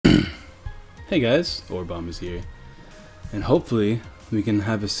Hey guys, aurabombab is here, and hopefully we can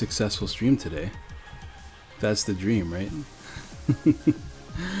have a successful stream today. That's the dream, right?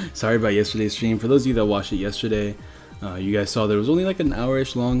 Sorry about yesterday's stream. For those of you that watched it yesterday, you guys saw that it was only like an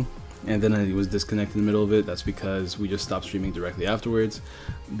hour-ish long, and then it was disconnected in the middle of it. That's because we just stopped streaming directly afterwards,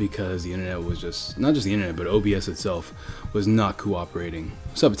 because the internet was just, not just the internet, but OBS itself was not cooperating.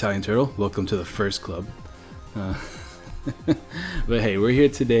 What's up, Italian Turtle? Welcome to the first club. But hey, we're here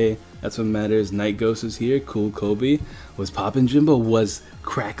today. That's what matters. Night Ghost is here. Cool Kobe. Was poppin' Jimbo? Was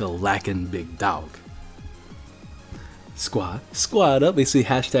crack-a-lackin' big dog. Squad up. They see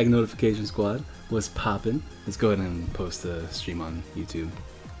hashtag notification squad. Was poppin'. Let's go ahead and post the stream on YouTube.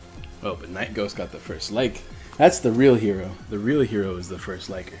 Oh, but Night Ghost got the first like. That's the real hero. The real hero is the first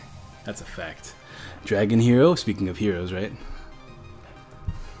liker. That's a fact. Dragon Hero. Speaking of heroes, right?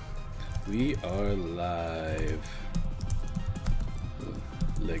 We are live.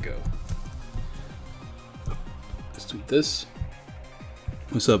 Lego. Let's tweet this.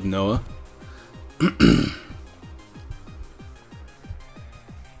 What's up, Noah?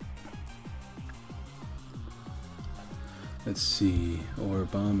 Let's see.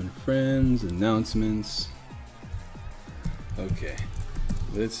 aurabombab and friends, announcements. Okay.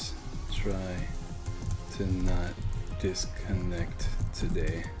 Let's try to not disconnect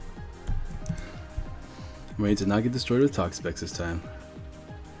today. I'm ready to not get destroyed with talk specs this time.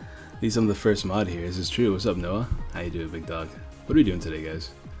 At least I'm the first mod here. Is this true? What's up, Noah? How you doing, big dog? What are we doing today,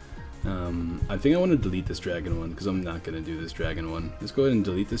 guys? I think I want to delete this dragon one because I'm not gonna do this dragon one. Let's go ahead and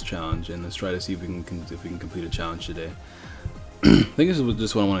delete this challenge and let's try to see if we can complete a challenge today. I think this is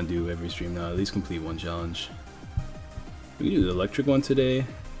just what I want to do every stream now. At least complete one challenge. We can do the electric one today.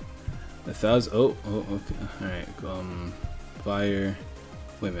 1,000. Oh, okay. All right. Fire.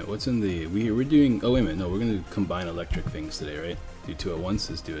 Wait a minute. What's in the? We're doing. Oh wait a minute. No, we're gonna combine electric things today, right? Do two at once.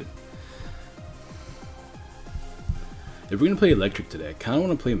 Let's do it. If we're gonna play electric today, I kind of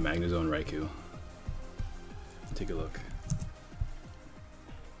want to play Magnezone Raikou. Take a look.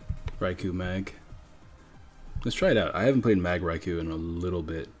 Raikou Mag. Let's try it out. I haven't played Mag Raikou in a little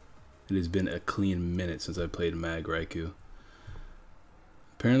bit. It has been a clean minute since I played Mag Raikou.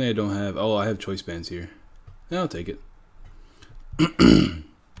 Apparently I don't have... Oh, I have choice bands here. Yeah, I'll take it.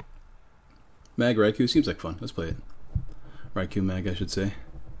 Mag Raikou seems like fun. Let's play it. Raikou Mag, I should say.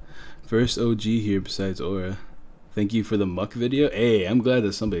 First OG here besides Aura. Thank you for the muck video. Hey, I'm glad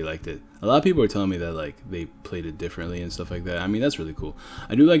that somebody liked it. A lot of people are telling me that like they played it differently and stuff like that. I mean, that's really cool.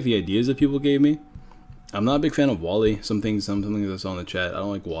 I do like the ideas that people gave me. I'm not a big fan of Wally. Some things I saw in the chat. I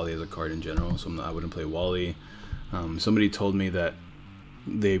don't like Wally as a card in general, so I wouldn't play Wally. Somebody told me that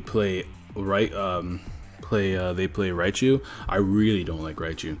they play Raichu. I really don't like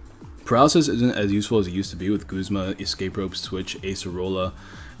Raichu. Paralysis isn't as useful as it used to be with Guzma, Escape Rope, Switch, Acerola,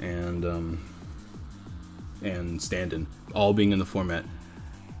 and Stand-in, all being in the format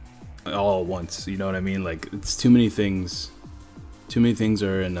all at once. You know what I mean? Like, it's too many things. Too many things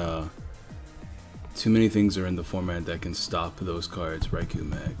are in the format that can stop those cards. Raikou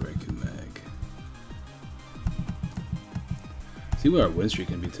Mag, Raikou Mag. See what our win streak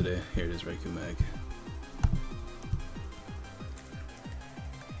can be today. Here it is, Raikou Mag.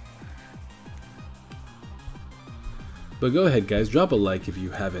 But go ahead, guys, drop a like if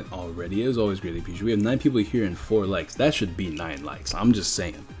you haven't already. It was always greatly appreciated. We have 9 people here and 4 likes. That should be 9 likes. I'm just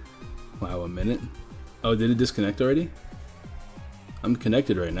saying. Wow, a minute. Oh, did it disconnect already? I'm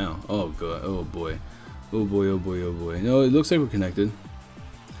connected right now. Oh god. Oh boy. Oh boy. Oh boy. Oh boy. No, it looks like we're connected.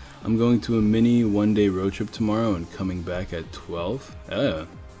 I'm going to a mini one-day road trip tomorrow and coming back at 12. Ah,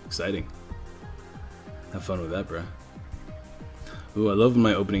 exciting. Have fun with that, bruh. Ooh, I love when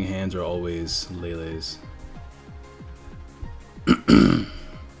my opening hands are always Lele's.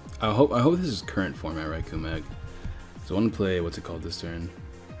 I hope this is current format Raikou Mag. So I want to play, what's it called this turn?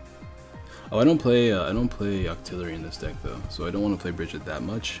 Oh, I don't play Octillery in this deck though, so I don't want to play Bridget that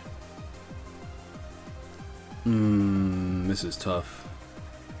much. This is tough.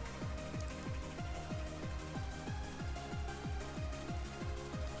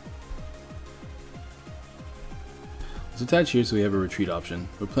 Let's attach here so we have a retreat option.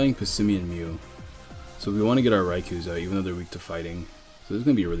 We're playing Passimian Mew, so we want to get our Raikous out even though they're weak to fighting. So this is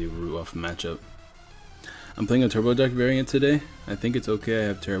going to be a really rough matchup. I'm playing a Turbo Deck variant today. I think it's okay. I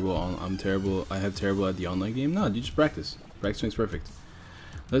have terrible at the online game. No, you just practice. Practice makes perfect.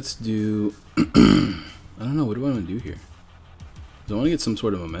 Let's do... I don't know. What do I want to do here? I want to get some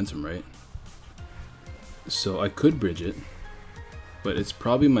sort of momentum, right? So I could bridge it. But it's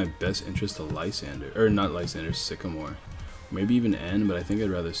probably my best interest to Lysander. Or not Lysander, Sycamore. Maybe even N, but I think I'd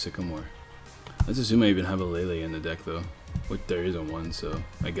rather Sycamore. Let's assume I even have a Lele in the deck, though. which there isn't one, so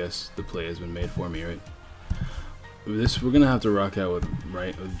I guess the play has been made for me, right? We're gonna have to rock out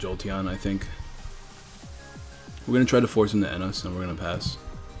with Jolteon, I think. We're gonna try to force him to end us, and we're gonna pass.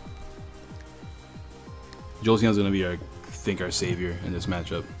 Jolteon's gonna be I think our savior in this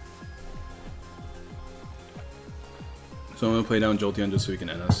matchup. So I'm gonna play down Jolteon just so he can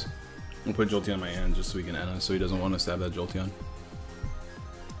end us. I'm gonna put Jolteon in my hand just so he can end us, so he doesn't want to stab that Jolteon.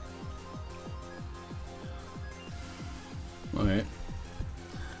 Alright.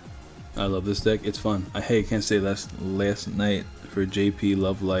 I love this deck, it's fun. Hey, can't say last night for JP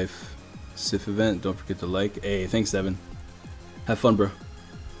Love Life Sif event. Don't forget to like. Hey, thanks Devin. Have fun, bro.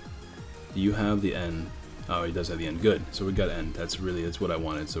 Do you have the end? Oh, he does have the end. Good. So we got end. That's what I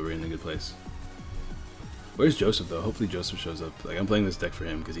wanted, so we're in a good place. Where's Joseph though? Hopefully Joseph shows up. Like, I'm playing this deck for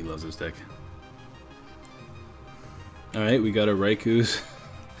him because he loves this deck. Alright, we got our Raikous.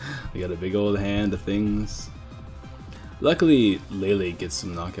 We got a big old hand of things. Luckily, Lele gets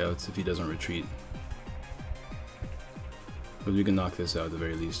some knockouts if he doesn't retreat. But we can knock this out at the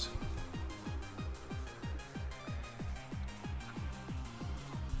very least.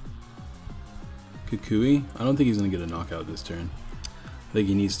 Kukui? I don't think he's going to get a knockout this turn. I think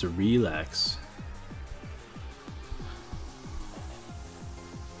he needs to relax.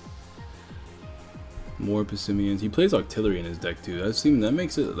 More Passimians. He plays Octillery in his deck too. That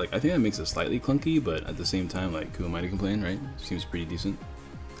makes it like, I think that makes it slightly clunky, but at the same time, like, who am I to complain, right? Seems pretty decent.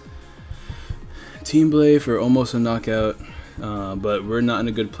 Team Blade for almost a knockout, but we're not in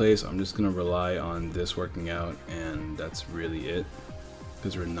a good place. I'm just gonna rely on this working out, and that's really it.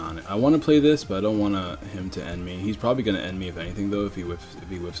 Because we're not. I want to play this, but I don't want him to end me. He's probably gonna end me if anything, though, if he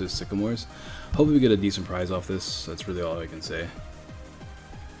whiffs his Sycamores. Hopefully, we get a decent prize off this. That's really all I can say.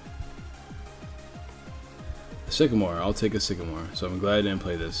 Sycamore, I'll take a Sycamore, so I'm glad I didn't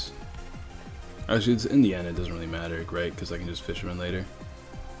play this. Actually, it's, in the end, it doesn't really matter, right? Because I can just Fisherman later.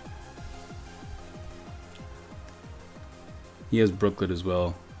 He has Brooklet as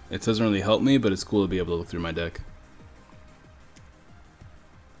well. It doesn't really help me, but it's cool to be able to look through my deck.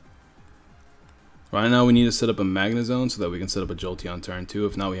 Right now, we need to set up a Magnezone so that we can set up a Jolteon turn 2.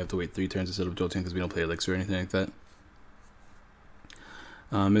 If not, we have to wait 3 turns to set up Jolteon because we don't play Elixir or anything like that.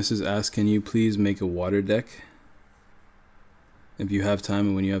 Mrs. asks, can you please make a water deck? If you have time,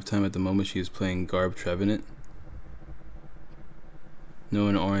 and when you have time at the moment, she is playing Garb Trevenant. No,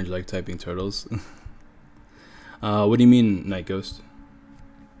 in orange, like typing turtles. What do you mean, Night Ghost?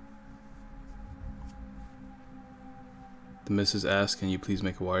 The Mrs. asks, can you please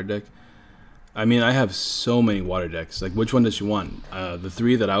make a water deck? I mean, I have so many water decks. Like, which one does she want? The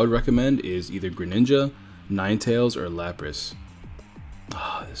 3 that I would recommend is either Greninja, Ninetales, or Lapras.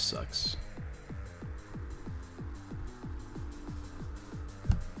 Ah, this sucks.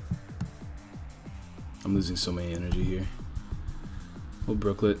 I'm losing so many energy here. Oh,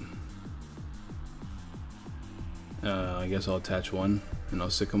 Brooklet. I guess I'll attach 1 and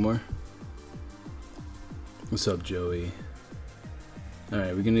I'll Sycamore. What's up, Joey?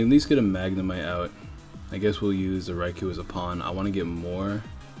 Alright, we can at least get a Magnemite out. I guess we'll use the Raikou as a pawn. I want to get more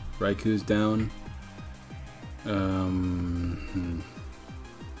Raikous down. I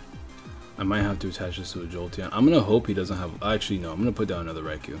might have to attach this to a Jolteon. I'm gonna hope he doesn't have. Actually, no. I'm gonna put down another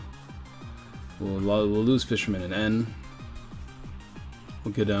Raikou. We'll lose Fisherman and N.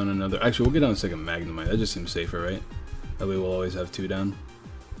 We'll get down another. Actually, we'll get down a second Magnemite. That just seems safer, right? That way, we'll always have 2 down.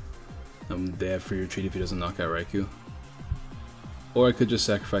 They have free retreat if he doesn't knock out Raikou. Or I could just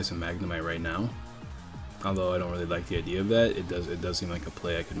sacrifice a Magnemite right now. Although I don't really like the idea of that. It does seem like a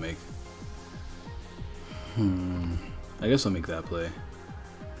play I could make. I guess I'll make that play.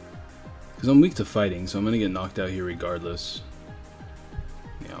 Because I'm weak to fighting, so I'm going to get knocked out here regardless.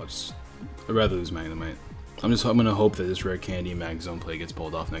 Yeah, I'd rather lose Magnemite. I'm going to hope that this Rare Candy Mag Zone play gets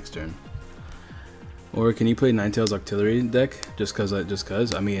pulled off next turn. Or can you play Ninetales Octillery deck? Just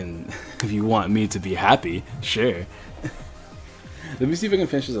cause? I mean, if you want me to be happy, sure. Let me see if I can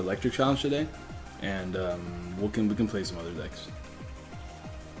finish this Electric Challenge today. And we can play some other decks.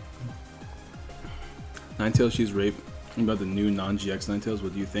 Ninetales, she's Rape. About the new non-GX Ninetales,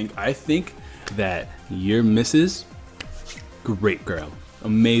 what do you think? I think that your missus, great girl,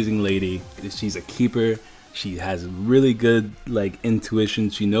 amazing lady. She's a keeper. She has really good intuition.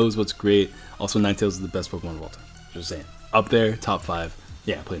 She knows what's great. Also, Ninetales is the best Pokemon of all time. Just saying, up there, top 5.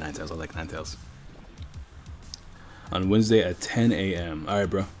 Yeah, play Ninetales. I like Ninetales. On Wednesday at 10 a.m. All right,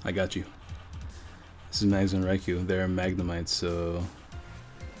 bro, I got you. This is Magzone Raikou. They're Magnemites, so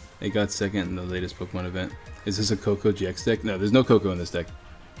they got second in the latest Pokemon event. Is this a Coco GX deck? No, there's no Coco in this deck.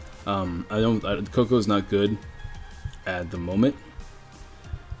 Coco is not good at the moment.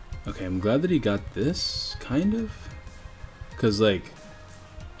 Okay, I'm glad that he got this, kind of. because like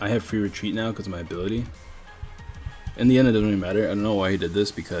I have free retreat now because of my ability. In the end, it doesn't really matter. I don't know why he did this,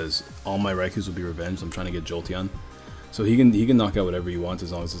 because all my Raikus will be revenged. I'm trying to get Jolteon, so he can knock out whatever he wants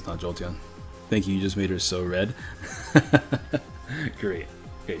as long as it's not Jolteon. Thank you. You just made her so red. Great.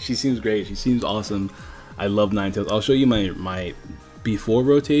 Okay, she seems great. She seems awesome. I love Ninetales. I'll show you my before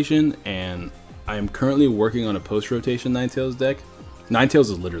rotation, and I am currently working on a post rotation Ninetales deck. Ninetales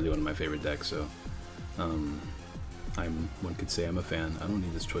is literally one of my favorite decks, so one could say I'm a fan. I don't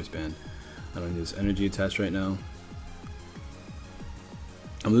need this choice band. I don't need this energy attached right now.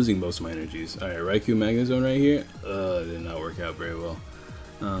 I'm losing most of my energies. Alright, Raikou Magnezone right here. Did not work out very well.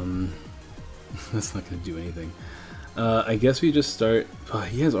 That's not gonna do anything. I guess we just start.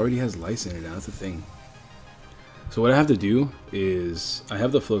 He already has Lysander now. That's the thing. So what I have to do is I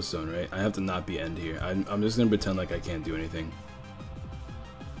have the Float Stone, right? I have to not be end here. I'm just gonna pretend like I can't do anything.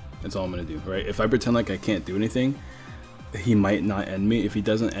 That's all I'm gonna do, right? If I pretend like I can't do anything, he might not end me. If he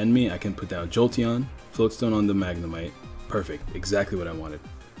doesn't end me, I can put down Jolteon, Float Stone on the Magnemite. Perfect, exactly what I wanted.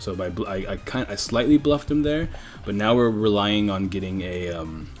 So I slightly bluffed him there, but now we're relying on getting a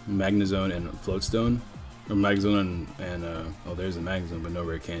Magnezone and Float Stone, or Magnezone and oh, there's a Magnezone, but no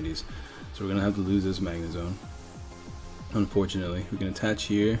rare candies. So we're gonna have to lose this Magnezone. Unfortunately, we can attach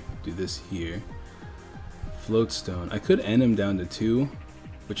here, do this here. Float Stone. I could end him down to 2,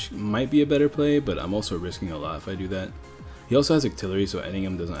 which might be a better play, but I'm also risking a lot if I do that. He also has Octillery, so ending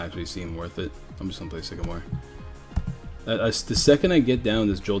him doesn't actually seem worth it. I'm just gonna play Sycamore. The second I get down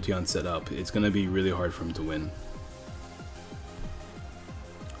this Jolteon set up, it's gonna be really hard for him to win.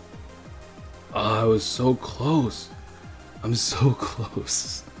 Oh, I was so close. I'm so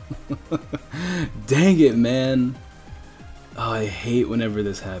close. Dang it, man. Oh, I hate whenever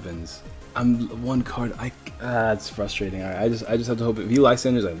this happens. I'm one card. It's frustrating. Alright, I just have to hope if he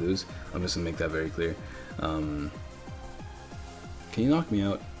Lysanders, I lose. I'm just gonna make that very clear. Can you knock me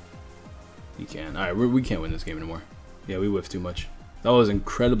out? You can. Alright, we can't win this game anymore. Yeah, we whiffed too much. That was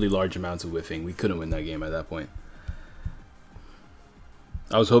incredibly large amounts of whiffing. We couldn't win that game at that point.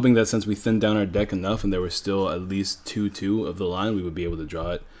 I was hoping that since we thinned down our deck enough and there was still at least 2-2 of the line, we would be able to draw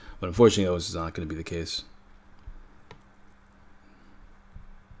it. But unfortunately, that was not going to be the case.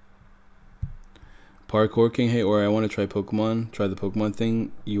 Parkour King, hey, or I want to try Pokemon. Try the Pokemon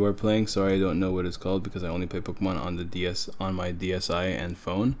thing you are playing. Sorry, I don't know what it's called because I only play Pokemon on the on my DSi and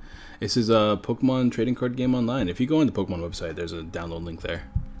phone. This is a Pokemon trading card game online. If you go on the Pokemon website, there's a download link there.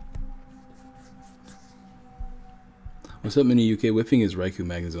 What's up, Mini UK? Whiffing is Raikou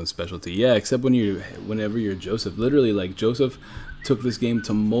Magnezone's specialty. Yeah, except whenever you're Joseph. Literally, like, Joseph took this game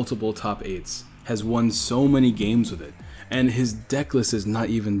to multiple top 8s. Has won so many games with it. And his deck list is not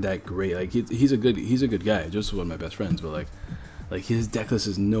even that great. Like, he's a good guy. Joseph's one of my best friends, but like his deck list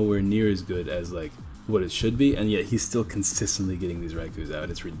is nowhere near as good as like what it should be, and yet he's still consistently getting these Raikous out.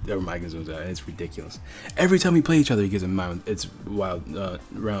 Or Magnezones out, and it's ridiculous. Every time we play each other, he gives a mount. It's wild.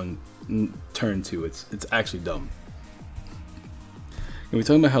 Round turn 2. It's actually dumb. And we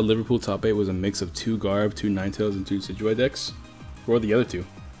talking about how Liverpool top 8 was a mix of 2 Garb, 2 Ninetales, and 2 Sidgeway decks? Or the other 2?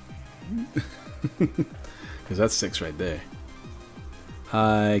 Because that's 6 right there.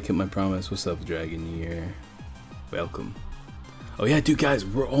 Hi, kept my promise. What's up, Dragon Year? Welcome. Oh yeah, dude, guys,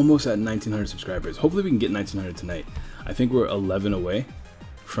 we're almost at 1,900 subscribers. Hopefully we can get 1,900 tonight. I think we're 11 away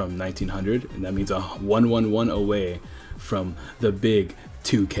from 1,900, and that means a 111 away from the big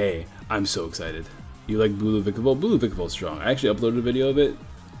 2K. I'm so excited. You like Bulu Vikavolt? Bulu Vikavolt's strong. I actually uploaded a video of it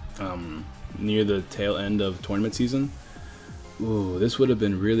near the tail end of tournament season. Ooh, this would have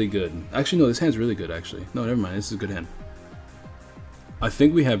been really good. Actually, no, this hand's really good, actually. No, never mind. This is a good hand. I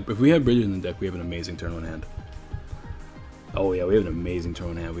think if we have Bridget in the deck, we have an amazing turn 1 hand. Oh yeah, we have an amazing turn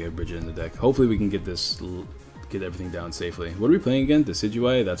 1 hand. We have Bridget in the deck. Hopefully we can get everything down safely. What are we playing again? The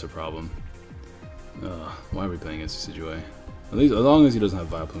Decidueye? That's a problem. Why are we playing against the Decidueye? At least, as long as he doesn't have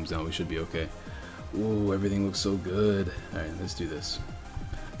Vileplumes down, we should be okay. Ooh, everything looks so good. Alright, let's do this.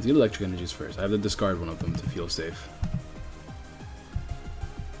 Let's get Electric Energies first. I have to discard one of them to feel safe.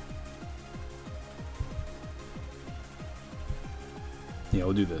 Yeah,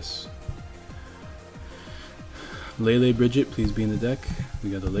 we'll do this. Lele Bridget, please be in the deck.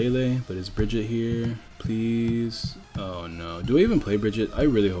 We got the Lele, but is Bridget here? Please. Oh no. Do I even play Bridget? I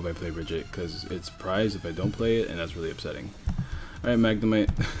really hope I play Bridget, because it's prize if I don't play it, and that's really upsetting. Alright, Magnemite.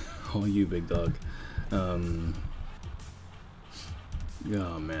 Oh, you big dog. Oh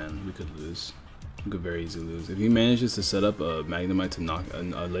man, we could lose. We could very easily lose. If he manages to set up a Magnemite to knock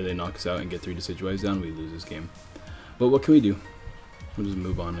Lele knocks out and get 3 Decidueyes down, we lose this game. But what can we do? We'll just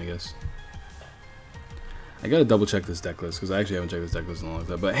move on, I guess. I gotta double check this deck list because I actually haven't checked this deck list in a long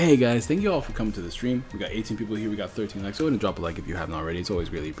time. But hey guys, thank you all for coming to the stream. We got 18 people here, we got 13 likes. Go ahead and drop a like if you haven't already. It's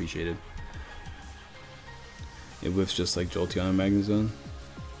always really appreciated. It whiffs just like Jolteon and Magnezone.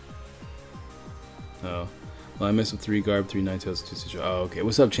 Oh. Well, I missed with 3 Garb, 3 Ninetales, 2 Citro. Oh, okay.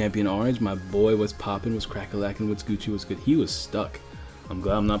 What's up, Champion Orange? My boy, what's poppin'? What's crackalackin'? What's Gucci? What's good? He was stuck. I'm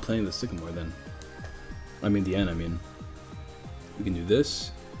glad I'm not playing the Sycamore then. I mean, the end, I mean. We can do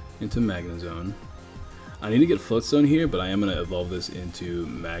this into Magnezone. I need to get Floatstone here, but I am going to evolve this into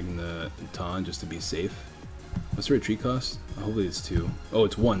Magneton just to be safe. What's the retreat cost? Hopefully it's 2. Oh,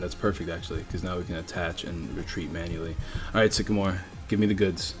 it's 1. That's perfect, actually, because now we can attach and retreat manually. Alright, Sycamore, give me the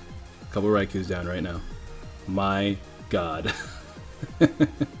goods. A couple Raikus down right now. My god.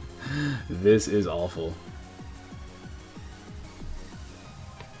 This is awful.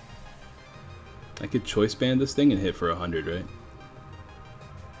 I could choice band this thing and hit for 100, right?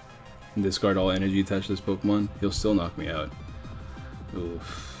 And discard all energy attached to this Pokemon. He'll still knock me out.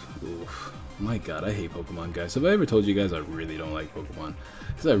 Oof. Oof. My god, I hate Pokemon, guys. Have I ever told you guys I really don't like Pokemon?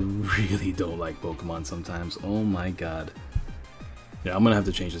 Because I really don't like Pokemon sometimes. Oh my god. Yeah, I'm gonna have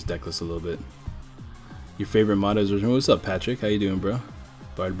to change this deck list a little bit. Your favorite mod is original. What's up, Patrick? How you doing, bro?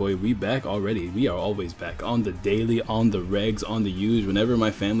 Bard boy, we back already. We are always back. On the daily, on the regs, on the use. Whenever my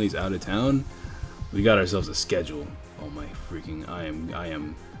family's out of town, we got ourselves a schedule. Oh my freaking, I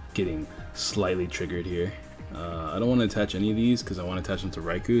am getting slightly triggered here. I don't want to attach any of these because I want to attach them to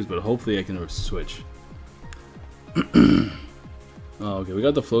Raikus, but hopefully I can switch. Oh, okay, we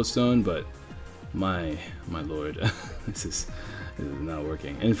got the Floatstone, but my lord, this is not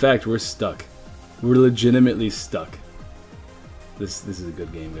working. In fact, we're stuck. We're legitimately stuck. This is a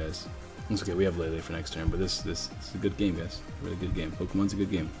good game, guys. It's okay, we have Lele for next turn, but this is a good game, guys. Really good game. Pokemon's a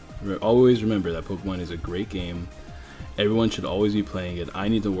good game. Always remember that Pokemon is a great game. Everyone should always be playing it. I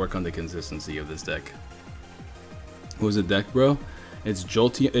need to work on the consistency of this deck. What was the deck, bro? It's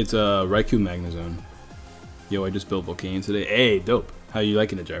Jolteon. It's Raikou Magnezone. Yo, I just built Volcanion today. Hey, dope. How you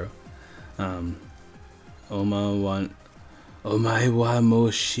liking it, Gyro? Omae wa mo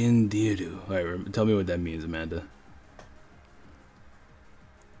shindiru. Alright, tell me what that means, Amanda.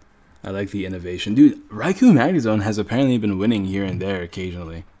 I like the innovation. Dude, Raikou Magnezone has apparently been winning here and there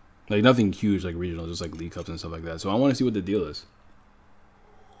occasionally. Like, nothing huge like regional, just like League Cups and stuff like that. So I want to see what the deal is.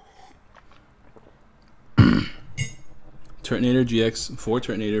 Turtonator GX, 4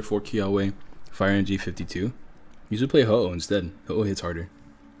 Turtonator, 4 Kiawe, Fire Energy 52. You should play Ho-Oh instead. Ho-Oh hits harder.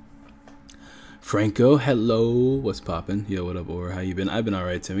 Franco, hello. What's poppin'? Yo, what up, Or? How you been? I've been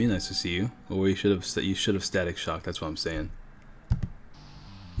alright, Timmy. Nice to see you. Or you should have Static Shock. That's what I'm saying.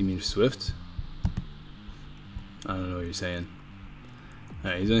 You mean Swift? I don't know what you're saying.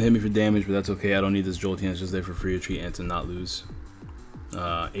 Alright, he's gonna hit me for damage, but that's okay. I don't need this Jolteon. It's just there for free retreat and to not lose.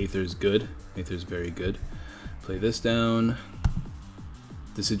 Aether's good. Aether's very good. Play this down.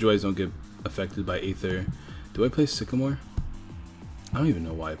 Decidueyes don't get affected by Aether. Do I play Sycamore? I don't even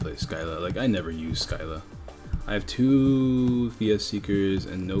know why I play Skyla. Like, I never use Skyla. I have 2 VS Seekers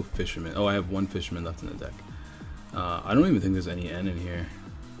and no Fisherman. Oh, I have 1 Fisherman left in the deck. I don't even think there's any N in here.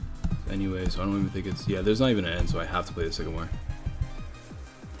 Anyway, so I don't even think it's... Yeah, there's not even an N, so I have to play the Sycamore.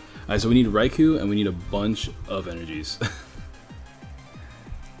 Alright, so we need Raikou, and we need a bunch of energies.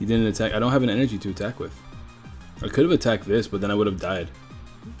 He didn't attack. I don't have an energy to attack with. I could have attacked this, but then I would have died.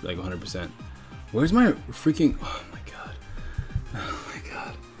 Like 100%. Where's my freaking... Oh my god. Oh my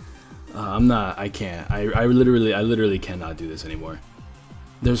god. I'm not... I can't. I literally cannot do this anymore.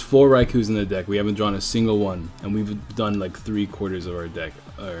 There's 4 Raikous in the deck. We haven't drawn a single one. And we've done like 3/4 of our deck.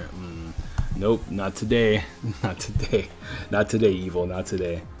 Nope, not today. Not today. Not today, Evil. Not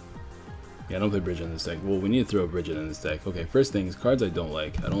today. Yeah, I don't play Bridget in this deck. Well, we need to throw a Bridget in this deck. Okay, first thing is cards I don't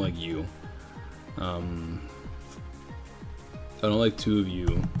like. I don't like you. I don't like 2 of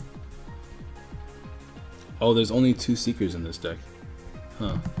you. Oh, there's only 2 Seekers in this deck.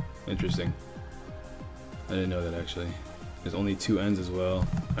 Huh. Interesting. I didn't know that, actually. There's only 2 ends as well.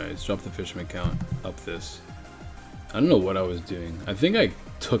 Alright, let's drop the Fisherman count. Up this. I don't know what I was doing. I think I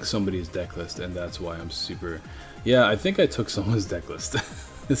took somebody's deck list, and that's why I'm super... Yeah, I think I took someone's deck list.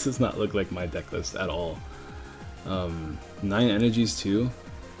 This does not look like my deck list at all. 9 energies too.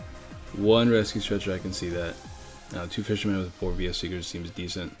 1 rescue stretcher, I can see that. 2 fishermen with 4 VS Seekers seems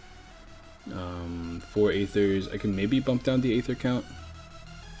decent. 4 Aethers. I can maybe bump down the Aether count.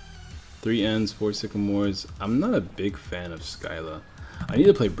 3 Ends, 4 Sycamores. I'm not a big fan of Skyla. I need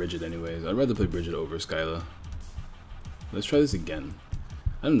to play Bridget anyways. I'd rather play Bridget over Skyla. Let's try this again.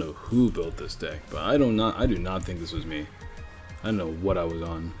 I don't know who built this deck, but I do not think this was me. I don't know what I was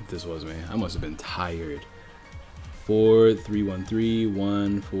on if this was me. I must have been tired. 4313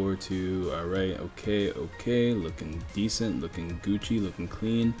 142. All right, okay, looking decent, looking Gucci, looking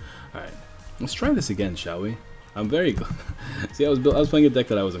clean. All right, let's try this again, shall we? I'm very see, I was playing a deck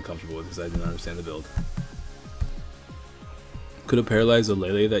that I wasn't comfortable with because I didn't understand the build. Could have paralyzed the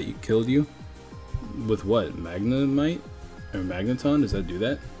Lele that killed you with what? Magnemite or Magneton? Does that do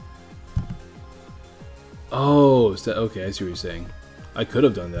that? Oh, okay, I see what you're saying. I could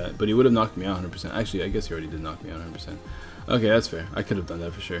have done that, but he would have knocked me out 100%. Actually, I guess he already did knock me out 100%. Okay, that's fair. I could have done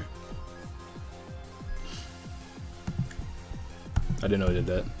that for sure. I didn't know he did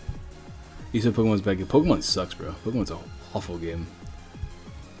that. You said Pokemon's back. Pokemon sucks, bro. Pokemon's an awful game.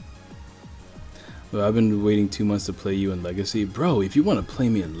 Well, I've been waiting 2 months to play you in Legacy. Bro, if you want to play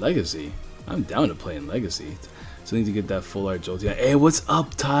me in Legacy, I'm down to play in Legacy. So I need to get that full art Jolteon. Hey, what's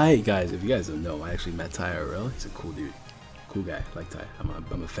up, Ty? Guys, if you guys don't know, I actually met Ty IRL. He's a cool dude. Cool guy. I like Ty.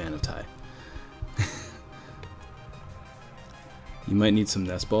 I'm a fan of Ty. You might need some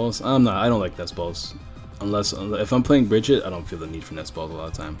nest balls. I don't like nest balls. Unless if I'm playing Bridget, I don't feel the need for nest balls a lot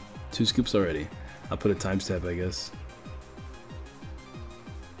of time. 2 scoops already. I'll put a time step, I guess.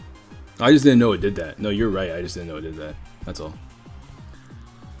 I just didn't know it did that. No, you're right. I just didn't know it did that. That's all.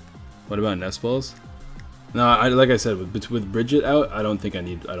 What about nest balls? No, like I said, with Bridget out, I don't think I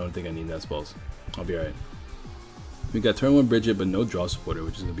need nest balls. I'll be alright. We got turn 1 Bridget, but no draw supporter,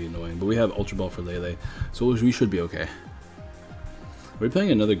 which is gonna be annoying. But we have Ultra Ball for Lele, so we should be okay. We're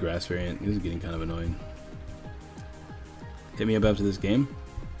playing another grass variant. This is getting kind of annoying. Hit me up after this game.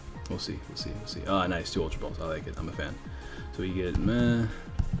 We'll see. Ah, nice. 2 Ultra Balls. I like it. I'm a fan. So we get meh.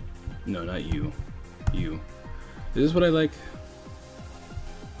 No, not you. You. Is this what I like?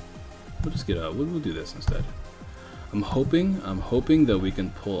 We'll just get out. We'll do this instead. I'm hoping that we can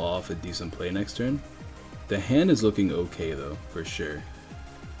pull off a decent play next turn. The hand is looking okay though, for sure.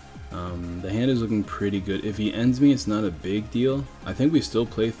 The hand is looking pretty good. If he ends me, it's not a big deal. I think we still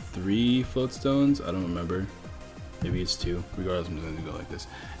play 3 float stones. I don't remember. Maybe it's 2. Regardless, I'm just going to go like this.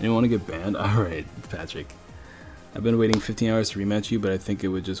 Anyone want to get banned? Alright, Patrick. I've been waiting 15 hours to rematch you, but I think it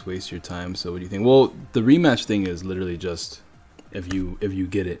would just waste your time. So what do you think? Well, the rematch thing is literally just if you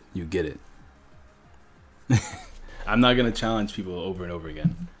get it, you get it. I'm not going to challenge people over and over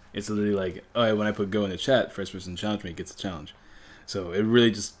again. It's literally like, alright, when I put go in the chat, first person to challenge me gets a challenge. So it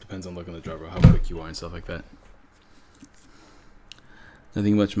really just depends on looking at the draw, bro, how quick you are and stuff like that.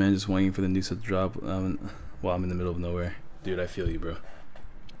 Nothing much, man. Just waiting for the new set to drop. While I'm in the middle of nowhere. Dude, I feel you, bro.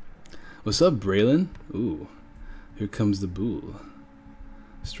 What's up, Braylon? Ooh. Here comes the bull.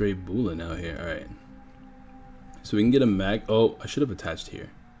 Straight bullin' out here. Alright. So we can get a mag. Oh, I should have attached here.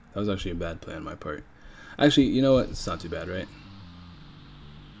 That was actually a bad play on my part. Actually, you know what? It's not too bad, right?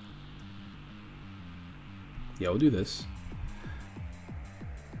 Yeah, we'll do this.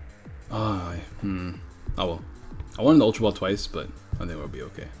 Oh, oh well. I wanted the Ultra Ball twice, but I think we'll be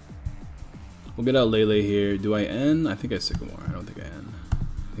okay. We'll get out Lele here. Do I N? I think I Sycamore. I don't think I N.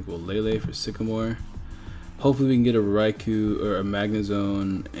 I think we'll Lele for Sycamore. Hopefully we can get a Raikou or a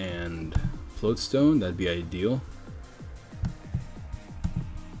Magnezone and Floatstone. That'd be ideal.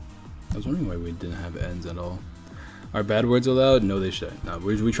 I was wondering why we didn't have Ns at all. Are bad words allowed? No, they should. No,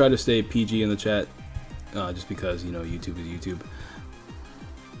 we try to stay PG in the chat, just because, you know, YouTube is YouTube.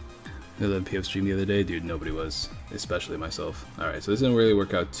 The PF stream the other day, dude, nobody was, especially myself. Alright, so this didn't really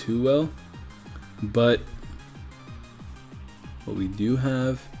work out too well, but what we do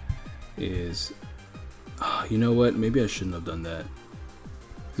have is, you know what, maybe I shouldn't have done that.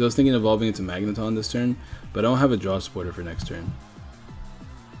 Because I was thinking of evolving into Magneton this turn, but I don't have a draw supporter for next turn.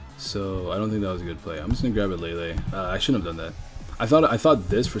 So I don't think that was a good play. I'm just gonna grab a Lele. I shouldn't have done that. I thought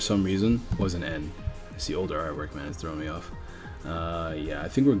this for some reason was an N. It's the older artwork, man, it's throwing me off. Yeah, I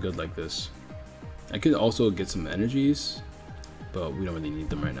think we're good like this. I could also get some energies, but we don't really need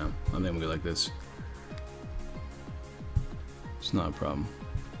them right now. I think I'm good like this. It's not a problem.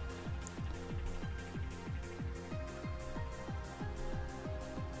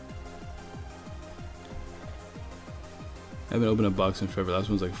 I haven't opened a box in forever. Last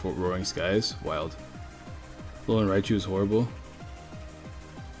one's like Roaring Skies. Wild. Alolan Raichu is horrible.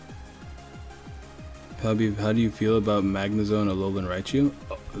 How do you feel about Magnezone Alolan Raichu?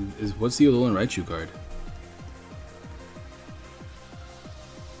 What's the Alolan Raichu card?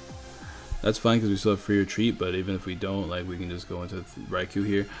 That's fine because we still have free retreat, but even if we don't, like, we can just go into Raikou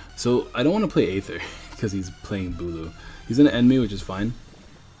here. So I don't want to play Aether because he's playing Bulu. He's gonna end me, which is fine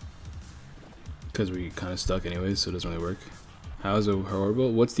because we kind of stuck anyways, so it doesn't really work. How is it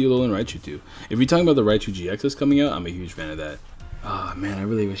horrible? What's the Alolan Raichu do? If you're talking about the Raichu GX that's coming out, I'm a huge fan of that. Ah, man, I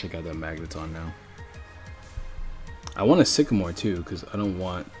really wish I got that Magneton now. I want a Sycamore too, because I don't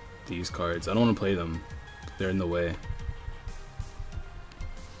want these cards. I don't want to play them They're in the way.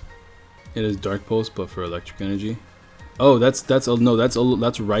 It is Dark Pulse, but for electric energy. Oh, that's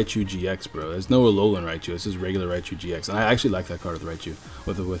Raichu GX, bro. There's no Alolan Raichu. It's just regular Raichu GX, and I actually like that card with Raichu,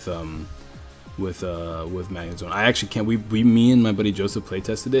 with Magnezone. I actually can't. Me and my buddy Joseph play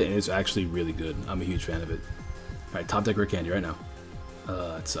tested it, and it's actually really good. I'm a huge fan of it. All right, top deck Rare Candy right now.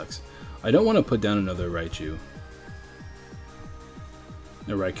 It sucks. I don't want to put down another Raichu.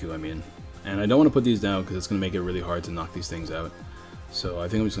 A Raikou, I mean. And I don't want to put these down because it's going to make it really hard to knock these things out. So I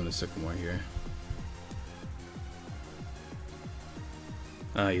think I'm just going to stick more here.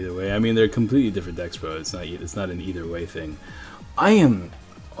 Either way, I mean, they're completely different decks, bro. It's not an either way thing. I am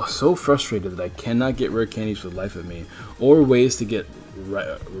so frustrated that I cannot get rare candies for the life of me, or ways to get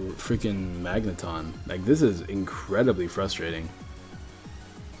freaking Magneton. Like, this is incredibly frustrating.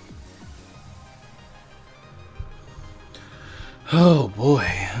 Oh boy,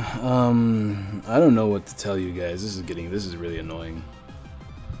 I don't know what to tell you guys. This is really annoying.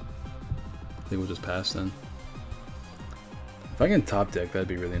 I think we'll just pass then. If I can top deck, that'd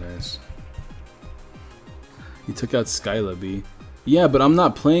be really nice. He took out Skyla B. Yeah, but I'm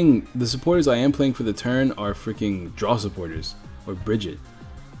not playing. The supporters I am playing for the turn are freaking draw supporters or Bridget.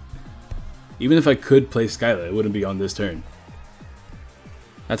 Even if I could play Skyla, it wouldn't be on this turn.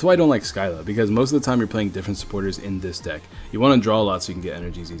 That's why I don't like Skyla, because most of the time you're playing different supporters in this deck. You want to draw a lot so you can get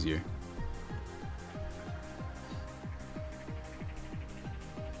energies easier.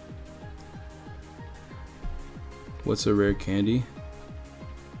 What's a rare candy?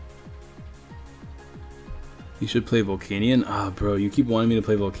 You should play Volcanion. Ah, bro, you keep wanting me to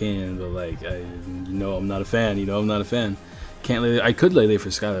play Volcanion, but like, you know I'm not a fan. You know I'm not a fan. Can't Lele. I could Lele for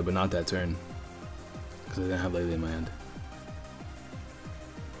Skyla, but not that turn, because I didn't have Lele in my hand.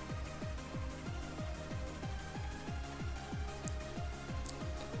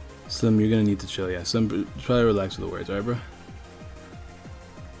 Slim, you're gonna need to chill. Yeah, Slim, try to relax with the words, alright, bro?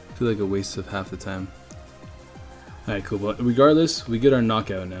 I feel like a waste of half the time. Alright, cool, but regardless, we get our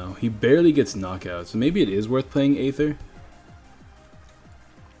knockout now. He barely gets knockout, so maybe it is worth playing Aether.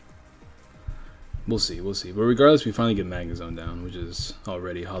 We'll see, we'll see. But regardless, we finally get Magnezone down, which is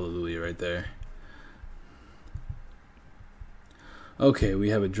already hallelujah right there. Okay, we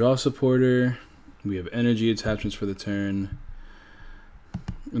have a draw supporter. We have energy attachments for the turn.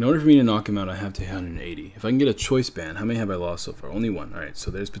 In order for me to knock him out, I have to hit 180. If I can get a choice band, how many have I lost so far? Only one. Alright,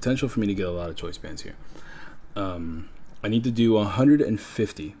 so there's potential for me to get a lot of choice bands here. I need to do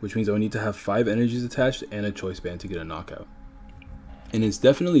 150, which means I need to have 5 energies attached and a choice band to get a knockout. And it's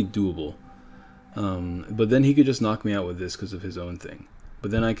definitely doable. But then he could just knock me out with this because of his own thing.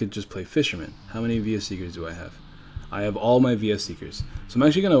 But then I could just play Fisherman. How many VS Seekers do I have? I have all my VS Seekers. So I'm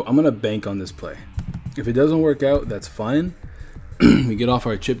actually gonna bank on this play. If it doesn't work out, that's fine. We get off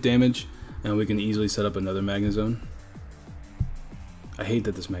our chip damage, and we can easily set up another Magnezone. I hate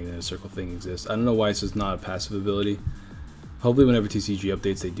that this Magnetic Circle thing exists. I don't know why it's just not a passive ability. Hopefully whenever TCG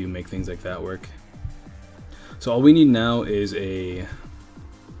updates, they do make things like that work. So all we need now is a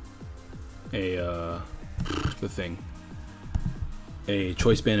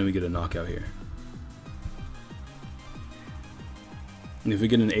choice band, and we get a knockout here. And if we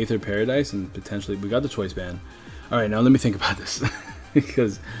get an Aether Paradise, and potentially we got the choice band. All right, now let me think about this.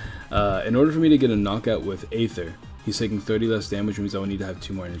 Because in order for me to get a knockout with Aether, he's taking 30 less damage, which means I would need to have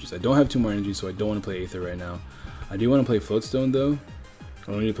 2 more energies. I don't have 2 more energies, so I don't want to play Aether right now. I do want to play Floatstone though.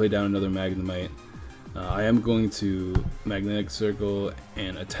 I don't need to play down another Magnemite. I am going to Magnetic Circle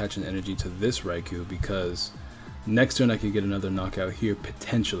and attach an energy to this Raikou, because next turn I could get another knockout here,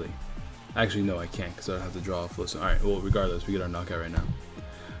 potentially. Actually, no, I can't, because I have to draw a Floatstone. Alright, well, regardless, we get our knockout right now.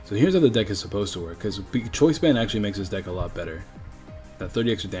 So here's how the deck is supposed to work, because Choice Band actually makes this deck a lot better. That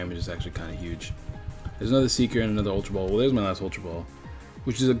 30 extra damage is actually kind of huge. There's another Seeker and another Ultra Ball. Well, there's my last Ultra Ball,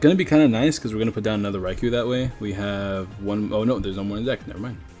 which is going to be kind of nice because we're going to put down another Raikou that way. We have one. Oh no, there's no more in the deck. Never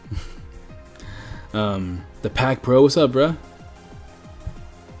mind. The Pack Pro, what's up, bruh?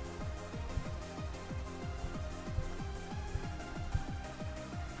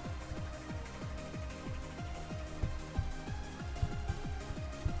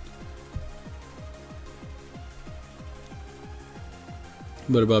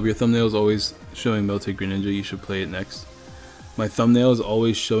 But Bob, your thumbnail is always showing Melting Greninja. You should play it next. My thumbnail is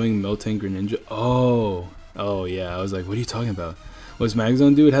always showing Melting Greninja. Oh yeah. I was like, what are you talking about? What does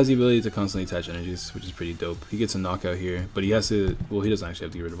Magnezone do? It has the ability to constantly attach energies, which is pretty dope. He gets a knockout here, but he has to. Well, he doesn't actually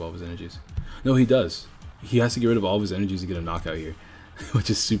have to get rid of all of his energies. No, he does. He has to get rid of all of his energies to get a knockout here, which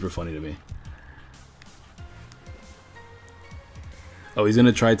is super funny to me. Oh, he's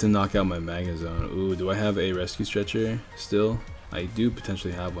gonna try to knock out my Magnezone. Ooh, do I have a Rescue Stretcher still? I do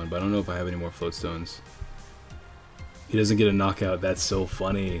potentially have one, but I don't know if I have any more Floatstones. He doesn't get a knockout. That's so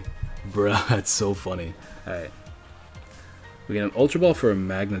funny. Bruh, that's so funny. Alright. We can Ultra Ball for a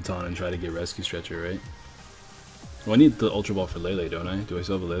Magneton and try to get Rescue Stretcher, right? Well, I need the Ultra Ball for Lele, don't I? Do I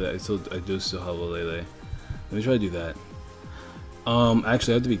still have a Lele? I do still have a Lele. Let me try to do that.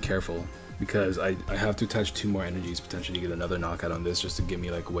 Actually, I have to be careful because I have to attach 2 more energies potentially to get another knockout on this just to get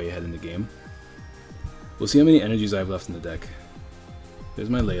me like way ahead in the game. We'll see how many energies I have left in the deck. There's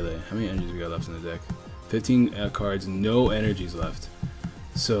my Lele. How many energies we got left in the deck? 15 cards, no energies left.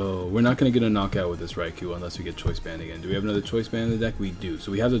 So we're not going to get a knockout with this Raikou unless we get Choice Band again. Do we have another Choice Band in the deck? We do.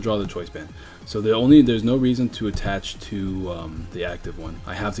 So we have to draw the Choice Band. So there's no reason to attach to the active one.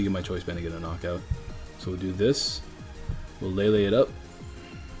 I have to get my Choice Band to get a knockout. So we'll do this. We'll Lele it up.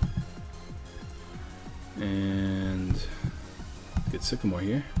 And get Sycamore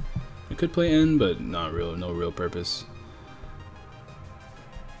here. I could play N, but no real purpose.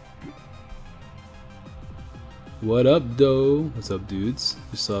 What up, though? What's up, dudes?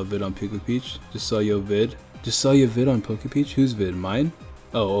 Just saw a vid on Pokepeach. Just saw your vid. Just saw your vid on Pokepeach. Whose vid? Mine?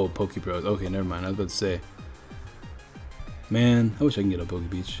 Oh, Pokebros. Okay, never mind. I was about to say. Man, I wish I can get a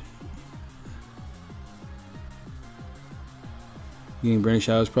Pokepeach. You getting Burning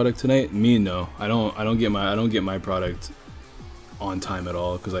Shadows product tonight? Me, no. I don't get my product on time at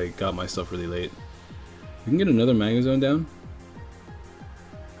all because I got my stuff really late. We can get another Magnezone down.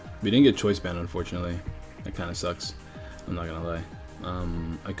 We didn't get Choice Band, unfortunately. That kind of sucks. I'm not gonna lie.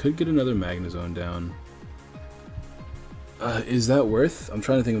 I could get another Magnezone down. Is that worth? I'm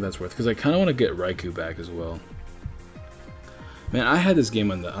trying to think if that's worth because I kind of want to get Raikou back as well. Man, I had this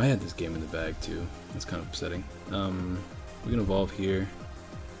game in the bag too. That's kind of upsetting. We can evolve here.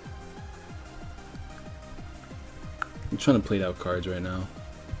 I'm trying to play out cards right now.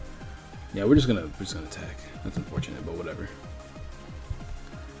 Yeah, we're just gonna attack. That's unfortunate, but whatever.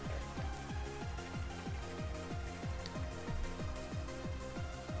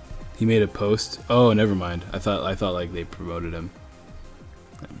 He made a post. Oh, never mind. I thought like they promoted him.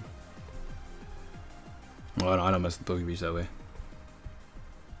 Well, I don't mess with Pokebeach that way.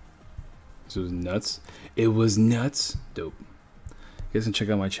 This was nuts. It was nuts. Dope. You guys can check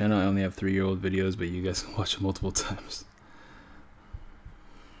out my channel. I only have 3-year-old videos, but you guys can watch them multiple times.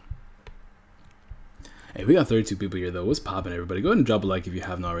 Hey, we got 32 people here though. What's poppin', everybody? Go ahead and drop a like if you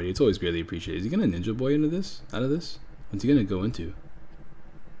haven't already. It's always greatly appreciated. Is he gonna Ninja Boy into this? Out of this? What's he gonna go into?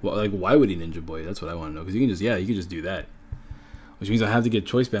 Well, like, why would he Ninja Boy? That's what I want to know. Because you can just do that. Which means I have to get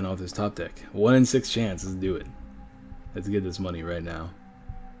Choice Band off this top deck. 1 in 6 chance. Let's do it. Let's get this money right now.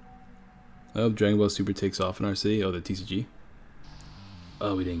 Oh, Dragon Ball Super takes off in our city. Oh, the TCG.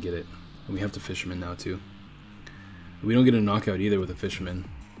 Oh, we didn't get it. And we have the Fisherman now, too. We don't get a knockout either with a Fisherman.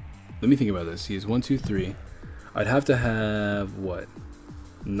 Let me think about this. He is 1, 2, 3. I'd have to have, what?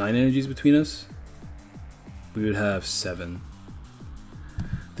 9 energies between us? We would have 7.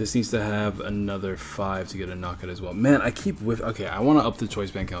 This needs to have another 5 to get a knockout as well. Man, I keep with. Okay, I want to up the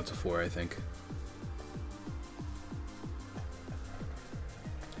Choice Band count to 4, I think.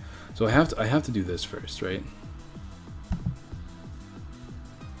 So I have to do this first, right?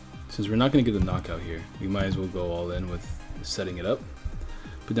 Since we're not going to get the knockout here, we might as well go all in with setting it up.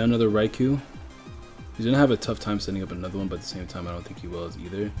 Put down another Raikou. He's going to have a tough time setting up another one, but at the same time, I don't think he will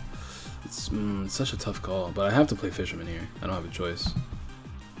either. It's such a tough call, but I have to play Fisherman here. I don't have a choice.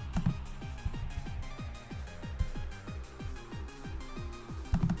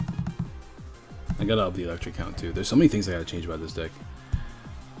 I gotta up the electric count too. There's so many things I gotta change about this deck.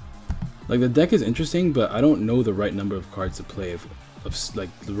 Like, the deck is interesting, but I don't know the right number of cards to play of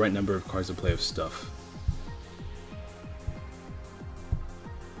stuff.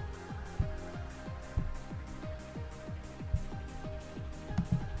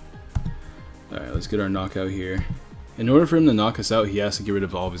 Alright, let's get our knockout here. In order for him to knock us out, he has to get rid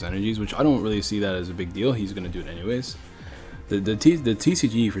of all of his energies, which I don't really see that as a big deal. He's gonna do it anyways. The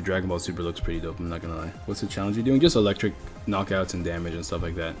TCG for Dragon Ball Super looks pretty dope, I'm not gonna lie. What's the challenge you're doing? Just electric knockouts and damage and stuff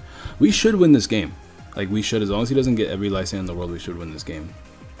like that. We should win this game. Like, we should. As long as he doesn't get every Lycan in the world, we should win this game.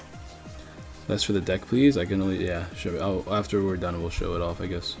 That's for the deck, please. I can only, yeah, sure. After we're done, we'll show it off, I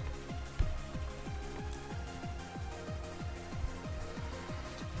guess.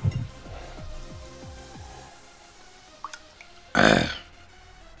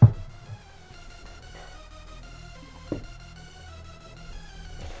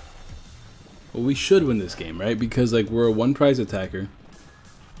 Well, we should win this game, right? Because, like, we're a 1-prize attacker.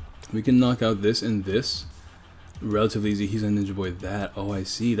 We can knock out this and this relatively easy. He's a Ninja Boy. That, oh, I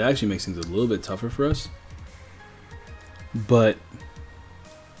see. That actually makes things a little bit tougher for us. But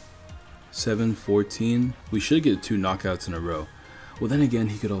 7, 14. We should get 2 knockouts in a row. Well, then again,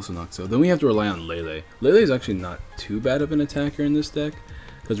 he could also knock us out. Then we have to rely on Lele. Lele is actually not too bad of an attacker in this deck,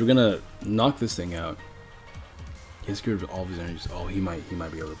 because we're gonna knock this thing out. He has to get rid of all of his energies. Oh, he might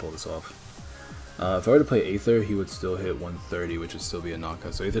be able to pull this off. If I were to play Aether, he would still hit 130, which would still be a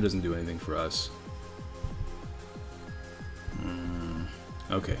knockout. So Aether doesn't do anything for us.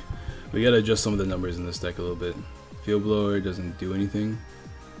 Okay, we gotta adjust some of the numbers in this deck a little bit. Field Blower doesn't do anything.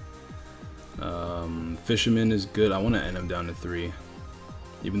 Fisherman is good. I want to end him down to 3.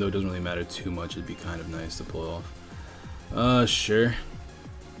 Even though it doesn't really matter too much, it'd be kind of nice to pull it off. Sure.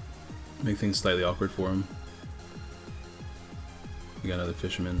 Make things slightly awkward for him. We got another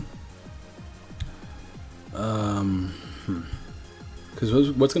Fisherman. Because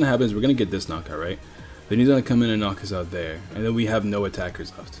what's going to happen is we're going to get this knockout, right? Then he's going to come in and knock us out there. And then we have no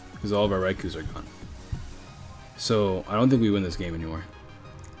attackers left. Because all of our Raikus are gone. So, I don't think we win this game anymore.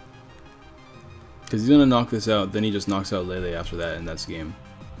 Because he's going to knock this out, then he just knocks out Lele after that, and that's the game.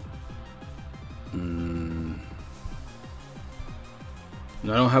 I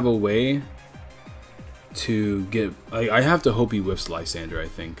don't have a way to get... I have to hope he whiffs Lysander, I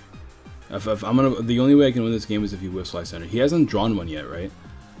think. The only way I can win this game is if he whiffs Lysander. He hasn't drawn one yet, right?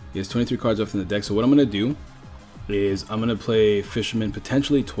 He has 23 cards left in the deck, so what I'm going to do is I'm going to play Fisherman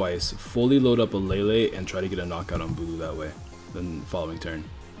potentially twice, fully load up a Lele, and try to get a knockout on Bulu that way, then following turn.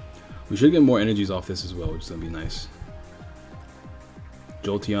 We should get more energies off this as well, which is going to be nice.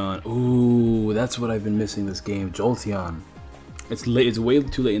 Jolteon. Ooh, that's what I've been missing this game. Jolteon. It's late. It's way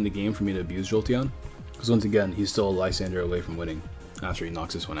too late in the game for me to abuse Jolteon. Because once again, he's still a Lysander away from winning after he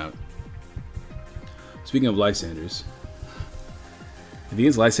knocks this one out. Speaking of Lysanders, if he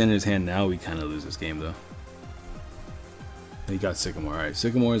gets Lysander's hand now, we kind of lose this game though. He got Sycamore. Alright,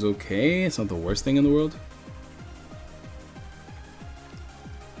 Sycamore is okay. It's not the worst thing in the world.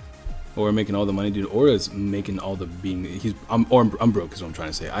 Or making all the money, dude. Or is making all the being. I'm broke, is what I'm trying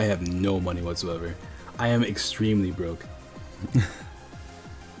to say. I have no money whatsoever. I am extremely broke.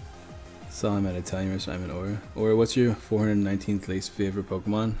 Saw him at Italian restaurant. I'm in Aura. Aura, what's your 419th least favorite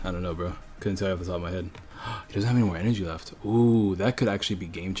Pokemon? I don't know, bro. Couldn't tell you off the top of my head. He doesn't have any more energy left. Ooh, that could actually be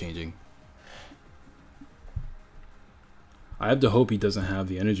game changing. I have to hope he doesn't have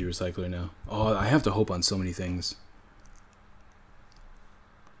the energy recycler now. Oh, I have to hope on so many things.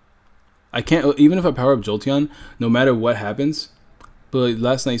 I can't, even if I power up Jolteon, no matter what happens. But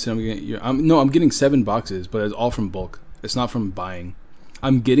last night you said I'm getting 7 boxes, but it's all from bulk. It's not from buying.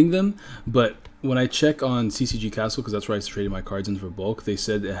 I'm getting them, but when I check on CCG Castle, because that's where I traded my cards in for bulk, they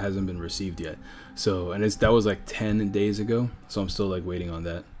said it hasn't been received yet. So, and that was like 10 days ago, so I'm still like waiting on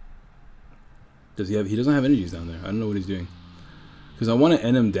that. Does he have? He doesn't have energies down there. I don't know what he's doing. Because I want to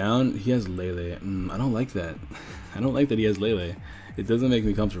end him down. He has Lele. I don't like that. I don't like that he has Lele. It doesn't make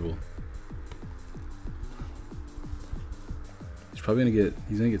me comfortable. He's probably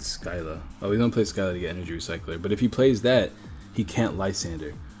he's gonna get Skyla. Oh, he's gonna play Skyla to get energy recycler. But if he plays that, he can't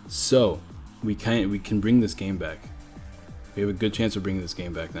Lysander. So we can bring this game back. We have a good chance of bringing this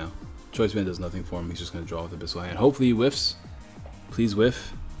game back now. Choice Band does nothing for him. He's just gonna draw with Abyssal Hand. Hopefully he whiffs. Please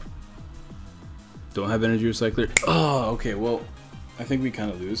whiff. Don't have energy recycler. Oh, okay. Well, I think we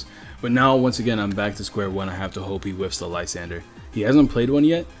kind of lose. But now, once again, I'm back to square one. I have to hope he whiffs the Lysander. He hasn't played one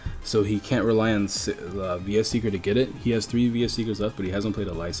yet, so he can't rely on VS Seeker to get it. He has 3 VS Seekers left, but he hasn't played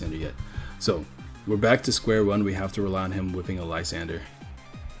a Lysander yet. So we're back to square one. We have to rely on him whipping a Lysander.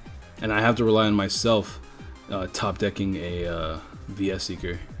 And I have to rely on myself top decking a VS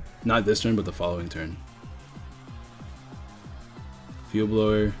Seeker. Not this turn, but the following turn. Field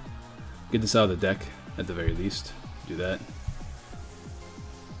Blower. Get this out of the deck, at the very least. Do that.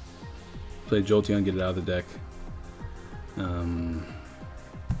 Play Jolteon, get it out of the deck.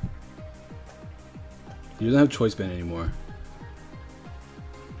 He doesn't have Choice Band anymore.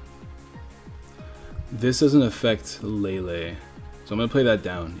 This doesn't affect Lele, so I'm going to play that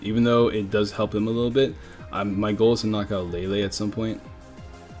down. Even though it does help him a little bit, my goal is to knock out Lele at some point.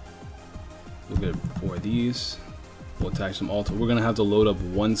 We'll get 4 of these. We'll attach some Alta. We're going to have to load up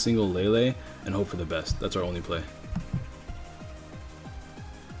one single Lele and hope for the best. That's our only play.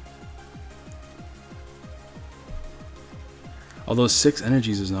 Although 6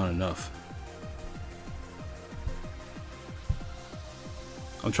 energies is not enough.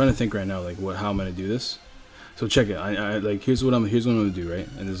 I'm trying to think right now, like how I'm gonna do this. So check it. Like here's what I'm gonna do, right?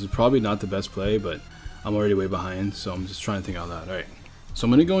 And this is probably not the best play, but I'm already way behind, so I'm just trying to think out loud. All right. So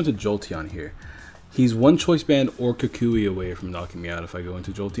I'm gonna go into Jolteon here. He's 1 Choice Band or Kukui away from knocking me out if I go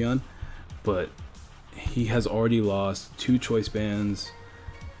into Jolteon, but he has already lost 2 Choice Bands.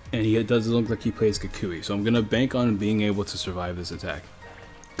 And he doesn't look like he plays Kukui, so I'm going to bank on being able to survive this attack.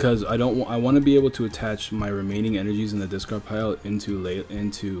 because I want to be able to attach my remaining energies in the discard pile into Lele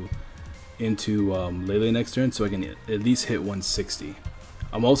next turn, so I can at least hit 160.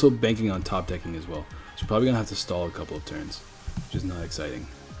 I'm also banking on top decking as well, so probably gonna have to stall a couple of turns, which is not exciting.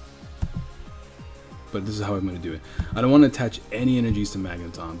 But this is how I'm gonna do it. I don't want to attach any energies to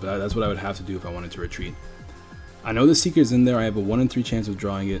Magneton, but that's what I would have to do if I wanted to retreat. I know the Seeker's in there. I have a 1 in 3 chance of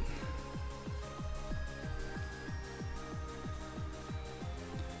drawing it.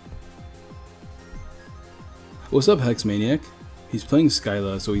 What's up, Hex Maniac? He's playing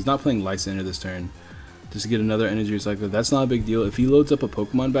Skyla, so he's not playing Lysander this turn. Just to get another energy recycler. That's not a big deal. If he loads up a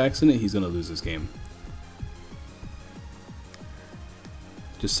Pokemon by accident, he's gonna lose this game.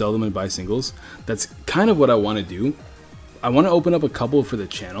 Just sell them and buy singles. That's kind of what I want to do. I want to open up a couple for the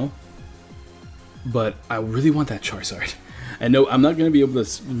channel, but I really want that Charizard. And no, I'm not going to be able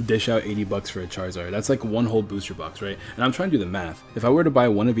to dish out 80 bucks for a Charizard. That's like one whole booster box, right? And I'm trying to do the math. If I were to buy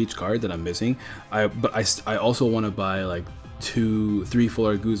one of each card that I'm missing, I also want to buy like 3 full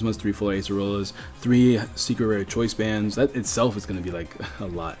art Guzmas, 3 full art Acerollas, 3 secret rare choice bands. That itself is going to be like a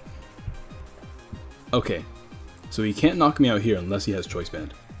lot. Okay, so he can't knock me out here unless he has choice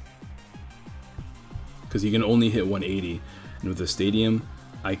band, because he can only hit 180, and with the Stadium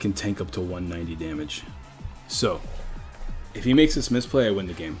I can tank up to 190 damage. So if he makes this misplay, I win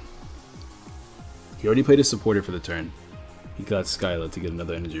the game. He already played a supporter for the turn. He got Skyla to get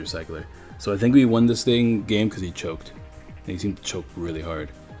another energy recycler. So I think we won this game because he choked. And he seemed to choke really hard.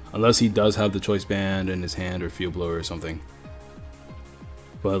 Unless he does have the choice band in his hand or field blower or something.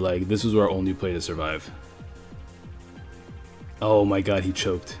 But like, this was our only play to survive. Oh my god, he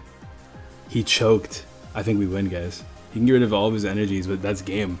choked. He choked. I think we win, guys. He can get rid of all of his energies, but that's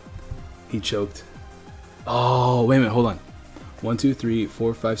game. He choked. Oh, wait a minute, hold on. 1, 2, 3,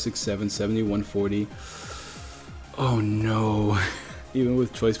 4, 5, 6, 7, 70, 140. Oh no. Even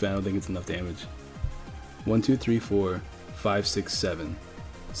with choice band, I don't think it's enough damage. 1, 2, 3, 4, 5, 6, 7.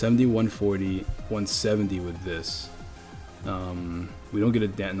 70, 140, 170 with this. We don't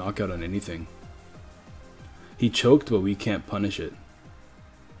get a knockout on anything. He choked, but we can't punish it.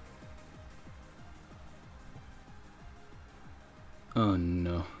 Oh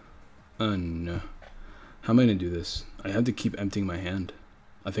no. Oh no. How am I going to do this? I have to keep emptying my hand.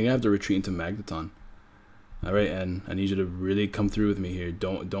 I think I have to retreat into Magneton. Alright, N, I need you to really come through with me here.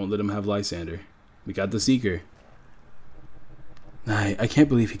 Don't let him have Lysander. We got the Seeker. I can't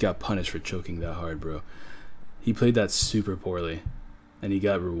believe he got punished for choking that hard, bro. He played that super poorly, and he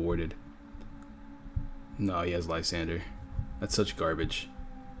got rewarded. No, he has Lysander. That's such garbage.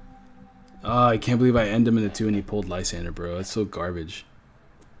 Oh, I can't believe I end him in the 2 and he pulled Lysander, bro. That's so garbage.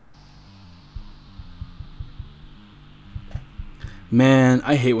 Man,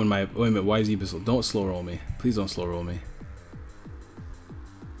 I hate when my... Wait a minute, why is he pistol? Don't slow roll me. Please don't slow roll me.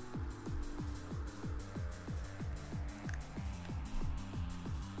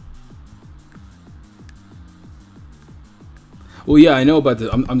 Well, yeah, I know about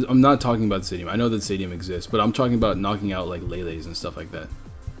the... I'm not talking about the stadium. I know that the stadium exists, but I'm talking about knocking out like Lele's and stuff like that.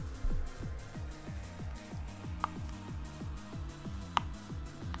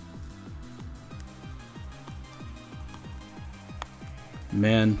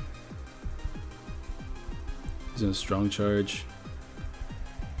 Man, he's in a strong charge.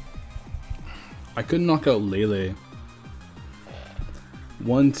 I could knock out Lele.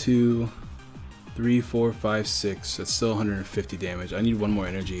 1, 2, 3, 4, 5, 6. That's still 150 damage. I need one more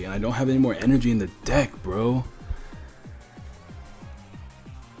energy, and I don't have any more energy in the deck, bro.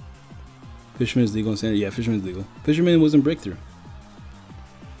 Fisherman is legal in standard. Yeah, Fisherman is legal. Fisherman wasn't breakthrough.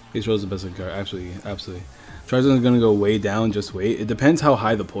 Ace Roll is the best card. Actually, absolutely. Charizard is gonna go way down. Just wait. It depends how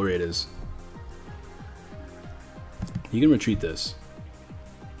high the pull rate is. You can retreat this.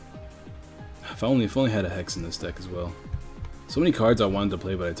 If I only had a Hex in this deck as well. So many cards I wanted to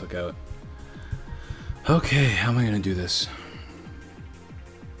play, but I took out. Okay, how am I gonna do this?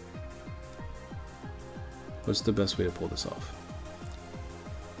 What's the best way to pull this off?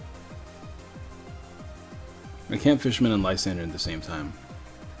 I can't Fisherman and Lysander at the same time.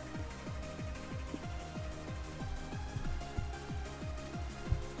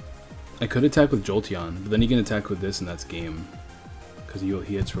 I could attack with Jolteon, but then he can attack with this and that's game. Because he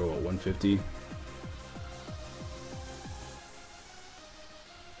hits for what, 150?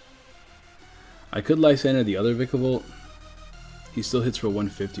 I could Lysander the other Vikavolt. He still hits for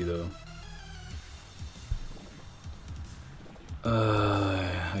 150 though.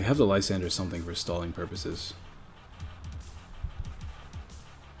 I have to Lysander something for stalling purposes.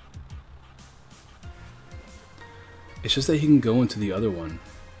 It's just that he can go into the other one.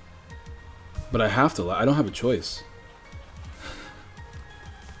 But I have to. I don't have a choice.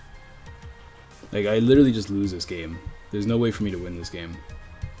 Like, I literally just lose this game. There's no way for me to win this game.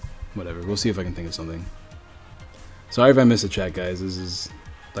 Whatever, we'll see if I can think of something. Sorry if I missed a chat, guys. This is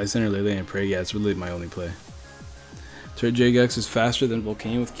Lysander, Lele, and Prey. Yeah, it's really my only play. Turret JX is faster than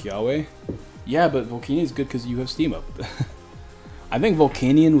Volcanion with Kiawe. Yeah, but Volcanion is good because you have Steam up. I think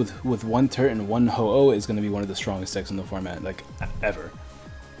Volcanion with one turret and one Ho-Oh is going to be one of the strongest decks in the format, like, ever.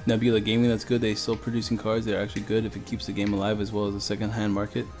 Nebula Gaming, that's good. They're still producing cards. They're actually good if it keeps the game alive as well as the second-hand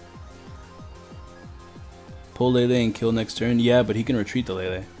market. Pull Lele and kill next turn. Yeah, but he can retreat the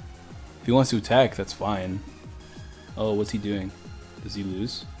Lele. If he wants to attack, that's fine. Oh, what's he doing? Does he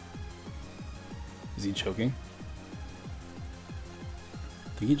lose? Is he choking? I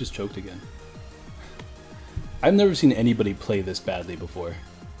think he just choked again. I've never seen anybody play this badly before.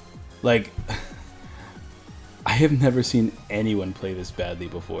 Like, I have never seen anyone play this badly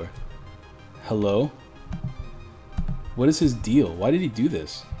before. Hello? What is his deal? Why did he do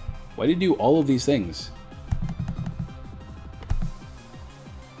this? Why did he do all of these things?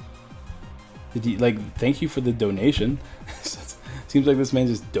 Did he, like, thank you for the donation. Seems like this man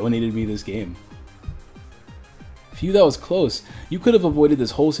just donated me this game. Phew, that was close. You could have avoided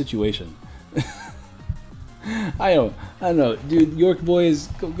this whole situation. I don't know, dude. York boys,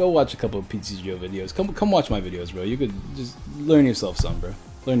 go watch a couple of PTCGO videos. Come watch my videos, bro. You could just learn yourself some, bro.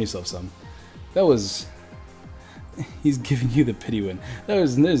 Learn yourself some. That was. He's giving you the pity win.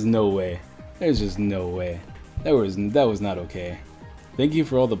 There's no way. There's just no way. That was not okay. Thank you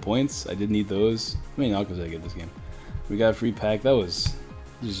for all the points. I did need those. How many knockouts did I get this game? We got a free pack. There's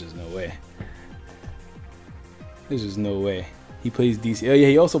just no way. There's just no way. He plays DC. Oh yeah,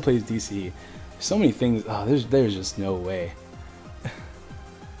 he also plays DC. So many things. Oh, there's just no way.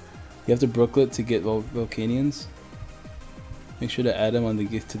 You have to Brooklet to get Volcanions. Make sure to add them on the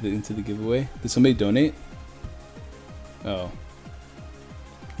gift into the giveaway. Did somebody donate? Oh.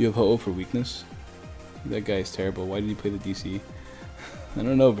 You have Ho-Oh for weakness. That guy is terrible. Why did he play the DC? I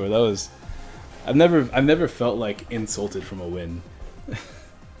don't know, bro. That was. I've never felt like insulted from a win.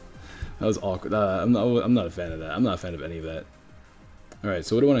 That was awkward. I'm not a fan of that. I'm not a fan of any of that. All right.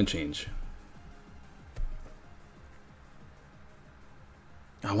 So what do I want to change?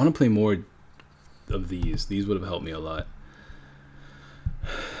 I want to play more of these. These would have helped me a lot.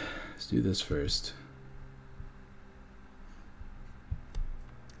 Let's do this first.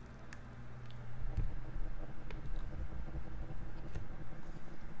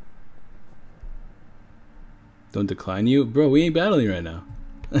 Don't decline you? Bro, we ain't battling right now.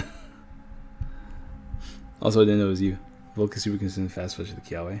 Also, I didn't know it was you. Volk is super consistent, fast switch to the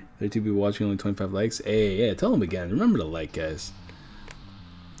Kiawe. 32 people watching, only 25 likes. Hey, yeah, tell them again. Remember to like, guys.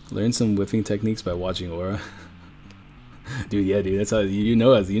 Learn some whiffing techniques by watching Aura. Dude, yeah, dude, that's how you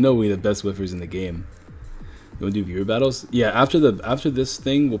know us. You know we're the best whiffers in the game. You want to do viewer battles? Yeah, after this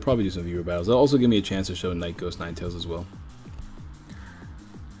thing, we'll probably do some viewer battles. That'll also give me a chance to show Night Ghost Ninetales as well.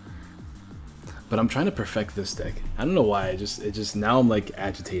 But I'm trying to perfect this deck. I don't know why. It just now I'm like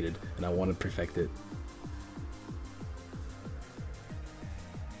agitated and I want to perfect it.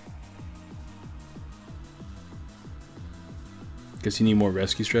 Guess you need more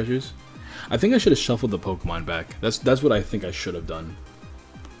rescue stretchers. I think I should have shuffled the Pokemon back. That's what I think I should have done.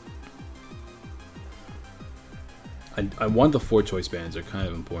 I want the 4 choice bands. They're kind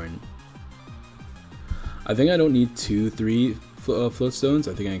of important. I think I don't need 2-3 float stones.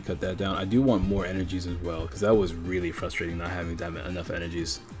 I think I can cut that down. I do want more energies as well because that was really frustrating not having enough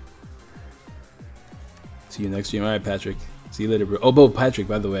energies. See you next stream. All right, Patrick. See you later, bro. Oh, Patrick.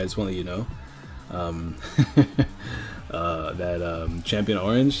 By the way, I just want to let you know. That Champion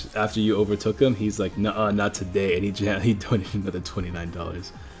Orange, after you overtook him, he's like, "Nuh-uh, not today," and he donated another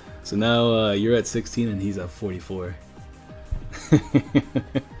 $29. So now you're at 16 and he's at 44.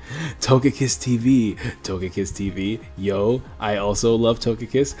 Togekiss TV, Togekiss TV. Yo, I also love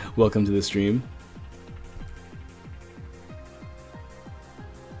Togekiss. Welcome to the stream.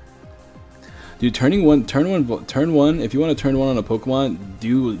 Dude, turn one. If you want to turn one on a Pokemon,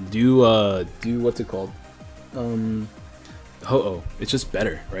 do what's it called? Ho-Oh. It's just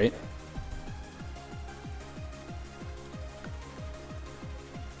better, right?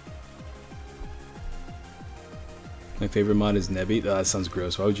 My favorite mod is Nebby. Oh, that sounds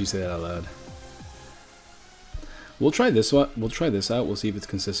gross. Why would you say that out loud? We'll try this one. We'll try this out. We'll see if it's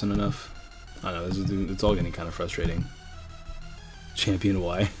consistent enough. I don't know. It's all getting kind of frustrating. Champion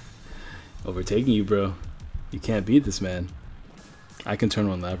Y. Overtaking you, bro. You can't beat this man. I can turn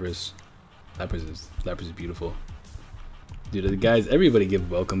on Lapras. Lapras is beautiful. Dude, guys, everybody give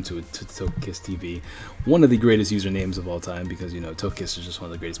welcome to Togekiss TV. One of the greatest usernames of all time because, you know, Togekiss is just one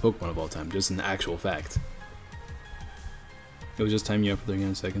of the greatest Pokemon of all time. Just an actual fact. It was just timing you up for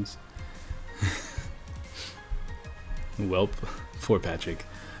 300 seconds. Welp, poor Patrick.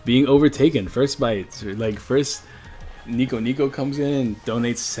 Being overtaken, first bite, like first Nico comes in and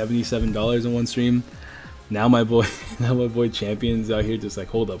donates $77 in one stream. Now my boy Champion's out here just like,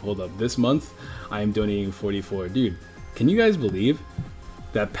 hold up. This month, I am donating 44. Dude, can you guys believe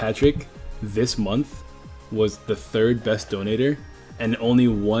that Patrick this month was the 3rd best donator and only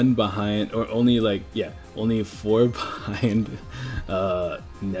 1 behind, or only like, yeah, only 4 behind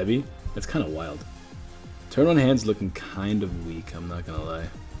Nevi? That's kind of wild. Turn on hands looking kind of weak, I'm not gonna lie.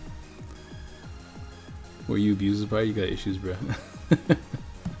 Were you abused by? You got issues, bro.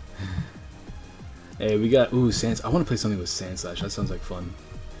 Hey, we got, ooh, Sand. I want to play something with Sand Slash. That sounds like fun.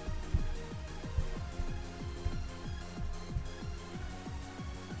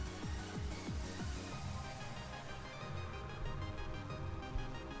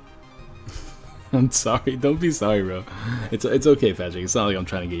 I'm sorry. Don't be sorry, bro. It's okay, Patrick. It's not like I'm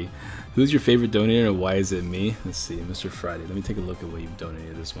trying to get you. Who's your favorite donator and why is it me? Let's see, Mr. Friday. Let me take a look at what you've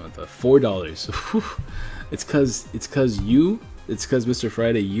donated this month. $4. It's cause Mr.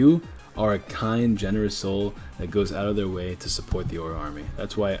 Friday, you are a kind, generous soul that goes out of their way to support the Aura Army.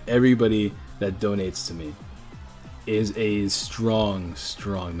 That's why everybody that donates to me is a strong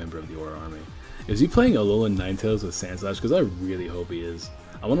member of the Aura Army. Is he playing Alolan Ninetales with Sandslash? Because I really hope he is.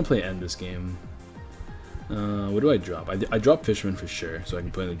 I want to play end this game. What do I drop? I drop Fisherman for sure, so I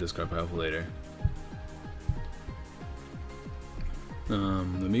can put in the discard pile for later.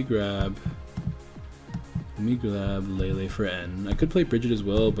 Let me grab Lele for N. I could play Bridget as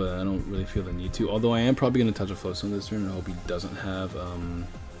well, but I don't really feel the need to. Although I am probably going to touch a Flowstone this turn. I hope he doesn't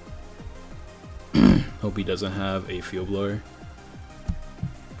have a Field Blower.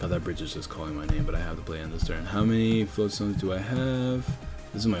 God, that Bridget is just calling my name, but I have to play N this turn. How many Floatstones do I have?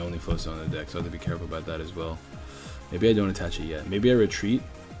 This is my only Flowstone on the deck, so I have to be careful about that as well. Maybe I don't attach it yet. Maybe I retreat.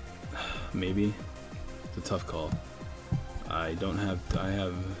 Maybe. It's a tough call. I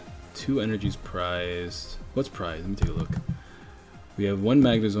have 2 energies prized. What's prized? Let me take a look. We have 1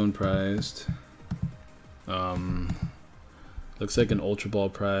 Magnezone prized. Looks like an Ultra Ball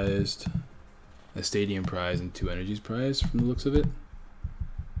prized, a Stadium prize, and 2 energies prized from the looks of it.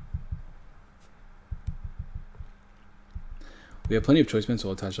 We have plenty of choice bands, so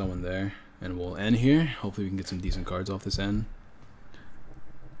I'll attach that one there. And we'll end here. Hopefully we can get some decent cards off this end.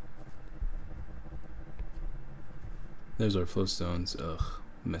 There's our Flowstones. Ugh,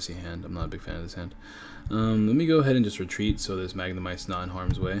 messy hand. I'm not a big fan of this hand. Let me go ahead and just retreat so this Magnemite's not in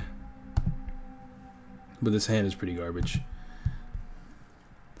harm's way. But this hand is pretty garbage.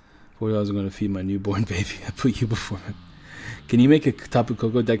 $4 I'm going to feed my newborn baby. I put you before him. Can you make a Tapu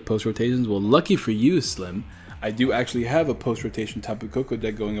Koko deck post-rotations? Well, lucky for you, Slim, I do actually have a post-rotation Tapu Koko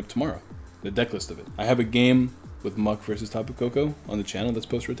deck going up tomorrow. The deck list of it. I have a game with Muck versus Tapu Koko on the channel that's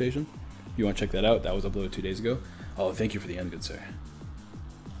post-rotation. If you want to check that out, that was uploaded 2 days ago. Oh, thank you for the end, good sir.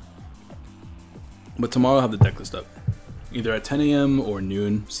 But tomorrow I'll have the deck list up. Either at 10 AM or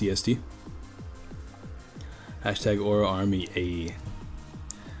noon CST. Hashtag Aura Army A.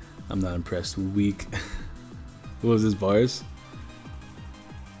 I'm not impressed. Weak. What was this, bars?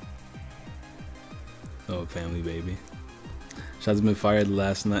 Oh, family baby. Shots have been fired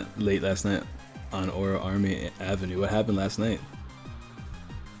late last night on Aura Army Avenue. What happened last night?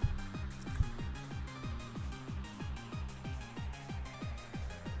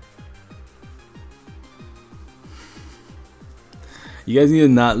 You guys need to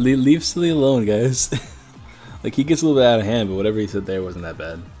not leave Silly alone, guys. Like, he gets a little bit out of hand, but whatever he said there wasn't that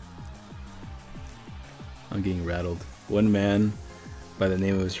bad. I'm getting rattled. One man by the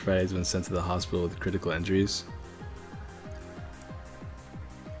name of Mr. Friday has been sent to the hospital with critical injuries.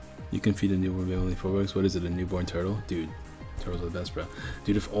 You can feed a newborn baby only 4 weeks. What is it, a newborn turtle? Dude, turtles are the best, bro.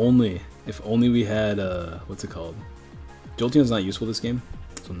 Dude, if only we had, what's it called? Jolteon's not useful this game,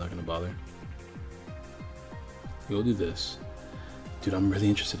 so I'm not gonna bother. We'll do this. Dude, I'm really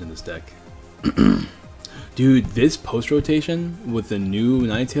interested in this deck. Dude, this post-rotation with the new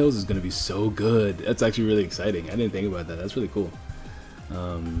Ninetales is gonna be so good. That's actually really exciting. I didn't think about that. That's really cool.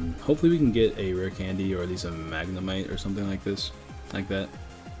 Hopefully we can get a rare candy or at least a Magnemite or something like this, like that.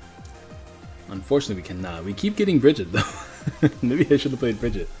 Unfortunately, we cannot. We keep getting Bridget though. Maybe I should have played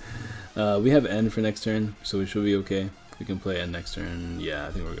Bridget. We have N for next turn, so we should be okay. We can play N next turn. Yeah,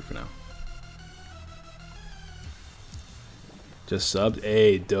 I think we're good for now. Just subbed.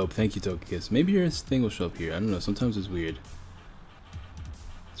 Hey, dope. Thank you, Tokikiss. Maybe your thing will show up here. I don't know. Sometimes it's weird.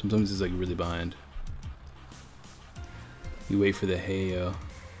 Sometimes it's like really behind. You wait for the Heyo.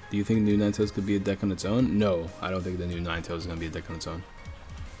 Do you think the new Ninetales could be a deck on its own? No, I don't think the new Ninetales is going to be a deck on its own.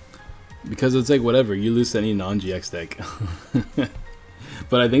 Because it's like whatever. You lose to any non-GX deck.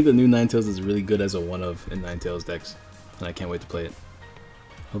 But I think the new Ninetales is really good as a one-of in Ninetales decks, and I can't wait to play it.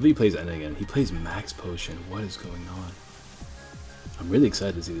 Hopefully he plays N again. He plays Max Potion. What is going on? I'm really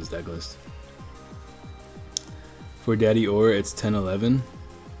excited to see this deck list. For Daddy Or, it's 10-11.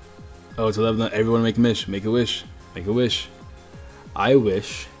 Oh, it's 11. Everyone make a wish. Make a wish. Make a wish. I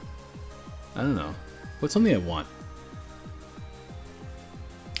wish. I don't know. What's something I want?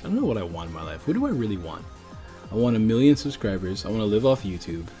 I don't know what I want in my life. What do I really want? I want 1 million subscribers. I want to live off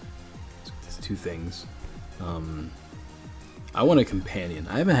YouTube. These 2 things. I want a companion.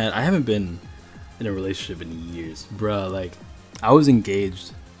 I haven't been in a relationship in years, bruh. Like, I was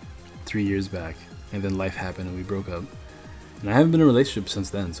engaged 3 years back, and then life happened and we broke up. And I haven't been in a relationship since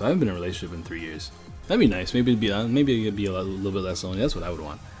then, so I haven't been in a relationship in 3 years. That'd be nice. Maybe it'd be a little bit less lonely. That's what I would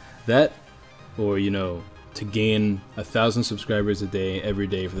want. That, or you know, to gain 1,000 subscribers a day every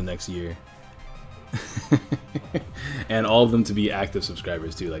day for the next year, and all of them to be active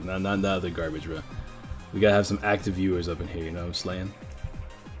subscribers too. Like not other garbage, bro. We gotta have some active viewers up in here. You know what I'm slaying?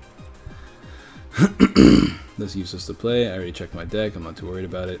 That's useless to play. I already checked my deck. I'm not too worried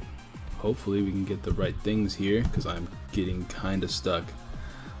about it. Hopefully we can get the right things here, because I'm getting kind of stuck.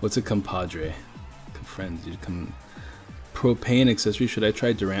 What's a compadre? Friends, you come. Propane accessory. Should I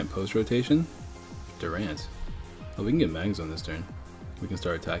try Durant post rotation? Durant. Oh, we can get Mags on this turn. We can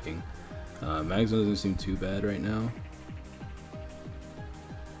start attacking. Mags doesn't seem too bad right now.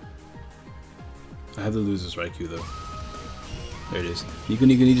 I have to lose this Raikou though. There it is. Nico,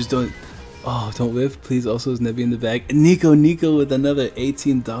 you just don't. Oh, don't whiff. Please. Also, is Nebby in the bag? Nico with another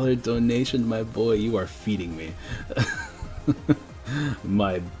 $18 donation. My boy, you are feeding me.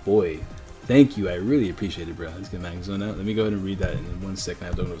 My boy. Thank you, I really appreciate it, bro. Let's get Mags on out. Let me go ahead and read that in 1 second. I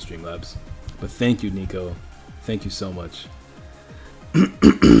have to go to Streamlabs. But thank you, Nico. Thank you so much. Let's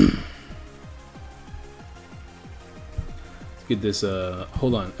get this,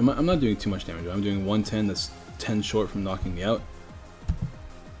 hold on. I'm not doing too much damage. I'm doing 110. That's 10 short from knocking me out.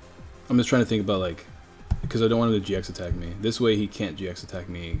 I'm just trying to think about, like, because I don't want him to GX attack me. This way he can't GX attack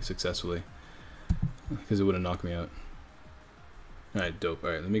me successfully, because it would have knocked me out. Alright, dope.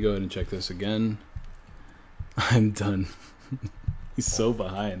 Alright, let me go ahead and check this again. I'm done. He's so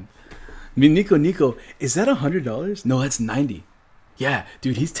behind. I mean, Nico, is that $100? No, that's 90. Yeah,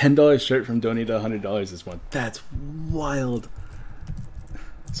 dude, he's $10 short from donating $100 this month. That's wild.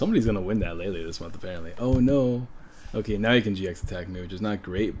 Somebody's gonna win that Lele this month, apparently. Oh no. Okay, now he can GX attack me, which is not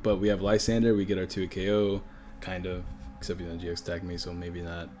great, but we have Lysander, we get our 2 KO, kind of. Except he's gonna GX attack me, so maybe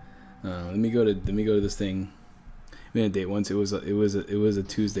not. Let me go to this thing. We had a date once. It was a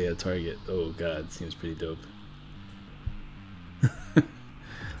Tuesday at Target. Oh god, seems pretty dope.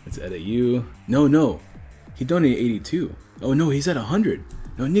 Let's edit you. No, he donated 82. Oh no, he's at 100.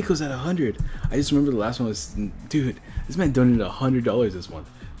 No, Nico's at 100. I just remember the last one was, dude, this man donated $100 this month.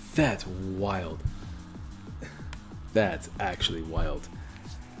 That's wild. That's actually wild.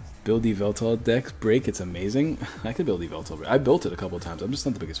 Build Yveltal deck break, it's amazing. I could build Yveltal. I built it a couple of times. I'm just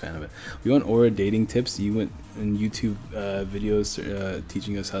not the biggest fan of it. We want Aura dating tips. You went in YouTube videos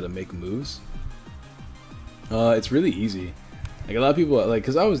teaching us how to make moves. It's really easy. Like a lot of people, like,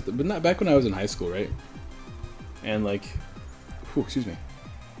 cause but not back when I was in high school, right? And like, whew, excuse me.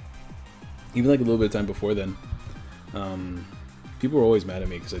 Even like a little bit of time before then, people were always mad at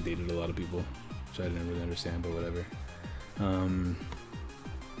me because I dated a lot of people, which I didn't really understand, but whatever.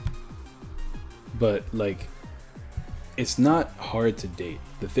 But like, it's not hard to date.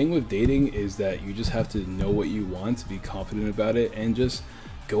 The thing with dating is that you just have to know what you want, be confident about it, and just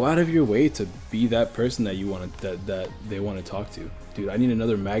go out of your way to be that person that you want to, that they want to talk to. Dude, I need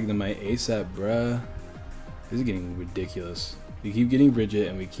another Magnemite ASAP, bruh. This is getting ridiculous. We keep getting Bridget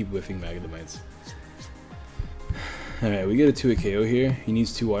and we keep whiffing Magnemites. Alright, we get a 2 KO here. He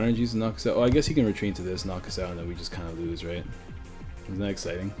needs 2 water energies to knock us out. Oh, I guess he can retreat to this, knock us out, and then we just kind of lose, right? Isn't that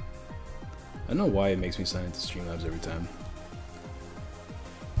exciting? I don't know why it makes me sign into Streamlabs every time.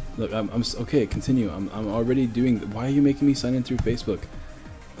 Look, I'm okay, continue. I'm already doing. Why are you making me sign in through Facebook?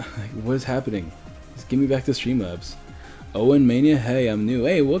 Like, what is happening? Just give me back to Streamlabs. Owen Mania, hey, I'm new.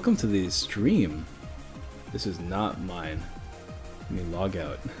 Hey, welcome to the stream. This is not mine. Let me log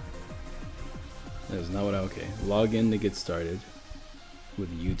out. That is not what I. Okay, log in to get started with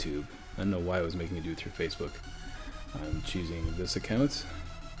YouTube. I don't know why it was making me do it through Facebook. I'm choosing this account,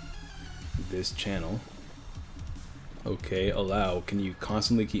 this channel. Okay, allow. Can you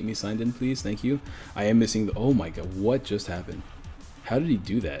constantly keep me signed in, please? Thank you. I am missing the. Oh my god, what just happened? How did he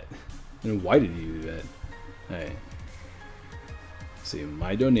do that? And why did he do that? Alright. See,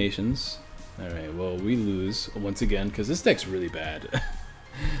 my donations. Alright, well, we lose once again because this deck's really bad.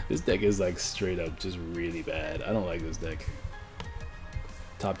 This deck is like straight up just really bad. I don't like this deck.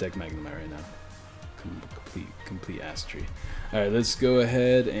 top deck Magnemite right now. Complete ass tree. Alright, let's go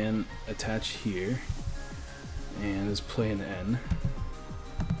ahead and attach here. And let's play an N.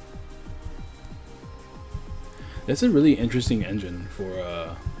 That's a really interesting engine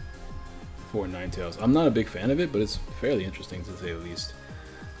for Ninetales. I'm not a big fan of it, but it's fairly interesting to say the least.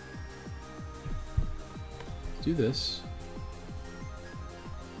 Do this.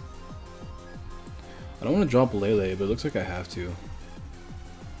 I don't want to drop Lele, but it looks like I have to.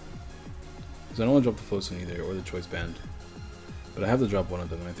 Because I don't want to drop the Floatstone either, or the Choice Band. But I have to drop one of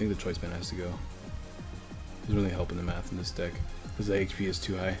them, and I think the Choice Band has to go. It's really helping the math in this deck, because the HP is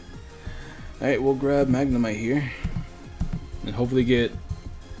too high. Alright, we'll grab Magnemite here. And hopefully get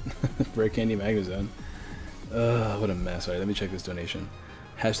Rare Candy Magnezone. What a mess. Alright, let me check this donation.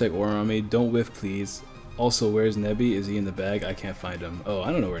 Hashtag Orami, don't whiff please. Also, where's Nebby? Is he in the bag? I can't find him. Oh,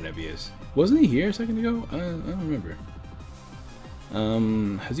 I don't know where Nebby is. Wasn't he here a second ago? I don't remember.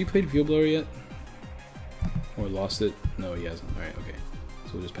 Has he played Field Blower yet? Or lost it? No, he hasn't. Alright, okay.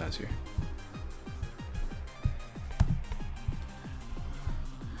 So we'll just pass here.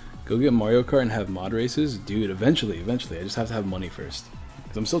 Go get Mario Kart and have mod races? Dude, eventually. I just have to have money first.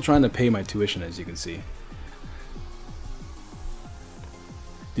 Because I'm still trying to pay my tuition, as you can see.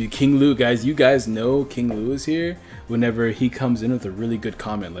 Dude, King Lou, guys, you guys know King Lou is here whenever he comes in with a really good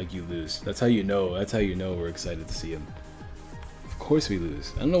comment like you lose. That's how you know. That's how you know we're excited to see him. Of course we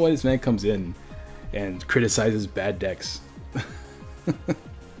lose. I don't know why this man comes in and criticizes bad decks.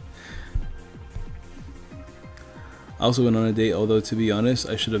 I also went on a date, although to be honest,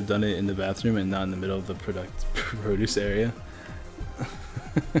 I should have done it in the bathroom and not in the middle of the produce area.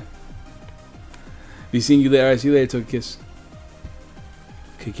 Be seeing you later. Alright, see you later, Took a kiss.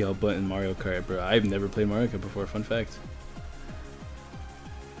 Kick y'all butt in Mario Kart, bro. I've never played Mario Kart before, fun fact.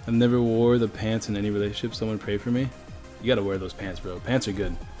 I've never wore the pants in any relationship. Someone pray for me. You gotta wear those pants, bro. Pants are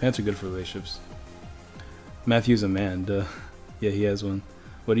good. Pants are good for relationships. Matthew's a man, duh. Yeah, he has one.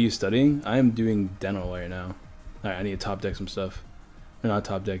 What are you studying? I am doing dental right now. Alright, I need to top deck some stuff. Or not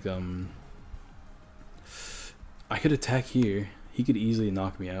top deck, I could attack here. He could easily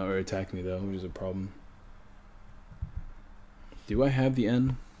knock me out or attack me though, which is a problem. Do I have the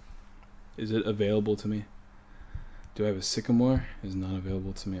N? Is it available to me? Do I have a Sycamore? Is not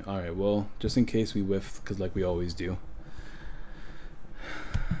available to me. Alright, well, just in case we whiff, because like we always do.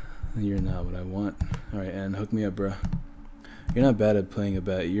 You're not what I want. Alright, N, hook me up, bruh. You're not bad at playing a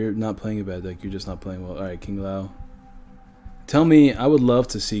bad. You're not playing a bad deck. You're just not playing well. Alright, King Lao. Tell me, I would love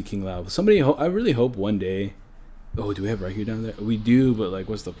to see King Lao. Somebody, I really hope one day. Oh, do we have Raikou down there? We do, but like,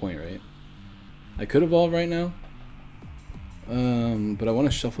 what's the point, right? I could evolve right now. But I want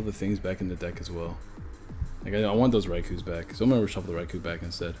to shuffle the things back in the deck as well. Like I want those Raikous back, so I'm gonna shuffle the Raikou back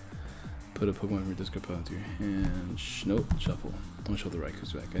instead. Put a Pokemon from discard pile into your hand. Nope, shuffle. I'm gonna shuffle the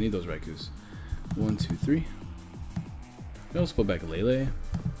Raikous back. I need those Raikous. 1, 2, 3. I'll also put back a Lele. I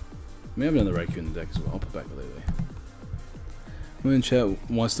may have another Raikou in the deck as well. I'll put back a Lele. Who in chat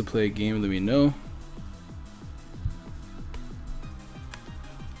wants to play a game, let me know.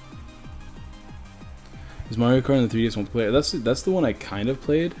 Is Mario Kart in the 3DS multiplayer? That's the one I kind of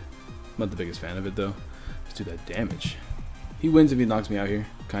played. I'm not the biggest fan of it though. Let's do that damage. He wins if he knocks me out here.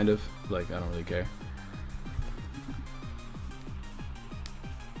 Kind of. Like, I don't really care.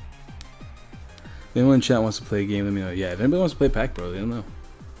 If anyone in chat wants to play a game, let me know. Yeah, if anybody wants to play Pack Bro, let me know.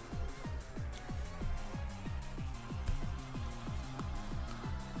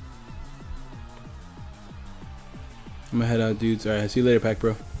 I'm gonna head out, dudes. Alright, see you later, Pack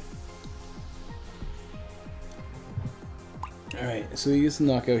Bro. Alright, so he gets the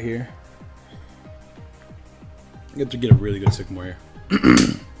knockout here. I get to get a really good Sycamore here.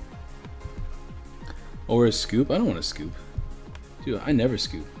 Or a scoop? I don't want to scoop. Dude, I never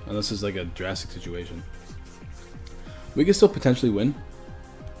scoop. Unless it's like a drastic situation. We can still potentially win.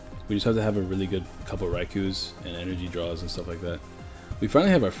 We just have to have a really good couple Raikous and energy draws and stuff like that. We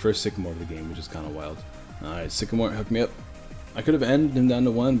finally have our first Sycamore of the game, which is kind of wild. Alright, Sycamore, hook me up. I could have ended him down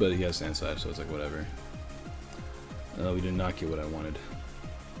to 1, but he has Sand Slash, so it's like whatever. We did not get what I wanted.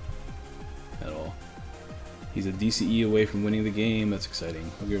 At all. He's a DCE away from winning the game. That's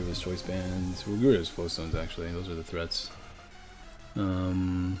exciting. We'll get rid of his Choice Bands. We'll get rid of his Floatstones, actually. Those are the threats. Get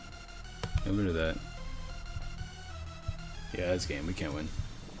rid of that. Yeah, that's game. We can't win.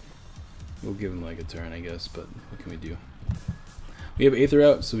 We'll give him like a turn, I guess, but what can we do? We have Aether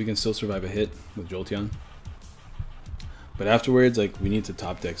out, so we can still survive a hit with Jolteon. But afterwards, like, we need to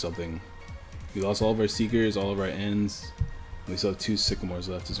top deck something. We lost all of our Seekers, all of our Ends. We still have 2 Sycamores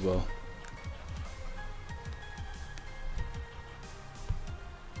left as well.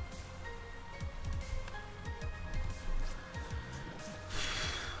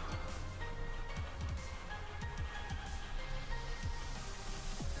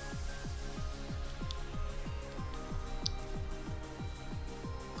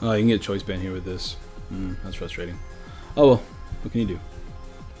 Oh, you can get choice band here with this. That's frustrating. Oh well, what can you do?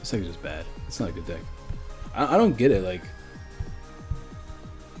 This deck is just bad. It's not a good deck. I don't get it. Like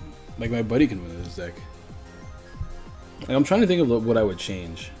my buddy can win this deck. Like, I'm trying to think of what I would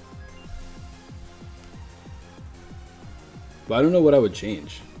change. But I don't know what I would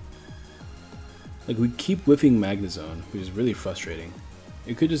change. Like, we keep whiffing Magnezone, which is really frustrating.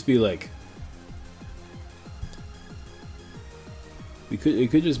 It could just be like... It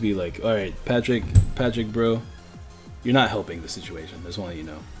could just be like, alright, Patrick, bro, you're not helping the situation. Just want to let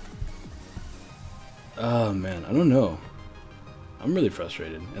you know. Oh, man, I don't know. I'm really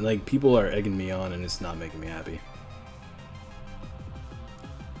frustrated. And, like, people are egging me on, and it's not making me happy.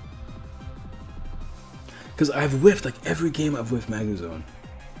 Because I've whiffed, like, every game I've whiffed Magnezone.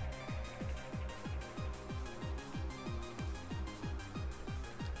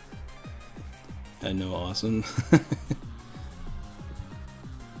 I know, awesome.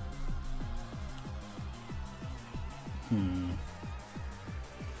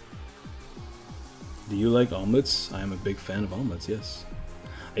 Do you like omelets? I am a big fan of omelets, yes.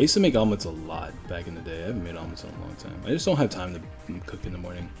 I used to make omelets a lot back in the day. I haven't made omelets in a long time. I just don't have time to cook in the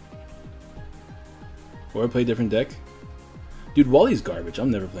morning. Or play a different deck. Dude, Wally's garbage. I'm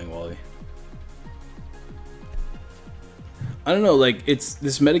never playing Wally. I don't know, like, this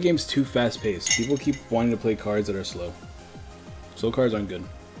metagame's too fast-paced. People keep wanting to play cards that are slow. Slow cards aren't good.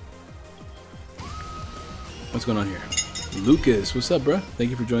 What's going on here? Lucas, what's up, bro? Thank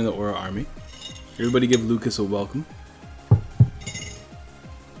you for joining the Aura Army. Everybody give Lucas a welcome.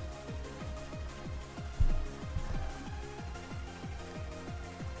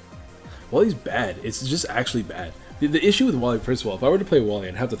 Wally's bad. It's just actually bad. The issue with Wally, first of all, if I were to play Wally,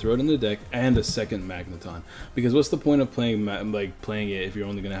 I'd have to throw it in the deck and a second Magneton. Because what's the point of playing it if you're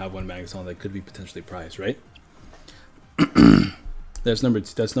only going to have one Magneton that could be potentially prized, right? That's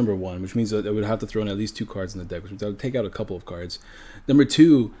number one, which means that I would have to throw in at least 2 cards in the deck, which means I would take out a couple of cards. Number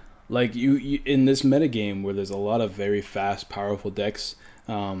 2, like you in this metagame where there's a lot of very fast, powerful decks,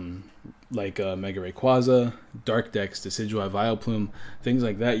 like Mega Rayquaza, Dark decks, Decidueye, Vileplume, things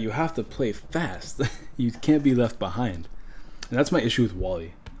like that, you have to play fast. You can't be left behind. And that's my issue with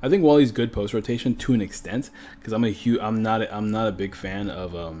Wally. I think Wally's good post rotation to an extent, because I'm not a big fan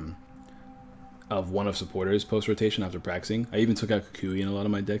of one of supporters post rotation after practicing. I even took out Kukui in a lot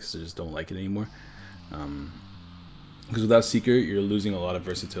of my decks, so I just don't like it anymore. Because without Seeker, you're losing a lot of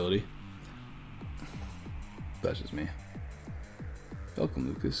versatility. That's just me. Welcome,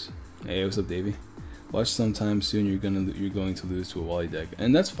 Lucas. Hey, what's up, Davey? Watch sometime soon. You're going to lose to a Wally deck,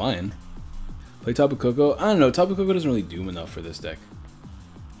 and that's fine. Play Tapu Koko. I don't know. Tapu Koko doesn't really do enough for this deck.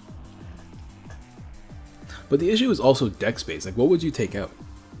 But the issue is also deck space. Like, what would you take out?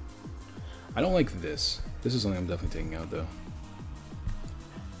 I don't like this. This is something I'm definitely taking out, though.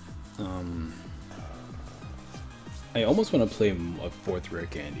 I almost want to play a 4th Rare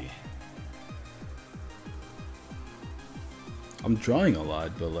Candy. I'm drawing a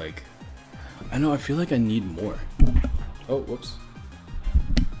lot, but like, I know, I feel like I need more. Oh, whoops.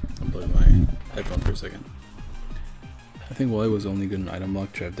 Unplugged my headphone for a second. I think Wally was only good in item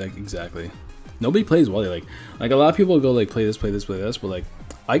lock trap deck. Exactly. Nobody plays Wally. Like a lot of people go like play this, but like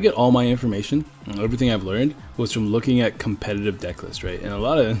I get all my information, everything I've learned was from looking at competitive deck lists, right? And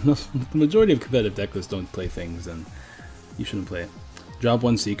the majority of competitive deck lists don't play things, and you shouldn't play it. Drop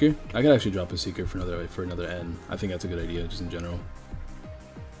 1 Seeker. I could actually drop a Seeker for another N. I think that's a good idea, just in general.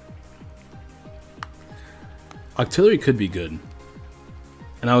 Octillery could be good.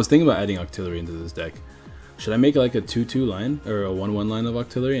 And I was thinking about adding Octillery into this deck. Should I make like a 2-2 line, or a 1-1 line of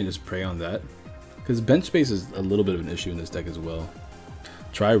Octillery and just prey on that? Because bench space is a little bit of an issue in this deck as well.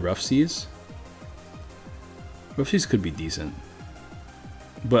 Try Rough Seas. Rough Seas could be decent.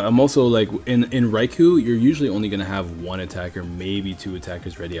 But I'm also like, in Raikou, you're usually only going to have 1 attacker, maybe 2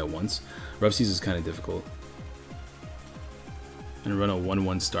 attackers ready at once. Rough Seas is kind of difficult. And run a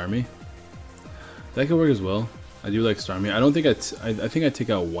 1-1 Starmie. That could work as well. I do like Starmie. I don't think I think I'd take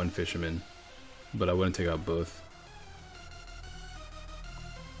out 1 Fisherman, but I wouldn't take out both.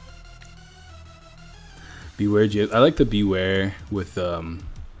 Beware GS. I like the Beware with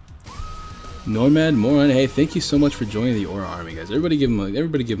Normad Moron. Hey, thank you so much for joining the Aura Army, guys. Everybody give him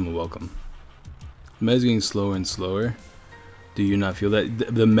a welcome. The meta's getting slower and slower. Do you not feel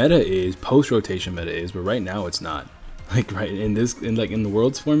that? The meta is post-rotation meta is, but right now it's not. Like right in the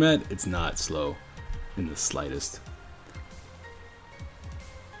Worlds format, it's not slow in the slightest.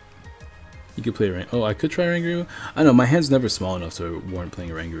 You could play Rang. Oh, I could try Rangaroo. I know my hand's never small enough to warrant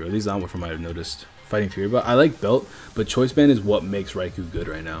playing Rangaroo. At least not from what I've noticed. Fighting Fury, but I like Belt, but Choice Band is what makes Raikou good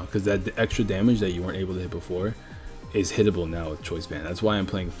right now, because that extra damage that you weren't able to hit before is hittable now with choice band. That's why I'm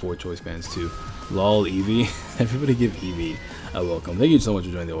playing 4 choice bands too. Lol, Eevee. Everybody give Eevee a welcome. Thank you so much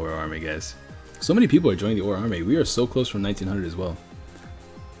for joining the Aura Army, guys. So many people are joining the Aura Army. We are so close from 1900 as well.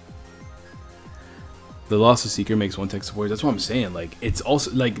 The loss of Seeker makes 1 tech support. That's what I'm saying. Like, it's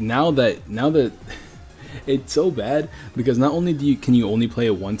also like now that it's so bad because not only can you only play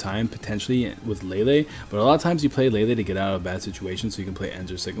it 1 time potentially with Lele, but a lot of times you play Lele to get out of a bad situation so you can play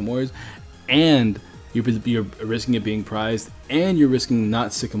Ends or Sycamores, and you're risking it being prized, and you're risking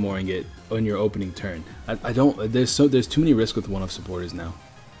not Sycamoring it on your opening turn. I don't. There's too many risks with 1-off supporters now.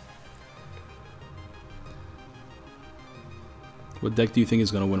 What deck do you think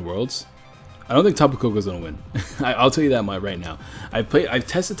is gonna win Worlds? I don't think Tapu Koko is gonna win. I'll tell you that right now. I've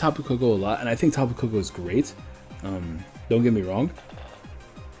tested Tapu Koko a lot, and I think Tapu Koko is great. Don't get me wrong,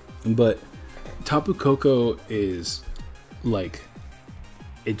 but Tapu Koko is like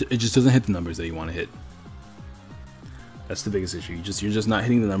it just doesn't hit the numbers that you want to hit. That's the biggest issue. You're just not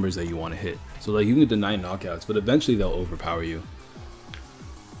hitting the numbers that you want to hit. So like you can deny knockouts, but eventually they'll overpower you.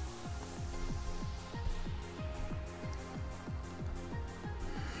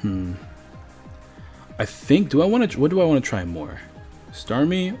 I think what do I want to try more?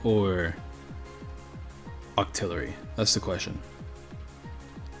 Starmie or Octillery? That's the question.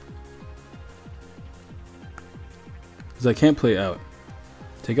 Because I can't play out.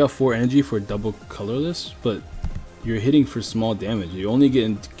 Take out 4 energy for double colorless, but you're hitting for small damage. You only get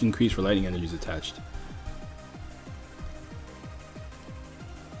increased for lightning energies attached.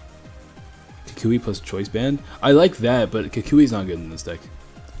 Kukui plus choice band. I like that, but Kukui's not good in this deck.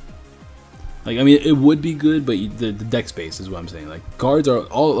 Like, I mean, it would be good, but the deck space is what I'm saying. Like, cards are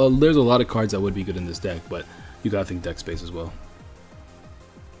all there's a lot of cards that would be good in this deck, but you gotta think deck space as well.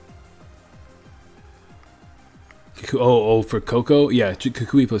 Oh, for Coco, yeah,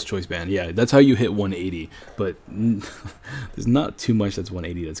 Kukui plus choice band, yeah, that's how you hit 180. But there's not too much that's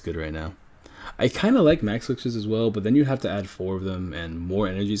 180 that's good right now. I kind of like max elixirs as well, but then you have to add 4 of them and more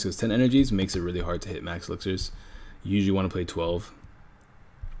energies, because 10 energies makes it really hard to hit max elixirs. You usually want to play 12.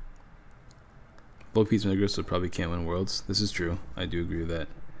 Bulk Beats Metagross probably can't win Worlds. This is true. I do agree with that.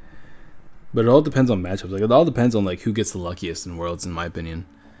 But it all depends on matchups. Like, it all depends on like who gets the luckiest in Worlds, in my opinion.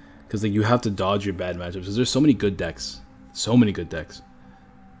 Because like you have to dodge your bad matchups. Because there's so many good decks. So many good decks.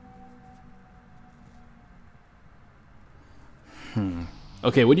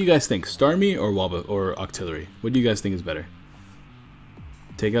 Okay, what do you guys think? Starmie or Octillery? What do you guys think is better?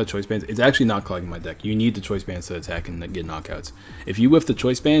 Take out choice bands. It's actually not clogging my deck. You need the choice bands to attack and get knockouts. If you whiff the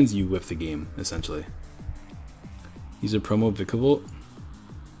choice bands, you whiff the game, essentially. Use a promo Vikavolt?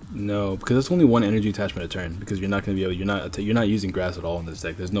 No, because that's only 1 energy attachment a turn. Because you're not going to be able. You're not using grass at all in this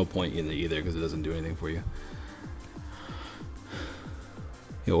deck. There's no point in it either because it doesn't do anything for you.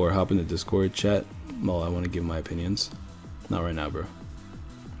 Yo, or hop in the Discord chat. Well, I want to give my opinions. Not right now, bro.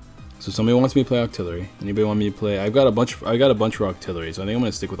 So somebody wants me to play Octillery. Anybody want me to play? I got a bunch for Octillery, so I think I'm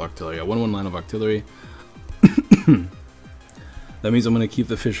gonna stick with Octillery. I won 1 line of Octillery. That means I'm gonna keep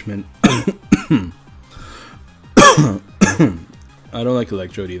the Fishman. I don't like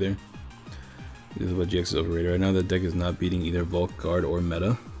Electrode either. This is what GX is overrated right now. The deck is not beating either Bulk, Guard, or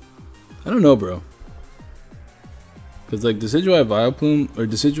Meta. I don't know, bro. Cause like Decidueye Vileplume or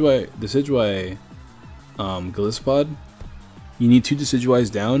Decidueye Gliscod, you need 2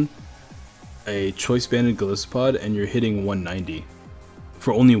 Decidueyes down, a choice banded Gliscod, and you're hitting 190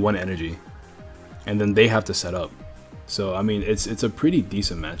 for only 1 energy, and then they have to set up. So I mean, it's a pretty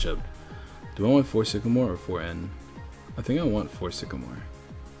decent matchup. Do I want 4 Sycamore or 4 N? I think I want 4 Sycamore.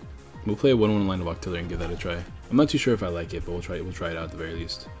 We'll play a 1-1 line of Octillery and give that a try. I'm not too sure if I like it, but we'll try it out at the very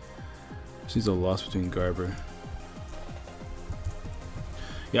least. This is a loss between Garber.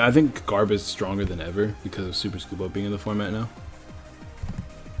 Yeah, I think Garb is stronger than ever because of Super Scoop Up being in the format now.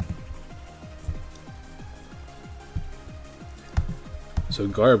 So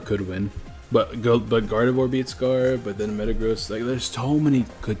Garb could win, but Gardevoir beats Garb, but then Metagross. Like, there's so many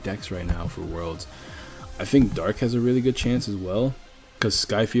good decks right now for Worlds. I think Dark has a really good chance as well, because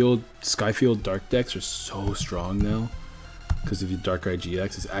Skyfield Dark decks are so strong now. Because if you Darkrai GX,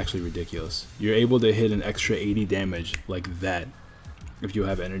 it's actually ridiculous. You're able to hit an extra 80 damage like that if you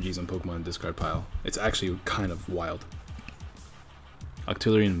have energies on Pokemon in discard pile. It's actually kind of wild.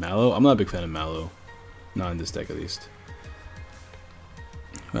 Octillery and Mallow? I'm not a big fan of Mallow. Not in this deck, at least.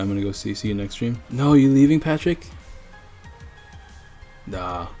 I'm gonna go see you next stream. No, you leaving, Patrick?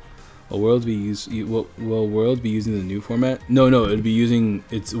 Nah. Will World be using the new format? No, it'd be using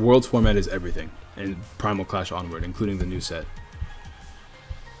World's format is everything, and Primal Clash onward, including the new set.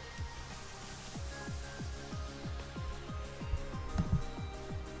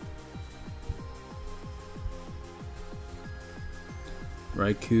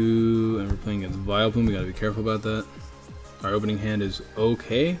 Raikou, and we're playing against Vileplume. We gotta be careful about that. Our opening hand is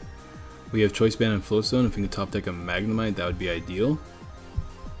okay. We have Choice Band and Flowstone. If we can top deck a Magnemite, that would be ideal.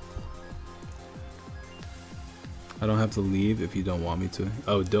 I don't have to leave if you don't want me to.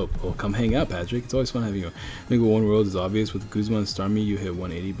 Oh, dope. Well, come hang out, Patrick. It's always fun having you. I think with One World is obvious. With Guzma and Starmie, you hit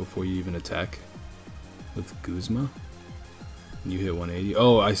 180 before you even attack. With Guzma? You hit 180.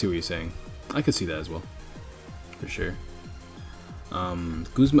 Oh, I see what you're saying. I could see that as well. For sure.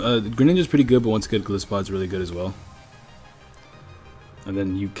 Greninja's pretty good, but once good, Glisspod's really good as well. And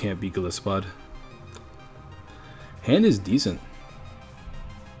then you can't beat Glisspod. Hand is decent.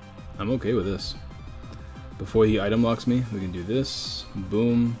 I'm okay with this. Before he item locks me, we can do this.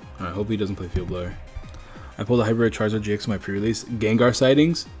 Boom. Alright, hope he doesn't play Field Blower. I pulled a Hyper Charizard GX in my pre-release. Gengar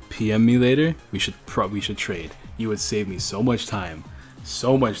sightings. PM me later. We should trade. You would save me so much time.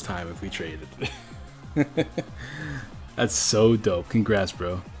 So much time if we traded. That's so dope. Congrats,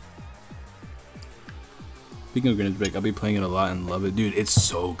 bro. Speaking of Greninja Break, I'll be playing it a lot and love it. Dude, it's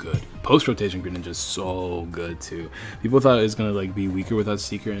so good. Post-rotation Greninja is so good, too. People thought it was going to like be weaker without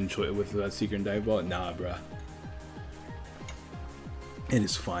Seeker and Dive Ball. Nah, bruh. It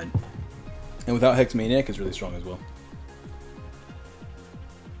is fine. And without Hex Maniac, it's really strong as well.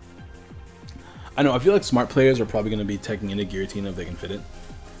 I know, I feel like smart players are probably going to be teching into Giratina if they can fit it.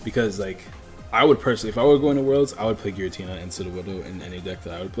 Because, like, I would personally, if I were going to Worlds, I would play Giratina and Sudowoodo in any deck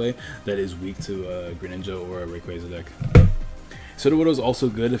that I would play that is weak to Greninja or a Rayquaza deck. Sudowoodo is also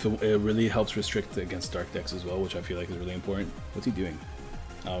good if it really helps restrict against dark decks as well, which I feel like is really important. What's he doing?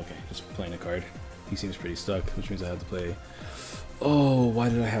 Oh, okay, just playing a card. He seems pretty stuck, which means I have to play. Oh, why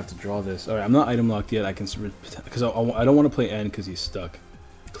did I have to draw this? Alright, I'm not item locked yet. I can, because I don't want to play N because he's stuck.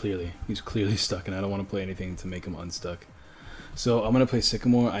 Clearly, he's clearly stuck, and I don't want to play anything to make him unstuck. So I'm gonna play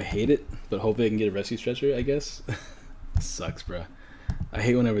Sycamore. I hate it, but hopefully I can get a rescue stretcher, I guess. Sucks, bruh. I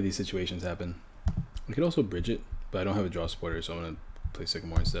hate whenever these situations happen. I could also bridge it, but I don't have a draw supporter, so I'm gonna play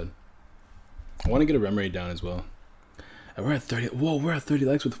Sycamore instead. I want to get a rem rate down as well. And we're at 30. Whoa, we're at 30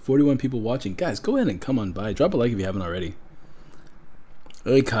 likes with 41 people watching. Guys, go ahead and come on by. Drop a like if you haven't already.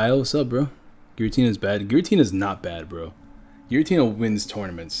 Hey Kyle, what's up, bro? Giratina is bad. Giratina is not bad, bro. Giratina wins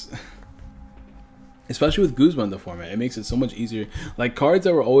tournaments. Especially with Guzma in the format, it makes it so much easier. Like, cards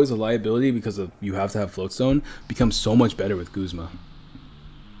that were always a liability because of you have to have Floatstone become so much better with Guzma.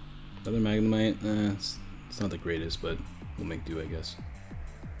 Another Magnemite, it's not the greatest, but we'll make do, I guess.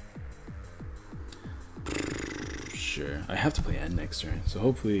 Sure, I have to play N next turn, so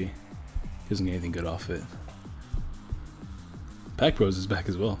hopefully he doesn't get anything good off it. Pack Bros is back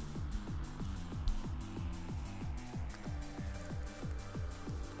as well.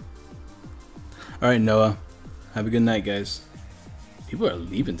 Alright, Noah. Have a good night, guys. People are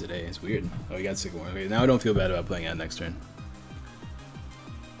leaving today. It's weird. Oh, we got Sycamore. Okay, now I don't feel bad about playing out next turn.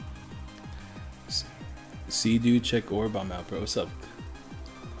 See, dude, check aurabombab, bro. What's up?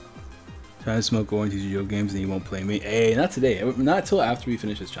 Trying to smoke orange TCGO games and you won't play me. Hey, not today. Not until after we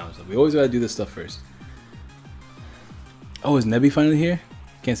finish this challenge. We always gotta do this stuff first. Oh, is Nebby finally here?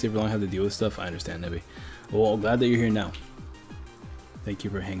 Can't stay for long. Have to deal with stuff. I understand, Nebby. Well, glad that you're here now. Thank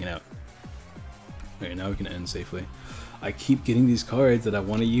you for hanging out. Okay, now we can end safely. I keep getting these cards that I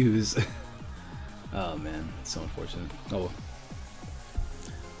want to use. Oh man, it's so unfortunate. Oh,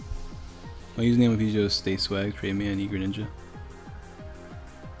 my username of PTCGO is Stay Swag. Trade me, I need Greninja.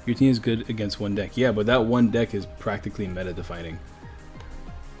 Your team is good against one deck. Yeah, but that one deck is practically meta defining.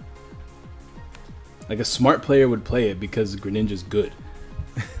 Like a smart player would play it because Greninja's good.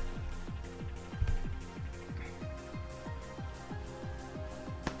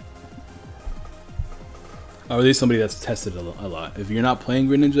 Or at least somebody that's tested a lot. If you're not playing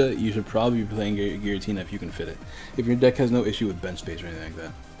Greninja, you should probably be playing Giratina if you can fit it. If your deck has no issue with bench space or anything like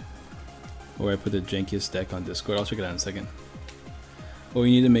that. Or I put the jankiest deck on Discord. I'll check it out in a second. Or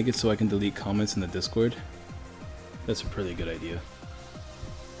you need to make it so I can delete comments in the Discord. That's a pretty good idea.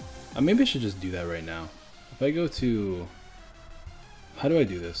 Maybe I should just do that right now. If I go to... How do I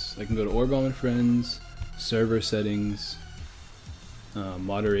do this? I can go to Orbomb and Friends, Server Settings,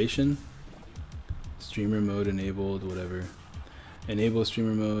 Moderation. Streamer mode enabled, whatever. Enable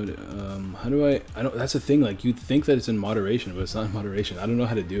streamer mode. How do I don't. That's the thing. Like you'd think that it's in moderation, but it's not in moderation. I don't know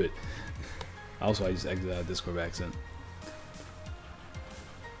how to do it. Also, I just exited out of Discord by accident.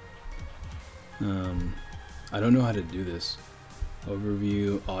 I don't know how to do this.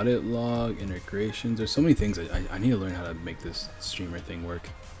 Overview, audit log, integrations. There's so many things. I need to learn how to make this streamer thing work.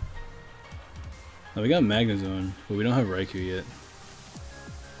 Now we got Magnezone, but we don't have Raikou yet.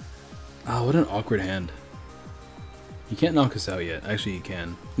 Ah, what an awkward hand. You can't knock us out yet. Actually, you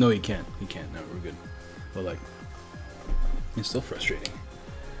can. No, you can't. You can't. No, we're good. But like, It's still frustrating.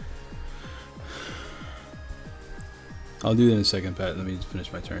 I'll do that in a second, Pat. Let me just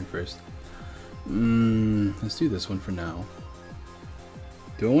finish my turn first. Let's do this one for now.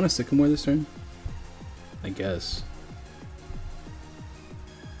 Do I want a Sycamore this turn? I guess.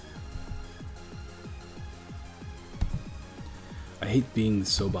 I hate being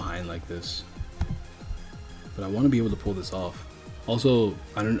so behind like this, but I want to be able to pull this off. Also,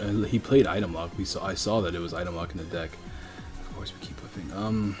 I don't. He played item lock. I saw that it was item lock in the deck. Of course, we keep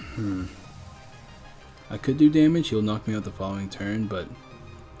whiffing. I could do damage. He'll knock me out the following turn, but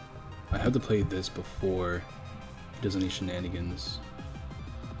I have to play this before he does any shenanigans.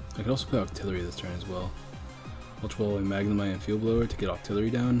 I could also play Artillery this turn as well. Ultra Ball, Magnemite, and Field Blower to get Artillery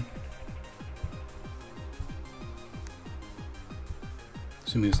down.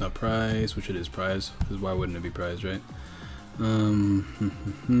 Assuming it's not prize, which it is prize, because why wouldn't it be prize, right? Get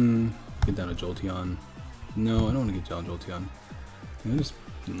down to Jolteon. No, I don't want to get down Jolteon. I'm gonna just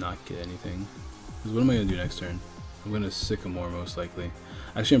not get anything. Because what am I gonna do next turn? I'm gonna Sycamore most likely.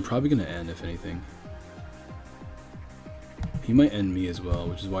 Actually, I'm probably gonna end if anything. He might end me as well,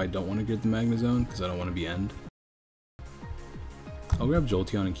 which is why I don't want to get the Magma Zone, because I don't want to be end. I'll grab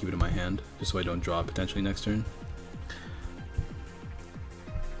Jolteon and keep it in my hand, just so I don't draw potentially next turn.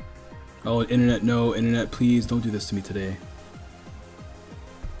 Oh, internet, no, internet, please don't do this to me today.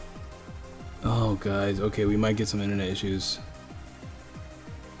 Oh, guys, okay, we might get some internet issues.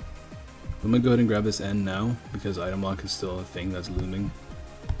 I'm gonna go ahead and grab this end now, because item lock is still a thing that's looming.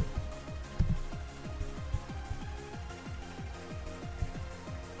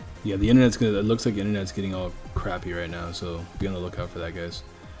 Yeah, the internet's gonna, it looks like the internet's getting all crappy right now, so be on the lookout for that, guys.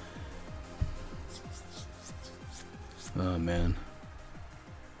 Oh, man.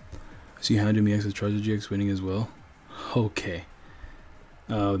 I see Houndoom EX with Charizard GX winning as well. Okay.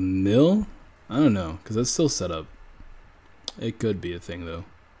 Mill? I don't know, because that's still set up. It could be a thing, though.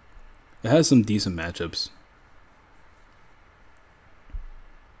 It has some decent matchups.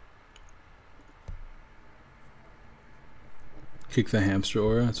 Kick the hamster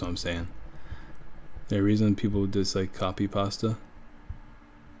aura, that's what I'm saying. There's a reason people dislike copy pasta.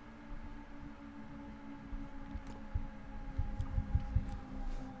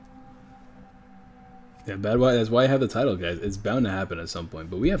 Yeah, that's why I have the title, guys. It's bound to happen at some point.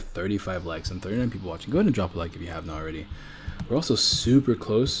 But we have 35 likes and 39 people watching. Go ahead and drop a like if you haven't already. We're also super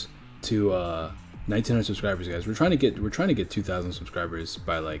close to 1,900 subscribers, guys. We're trying to get 2,000 subscribers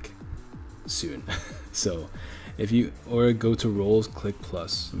by like soon. So if you go to roles, click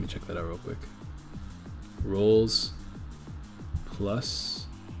plus. Let me check that out real quick. Roles plus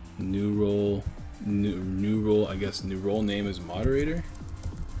new role. I guess new role name is moderator.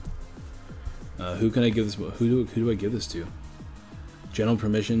 Who can I give this? Who do I give this to? General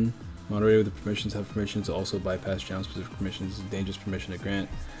permission. Moderator with the permissions have permission to also bypass channel specific permissions. Dangerous permission to grant.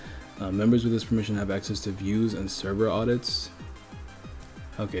 Members with this permission have access to views and server audits.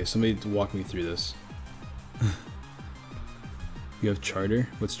 Okay, somebody walk me through this. You have charter.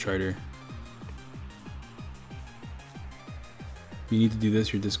 What's charter? You need to do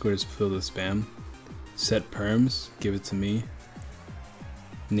this. Your Discord is filled with spam. Set perms. Give it to me.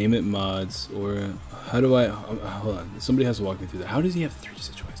 Name it mods, or how do I, hold on, somebody has to walk me through that. How does he have 3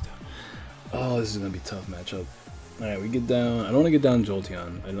 situations down? Oh, this is going to be a tough matchup. Alright, we get down, I don't want to get down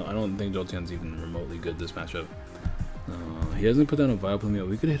Jolteon. I don't think Jolteon's even remotely good this matchup. He hasn't put down a Vileplume yet.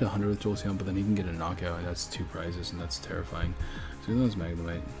 We could hit 100 with Jolteon, but then he can get a knockout, and that's 2 prizes, and that's terrifying. So he knows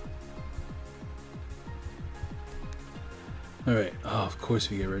Magnemite. Alright, oh, of course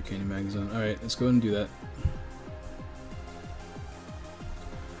we get Red Candy Magazine. Alright, let's go ahead and do that.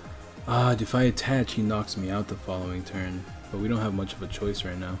 If I attach, he knocks me out the following turn, but we don't have much of a choice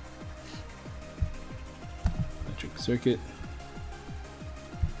right now. Electric Circuit.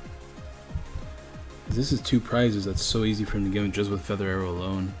 This is 2 prizes. That's so easy for him to give him just with Feather Arrow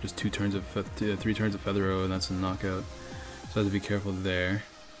alone. Just 3 turns of Feather Arrow, and that's a knockout. So I have to be careful there.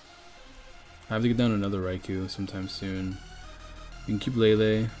 I have to get down another Raikou sometime soon. You can keep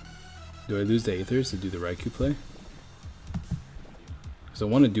Lele. Do I lose the Aethers to do the Raikou play? I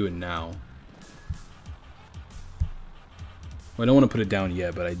want to do it now. Well, I don't want to put it down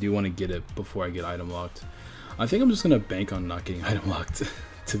yet, but I do want to get it before I get item locked. I think I'm just going to bank on not getting item locked,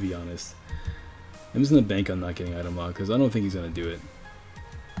 to be honest. I'm just going to bank on not getting item locked, because I don't think he's going to do it.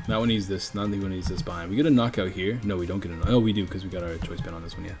 Not when he's this, not when he's this behind. We get a knockout here. No, we don't get a knockout. Oh, we do, because we got our choice pen on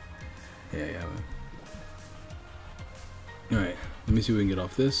this one, yeah. Yeah. Alright, let me see if we can get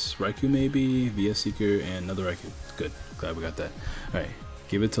off this. Raikou maybe, VS Seeker, and another Raikou. Good, glad we got that. Alright.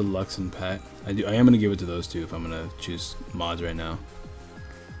 Give it to Lux and Pat. I am gonna give it to those two if I'm gonna choose mods right now.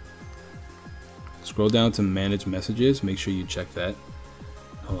 Let's Scroll down to manage messages. Make sure you check that.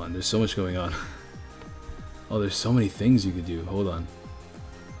 Hold on, there's so much going on. Oh, there's so many things you could do. Hold on.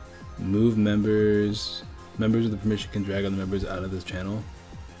 Move members. Members with the permission can drag other members out of this channel.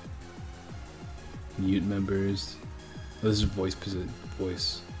 Mute members. Oh, this is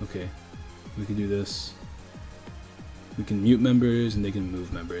voice. Okay. We can do this. We can mute members and they can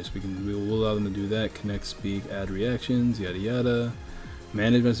move members. We'll allow them to do that. Connect, speak, add reactions, yada yada.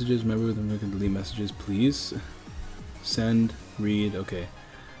 Manage messages. Remember with them we can delete messages, please. Send, read, okay.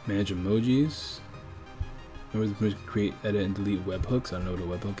 Manage emojis. Remember the permission to create, edit, and delete webhooks. I don't know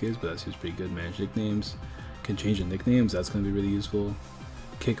what a webhook is, but that seems pretty good. Manage nicknames. Can change the nicknames. That's going to be really useful.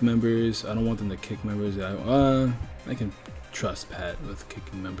 Kick members. I don't want them to kick members. I can trust Pat with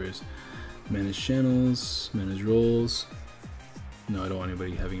kicking members. Manage channels. Manage roles. No, I don't want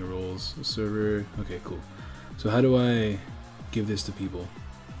anybody having roles. Server. Okay, cool. So how do I give this to people?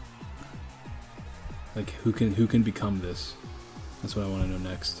 Like who can become this? That's what I want to know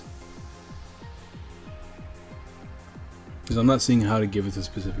next. Because I'm not seeing how to give it to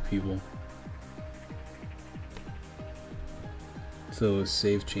specific people. So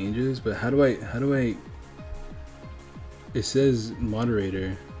save changes, but how do I? It says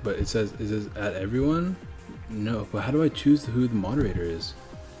moderator, but it says add everyone. No, but how do I choose who the moderator is?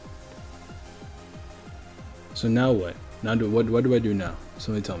 So now what? Now what do I do now?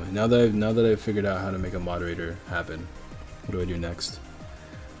 Somebody tell me. Now that I've figured out how to make a moderator happen, what do I do next?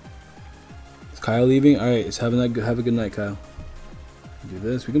 Is Kyle leaving? All right, have a good night, Kyle. Do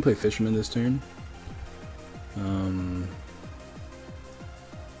this. We can play fisherman this turn.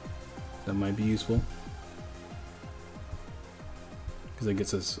 That might be useful because that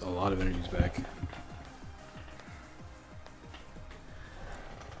gets us a lot of energies back.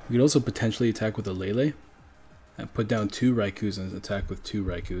 We could also potentially attack with a Lele and put down 2 Raikus and attack with 2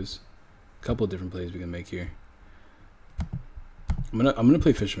 Raikus. A couple of different plays we can make here. I'm gonna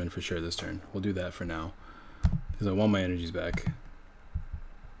play fisherman for sure this turn. We'll do that for now because I want my energies back.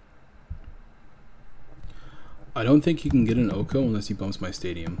 I don't think he can get an Oko unless he bumps my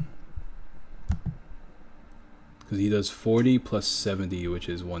stadium. Because he does 40 plus 70, which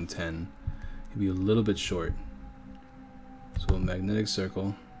is 110. He'd be a little bit short. So a magnetic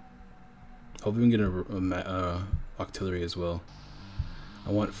circle. Hopefully we can get a auxiliary as well.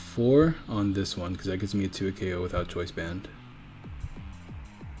 I want 4 on this one because that gives me a 2 KO without choice band.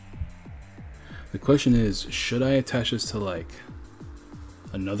 The question is, should I attach this to like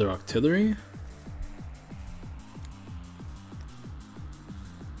another auxiliary?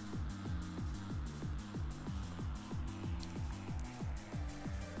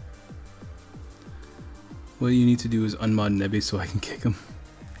 What you need to do is unmod Nebby so I can kick him.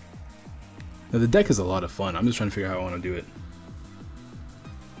 Now the deck is a lot of fun. I'm just trying to figure out how I want to do it.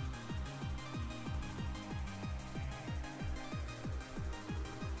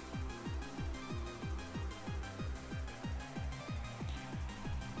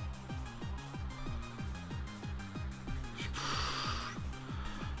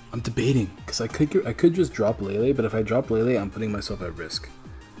 I'm debating because I could just drop Lele, but if I drop Lele, I'm putting myself at risk.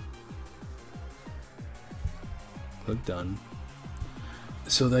 Click done.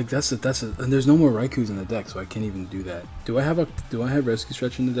 So like that's and there's no more Raikus in the deck, so I can't even do that. Do I have rescue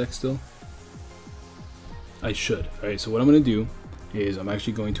stretch in the deck still? I should. Alright, so what I'm gonna do is I'm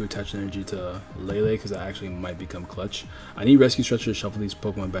actually going to attach energy to Lele because that actually might become clutch. I need rescue stretch to shuffle these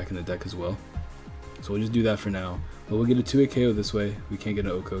Pokemon back in the deck as well. So we'll just do that for now. But we'll get a 2-hit KO this way. We can't get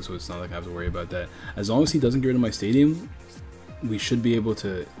an Oko, so it's not like I have to worry about that. As long as he doesn't get rid of my stadium, we should be able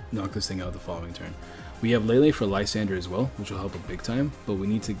to knock this thing out the following turn. We have Lele for Lysander as well, which will help a big time, but we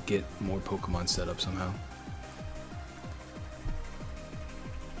need to get more Pokemon set up somehow.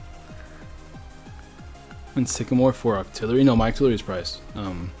 And Sycamore for Auxiliary? No, my Auxiliary is priced.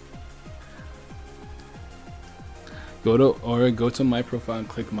 Go to my profile and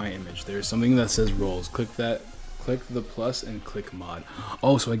click my image. There's something that says roles. Click that, click the plus and click mod.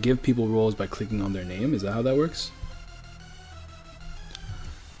 Oh, so I give people roles by clicking on their name? Is that how that works?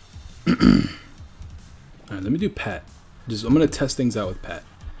 Alright, let me do Pat. I'm gonna test things out with Pat.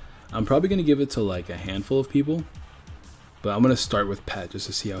 I'm probably gonna give it to like a handful of people, but I'm gonna start with Pat just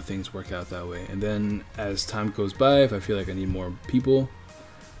to see how things work out that way. And then as time goes by, if I feel like I need more people,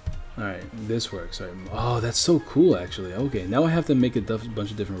 alright, this works. Alright. Oh, that's so cool actually. Okay, now I have to make a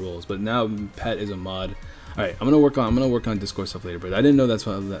bunch of different roles, but now Pat is a mod. Alright, I'm gonna work on Discord stuff later, but I didn't know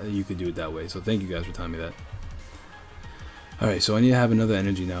that you could do it that way. So thank you guys for telling me that. Alright, so I need to have another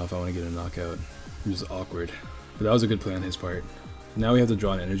energy now if I want to get a knockout. Which is awkward. But that was a good play on his part. Now we have to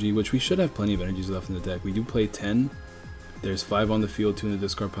draw an energy, which we should have plenty of energies left in the deck. We do play 10. There's 5 on the field, 2 in the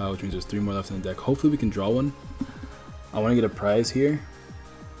discard pile, which means there's 3 more left in the deck. Hopefully we can draw one. I want to get a prize here.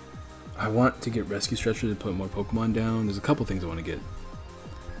 I want to get Rescue Stretcher to put more Pokemon down. There's a couple things I want to get.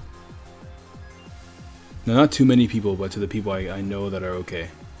 Now, not too many people, but to the people I know that are okay.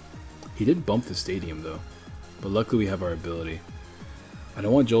 He did bump the stadium though, but luckily we have our ability. I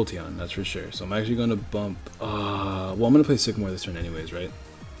don't want Jolteon, that's for sure. So I'm actually going to bump... well, I'm going to play Sycamore this turn anyways, right?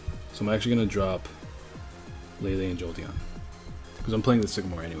 So I'm actually going to drop Lele and Jolteon. Because I'm playing the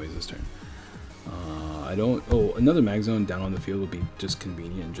Sycamore anyways this turn. I don't... Oh, another Mag Zone down on the field would be just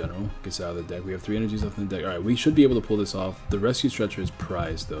convenient in general. Gets out of the deck. We have 3 energies left in the deck. Alright, we should be able to pull this off. The Rescue Stretcher is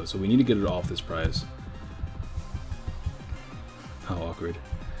prized though, so we need to get it off this prize. How awkward.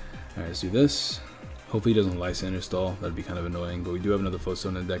 Alright, let's do this. Hopefully he doesn't Lysander stall. That'd be kind of annoying, but we do have another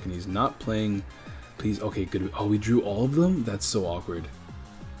Flowstone in the deck and he's not playing... Please, okay, good. Oh, we drew all of them? That's so awkward.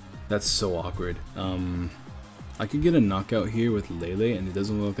 That's so awkward. I could get a knockout here with Lele, and it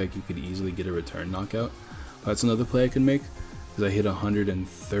doesn't look like you could easily get a return knockout. That's another play I could make, because I hit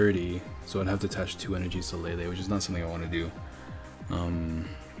 130, so I'd have to attach 2 energies to Lele, which is not something I want to do.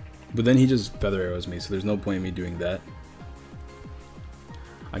 But then he just Feather Arrows me, so there's no point in me doing that.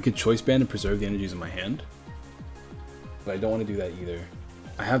 I could Choice Band and preserve the energies in my hand, but I don't want to do that either.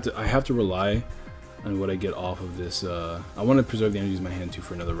 I have to rely on what I get off of this. I want to preserve the energies in my hand too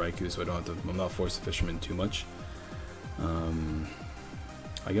for another Raikou, so I don't have to. I'm not forced to Fisherman too much.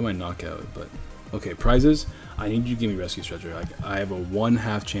 I get my knockout, but okay. Prizes. I need you to give me Rescue Stretcher. I have a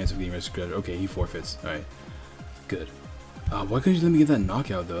 1/2 chance of getting Rescue Stretcher. Okay, he forfeits. All right, good. Why couldn't you let me get that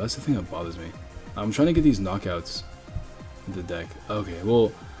knockout though? That's the thing that bothers me. I'm trying to get these knockouts in the deck. Okay,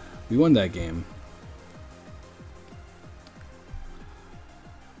 well, we won that game.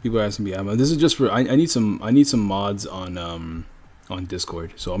 People are asking me, this is just for I need some mods on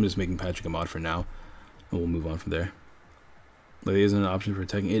Discord, so I'm just making Patrick a mod for now, and we'll move on from there. Like, isn't an option for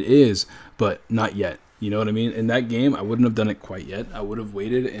attacking? It is, but not yet. You know what I mean? In that game, I wouldn't have done it quite yet. I would have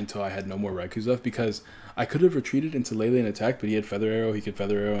waited until I had no more Raikous left, because I could have retreated into Lele and attacked, but he had Feather Arrow. He could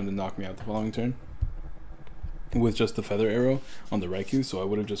Feather Arrow and then knock me out the following turn with just the Feather Arrow on the Raikou, so I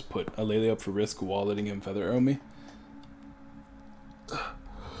would have just put a Lele up for risk while letting him Feather Arrow me.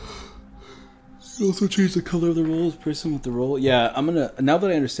 Also change the color of the rolls, person with the roll. Yeah, I'm gonna, now that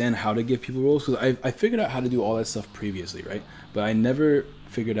I understand how to give people rolls, because I figured out how to do all that stuff previously, right? But I never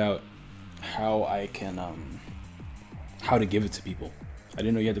figured out how I can how to give it to people. I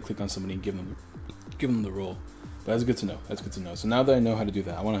didn't know you had to click on somebody and give them the roll. But that's good to know. That's good to know. So now that I know how to do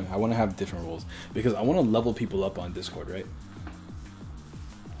that, I wanna have different roles, because I wanna level people up on Discord, right?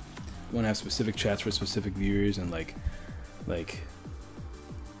 I wanna have specific chats for specific viewers and like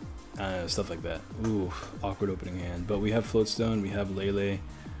stuff like that. Ooh, awkward opening hand. But we have Floatstone, we have Lele.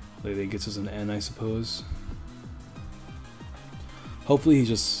 Lele gets us an N, I suppose. Hopefully he's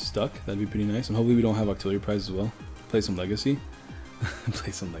just stuck. That'd be pretty nice. And hopefully we don't have Auxiliary Prize as well. Play some Legacy.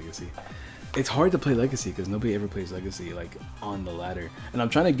 Play some Legacy. It's hard to play Legacy because nobody ever plays Legacy like on the ladder. And I'm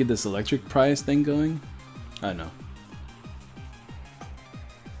trying to get this Electric Prize thing going. I don't know.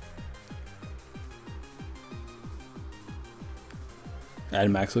 Add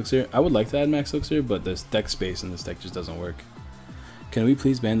Max Elixir. I would like to add Max Elixir, but this deck space in this deck just doesn't work. Can we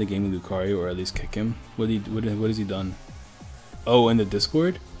please ban the game with Lucario, or at least kick him? What has he done? Oh, in the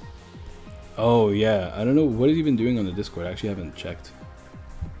Discord? Oh yeah, I don't know what has he been doing on the Discord. I actually haven't checked.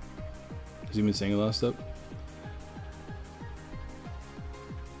 Has he been saying a lot of stuff?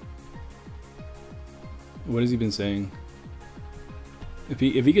 What has he been saying? If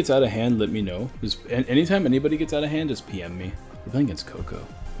he gets out of hand, let me know. Just anytime anybody gets out of hand, just PM me. We're playing against Coco.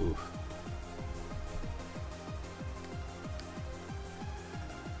 Oof.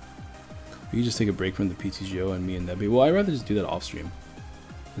 We could just take a break from the PTCGO and me and Nebby. Well, I'd rather just do that off stream.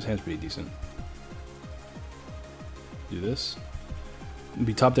 This hand's pretty decent. Do this.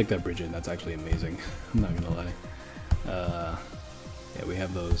 We top deck that Bridget. That's actually amazing. I'm not gonna lie. Yeah, we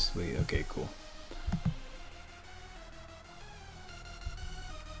have those. Okay, cool.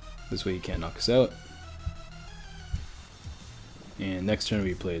 This way you can't knock us out. And next turn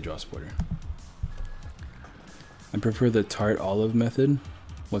we play a Draw Supporter. I prefer the Tart Olive method.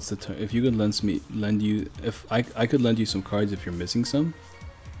 What's the turn? If you could lend you, if I could lend you some cards if you're missing some.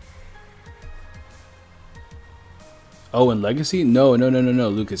 Oh, in Legacy? No,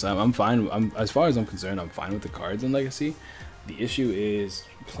 Lucas. I'm fine. As far as I'm concerned, I'm fine with the cards in Legacy. The issue is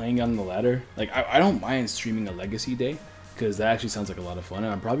playing on the ladder. Like I don't mind streaming a Legacy day, because that actually sounds like a lot of fun,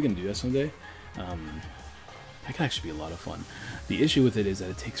 and I'm probably gonna do that someday. That could actually be a lot of fun. The issue with it is that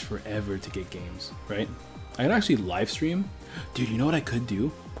it takes forever to get games, right? I could actually live stream. Dude, you know what I could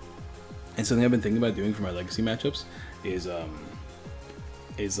do? And something I've been thinking about doing for my Legacy matchups is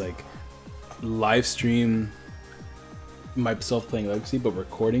like live stream myself playing Legacy, but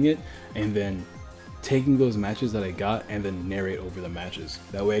recording it and then taking those matches that I got and then narrate over the matches.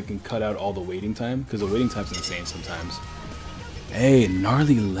 That way I can cut out all the waiting time, because the waiting time's insane sometimes. Hey,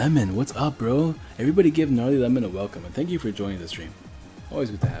 Gnarly Lemon, what's up, bro? Everybody give Gnarly Lemon a welcome, and thank you for joining the stream.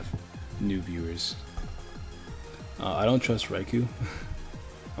 Always good to have new viewers. I don't trust Raikou.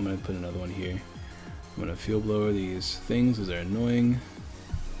 I'm gonna put another one here. I'm gonna field blower these things because they're annoying.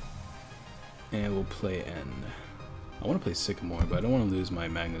 And we'll play N. I want to play Sycamore, but I don't want to lose my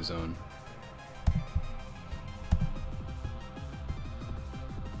Magna Zone.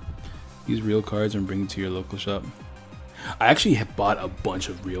 Use real cards and bring it to your local shop. I actually have bought a bunch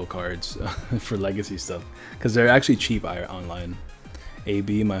of real cards for Legacy stuff because they're actually cheap online.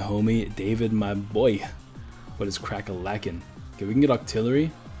 AB, my homie. David, my boy. What is crack-a-lackin'? Okay, we can get Octillery.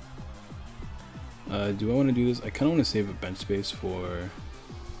 Do I want to do this? I kind of want to save a bench space for...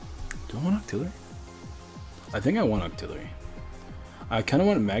 Do I want Octillery? I think I want Octillery. I kind of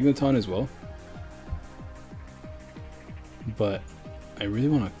want Magneton as well. But I really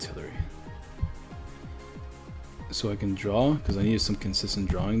want Octillery. So I can draw, because I need some consistent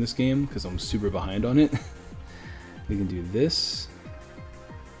drawing this game, because I'm super behind on it. We can do this.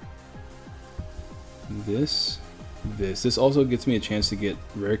 This. This also gets me a chance to get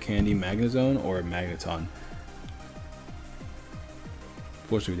Rare Candy Magnezone or Magneton.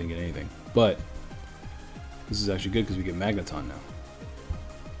 Fortunately, we didn't get anything. But this is actually good because we get Magneton now.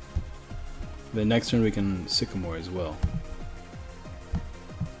 The next turn we can Sycamore as well.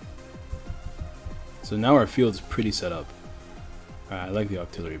 So now our field is pretty set up. I like the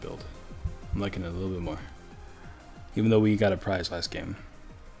Octillery build. I'm liking it a little bit more. Even though we got a prize last game.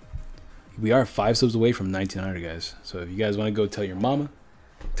 We are 5 subs away from 1900, guys. So if you guys want to go tell your mama,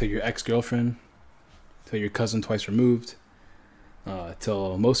 tell your ex-girlfriend, tell your cousin twice removed,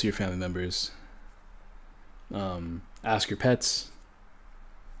 tell most of your family members, ask your pets,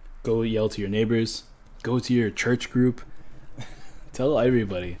 go yell to your neighbors, go to your church group, tell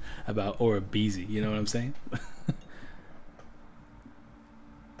everybody about Aurabombab, you know what I'm saying?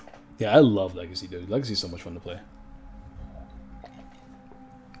 Yeah, I love Legacy, dude. Legacy is so much fun to play.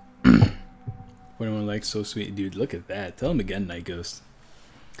 41 likes, so sweet. Dude, look at that. Tell him again, Night Ghost.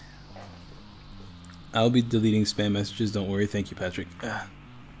 I'll be deleting spam messages, don't worry. Thank you, Patrick.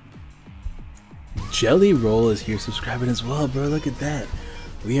 Jelly Roll is here subscribing as well, bro. Look at that.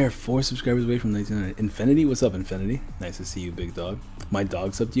 We are 4 subscribers away from 1900. Infinity, what's up, Infinity? Nice to see you, big dog. My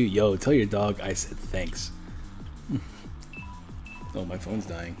dog's up to you. Yo, tell your dog I said thanks. Oh, my phone's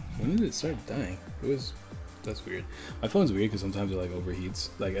dying. When did it start dying? That's weird. My phone's weird because sometimes it like overheats,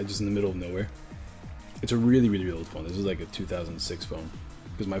 like just in the middle of nowhere. It's a really, really old phone. This is like a 2006 phone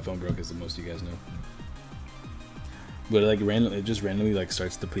because my phone broke, as the most of you guys know. But like it just randomly like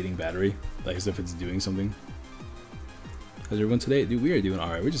starts depleting battery, like as if it's doing something. How's everyone today? Dude, we are doing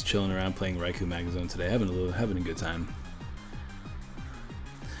alright. We're just chilling around playing Raikou Magnezone today, having a good time.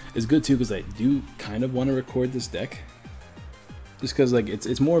 It's good too because I do kind of want to record this deck, just because like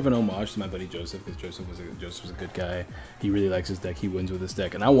it's more of an homage to my buddy Joseph, because Joseph was a good guy. He really likes his deck. He wins with this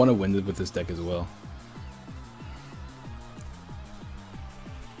deck, and I want to win with this deck as well.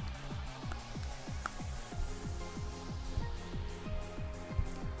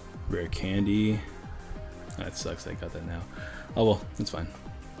 Rare Candy. That sucks, I got that now. Oh well, that's fine.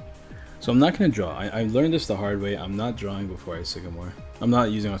 So I'm not going to draw. I learned this the hard way. I'm not drawing before I Sycamore. I'm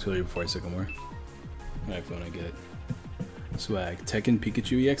not using Octillery before I Sycamore. Alright, when I get it. Swag. Tekken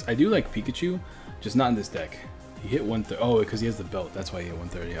Pikachu EX. I do like Pikachu, just not in this deck. He hit 130. Oh, because he has the belt. That's why he hit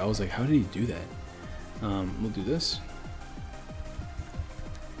 130. I was like, how did he do that? We'll do this.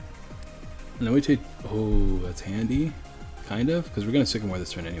 And then we take... Oh, that's handy. Kind of, because we're going to Sycamore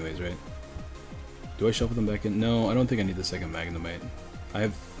this turn anyways, right? Do I shuffle them back in? No, I don't think I need the second Magnemite. I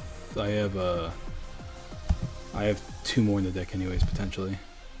have 2 more in the deck anyways, potentially.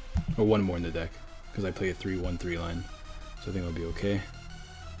 Or 1 more in the deck, because I play a 3-1-3 line. So I think I'll be okay.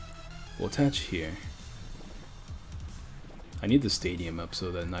 We'll attach here. I need the stadium up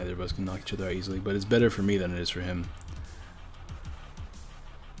so that neither of us can knock each other out easily, but it's better for me than it is for him.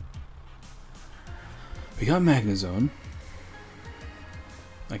 We got Magnezone.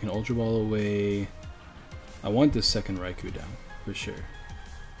 I can Ultra Ball away. I want this second Raikou down, for sure.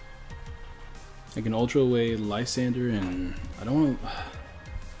 I can Ultra away Lysander, and I don't want to...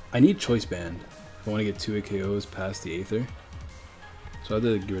 I need Choice Band if I want to get 2 KOs past the Aether. So I have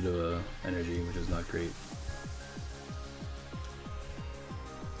to get rid of Energy, which is not great.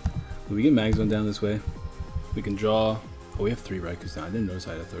 When we get Magzone down this way, we can draw... Oh, we have 3 Raikous down. I didn't notice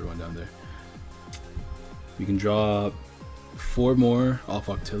I had a 3rd one down there. You can draw 4 more off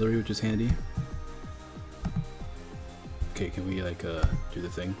Octillery, which is handy. Okay, can we like do the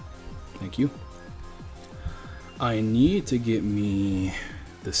thing? Thank you. I need to get me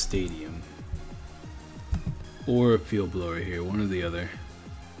the stadium or a field blower here, one or the other.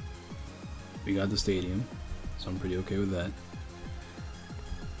 We got the stadium, so I'm pretty okay with that.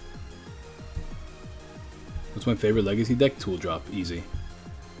 What's my favorite legacy deck? Tool drop, easy.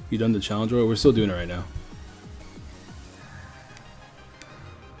 You done the challenge roll? We're still doing it right now.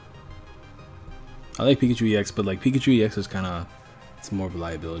 I like Pikachu EX, but like Pikachu EX is kind of, it's more of a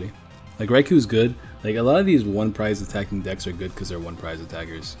liability. Like Raikou's good. Like a lot of these one prize attacking decks are good because they're one prize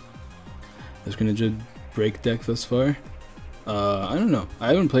attackers. This Greninja break deck thus far. I don't know. I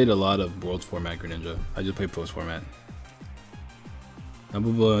haven't played a lot of Worlds format Greninja. I just play post format.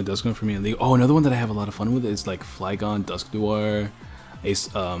 Dusknoir for me in League. Oh, another one that I have a lot of fun with is like Flygon, Dusknoir, Ace,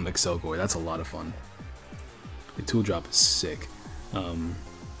 Excelgor. That's a lot of fun. The tool drop is sick.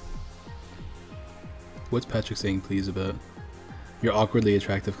 What's Patrick saying please about? Your awkwardly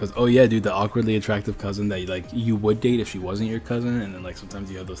attractive cousin. Oh yeah, dude, the awkwardly attractive cousin that like you would date if she wasn't your cousin, and then like sometimes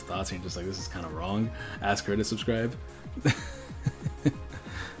you have those thoughts and you're just like, this is kind of wrong. Ask her to subscribe. I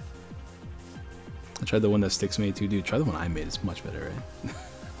tried the one that Sticks made too, dude. Try the one I made. It's much better,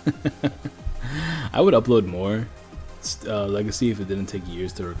 right? I would upload more Legacy if it didn't take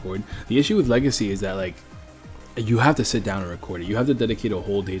years to record. The issue with Legacy is that like you have to sit down and record it. You have to dedicate a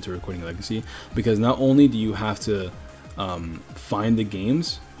whole day to recording Legacy, because not only do you have to find the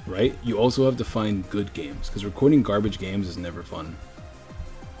games, right? You also have to find good games, because recording garbage games is never fun.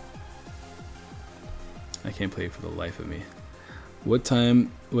 I can't play for the life of me. What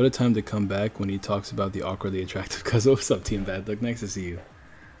a time to come back when he talks about the awkwardly attractive cousin. What's up, Team Bad Luck? Nice to see you.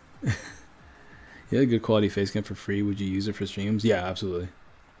 You had a good quality face cam for free. Would you use it for streams? Yeah, absolutely.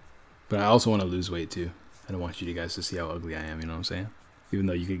 But I also want to lose weight too. I don't want you guys to see how ugly I am, you know what I'm saying? Even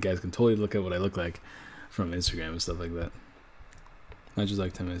though you guys can totally look at what I look like from Instagram and stuff like that. Not just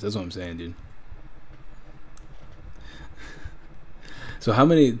like 10 minutes. That's what I'm saying, dude. So how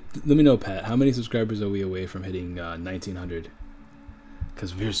many, let me know, Pat, how many subscribers are we away from hitting 1900?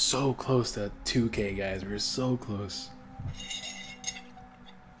 Because we're so close to 2K, guys. We're so close.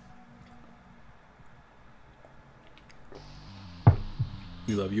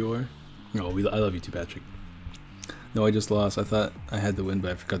 We love you, or? No, I love you too, Patrick. No, I just lost. I thought I had the win,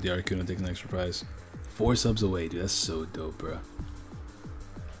 but I forgot the Articuno takes an extra prize. 4 subs away, dude. That's so dope, bro.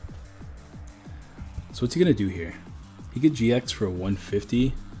 So what's he gonna do here? He could GX for 150,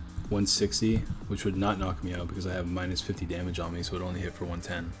 160, which would not knock me out because I have minus 50 damage on me, so it would only hit for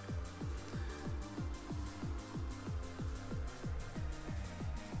 110.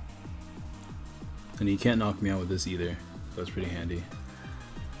 And he can't knock me out with this either, so that's pretty handy.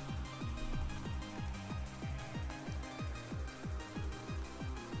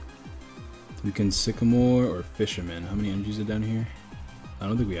 We can Sycamore or Fisherman. How many energies are down here? I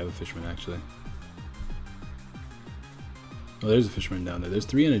don't think we have a Fisherman actually. Oh, there's a Fisherman down there. There's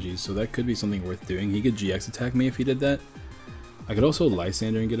 3 energies, so that could be something worth doing. He could GX attack me if he did that. I could also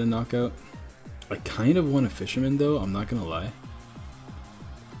Lysander and get a knockout. I kind of want a Fisherman though, I'm not gonna lie.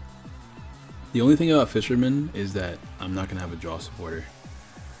 The only thing about Fisherman is that I'm not gonna have a draw supporter.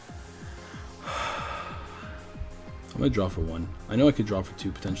 I'm gonna draw for 1. I know I could draw for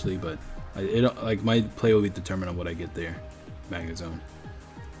 2 potentially, but like my play will be determined on what I get there. Magnet Zone.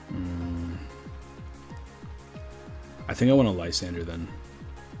 I think I want a Lysander then,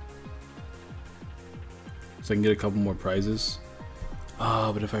 so I can get a couple more prizes.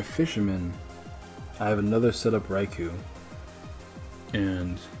 But if I Fisherman, I have another setup Raikou,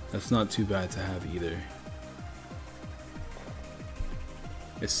 and that's not too bad to have either.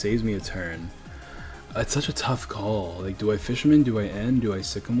 It saves me a turn. It's such a tough call. Like, do I Fisherman? Do I end? Do I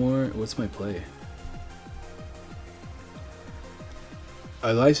Sycamore? What's my play?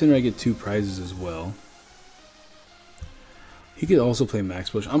 I Lysander, I get 2 prizes as well. He could also play Max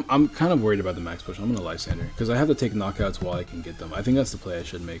Push. I'm kind of worried about the Max Push. I'm gonna Lysander because I have to take knockouts while I can get them. I think that's the play I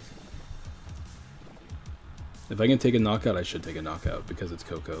should make. If I can take a knockout, I should take a knockout because it's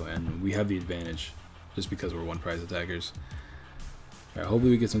Coco and we have the advantage just because we're 1 prize attackers. Alright,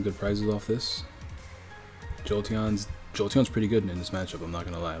 hopefully we get some good prizes off this. Jolteon's pretty good in this matchup, I'm not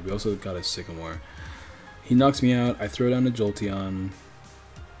gonna lie. We also got a Sycamore. He knocks me out, I throw down a Jolteon,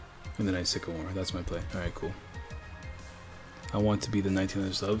 and then I Sycamore. That's my play. Alright, cool. I want to be the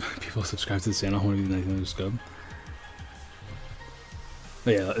 1900 sub. People subscribe to the channel. I want to be the 1900 sub. Oh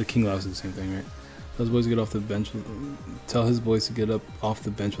yeah, King Laos is the same thing, right? Tell his boys to get off the bench. Tell his boys to get up off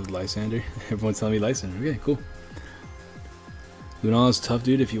the bench with Lysander. Everyone's telling me Lysander. Okay, cool. Lunala is tough,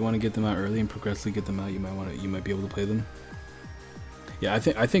 dude. If you want to get them out early and progressively get them out, you might be able to play them. Yeah, I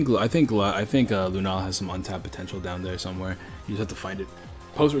think Lunala has some untapped potential down there somewhere. You just have to find it.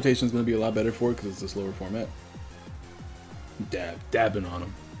 Post rotation is going to be a lot better for it because it's a slower format. Dabbing on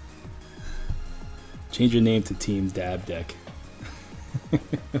them. Change your name to Team Dab Deck.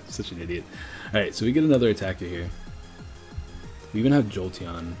 I'm such an idiot. Alright, so we get another attacker here. We even have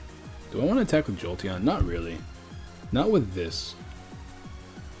Jolteon. Do I want to attack with Jolteon? Not really. Not with this.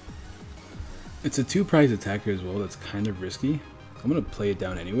 It's a 2-prize attacker as well. That's kind of risky. I'm going to play it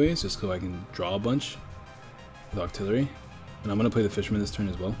down anyways, just so I can draw a bunch with Octillery. And I'm going to play the Fisherman this turn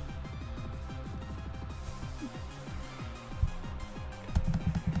as well.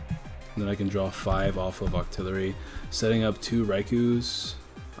 And then I can draw 5 off of Octillery, setting up 2 Raikus.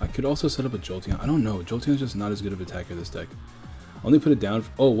 I could also set up a Jolteon. I don't know. Jolteon's just not as good of an attacker this deck. Only put it down.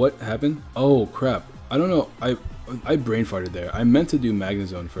 Oh, what happened? Oh, crap. I don't know. I brain farted there. I meant to do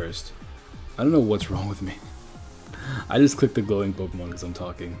Magnezone first. I don't know what's wrong with me. I just clicked the glowing Pokemon because I'm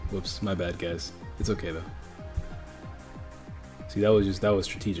talking. Whoops, my bad, guys. It's okay though. See, that was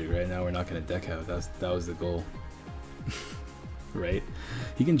strategic, right? Now we're not gonna deck out. That was the goal, right?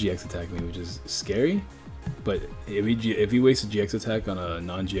 He can GX attack me, which is scary. But if he wastes a GX attack on a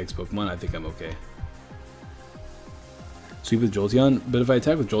non-GX Pokemon, I think I'm okay. Sweep with Jolteon, but if I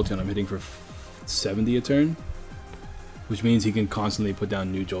attack with Jolteon, I'm hitting for 70 a turn, which means he can constantly put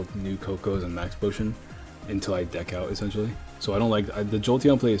down new Kokos and Max Potion until I deck out, essentially. So I don't like the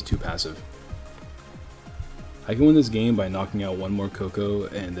Jolteon play is too passive. I can win this game by knocking out one more Koko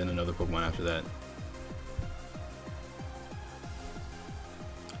and then another Pokemon after that.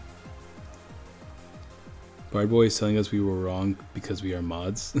 Bardboy is telling us we were wrong because we are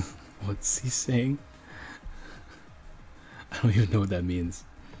mods. What's he saying? I don't even know what that means.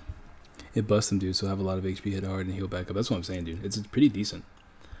 It busts him, dude, so have a lot of HP, hit hard, and heal back up. That's what I'm saying, dude. It's pretty decent.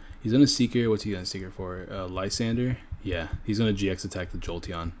 He's on a Seeker. What's he on a Seeker for? Lysander? Yeah, he's going to GX attack the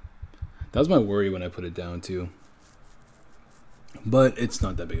Jolteon. That was my worry when I put it down, too. But it's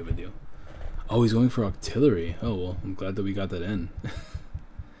not that big of a deal. Oh, he's going for Octillery. Oh, well, I'm glad that we got that in.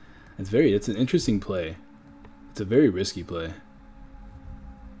 It's an interesting play. It's a very risky play.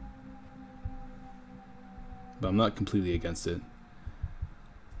 But I'm not completely against it.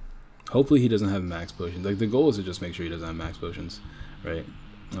 Hopefully he doesn't have max potions. Like, the goal is to just make sure he doesn't have max potions, right?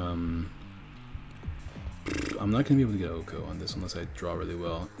 I'm not gonna be able to get Oko on this unless I draw really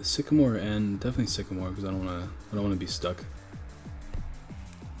well. Sycamore and definitely Sycamore because I don't wanna be stuck.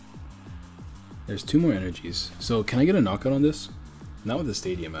 There's 2 more energies. So can I get a knockout on this? Not with the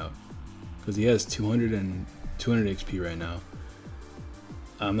stadium out, because he has 200 HP right now.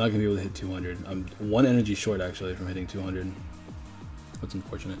 I'm not gonna be able to hit 200. I'm 1 energy short actually from hitting 200. That's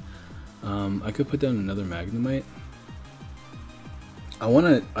unfortunate. I could put down another Magnemite. I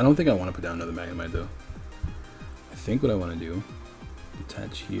don't think I want to put down another Magnemite though. I think what I want to do,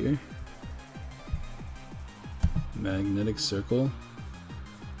 attach here, magnetic circle,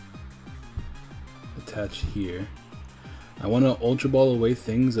 attach here. I want to Ultra Ball away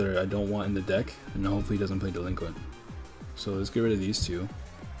things that I don't want in the deck, and hopefully he doesn't play Delinquent. So let's get rid of these 2.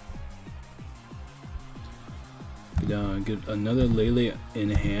 Get another Lele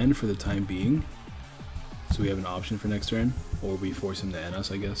in hand for the time being, so we have an option for next turn, or we force him to end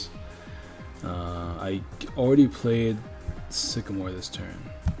us, I guess. I already played Sycamore this turn,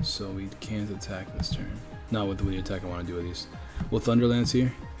 so we can't attack this turn. Not with the attack I want to do at least. We'll Thunderlance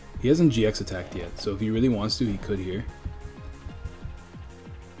here. He hasn't GX attacked yet, so if he really wants to, he could here.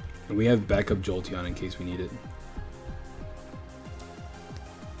 And we have backup Jolteon in case we need it.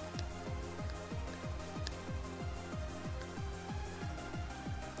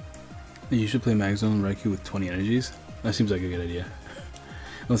 You should play Magnezone and Raikou with 20 energies. That seems like a good idea.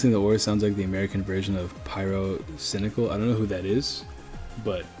 One thing, the Aura sounds like the American version of Pyro Cynical. I don't know who that is,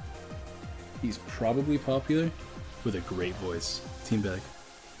 but he's probably popular with a great voice. Team Beck.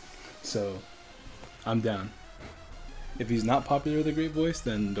 So, I'm down. If he's not popular with a great voice,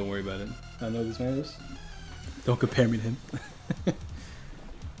 then don't worry about it. I know who this man is. Don't compare me to him.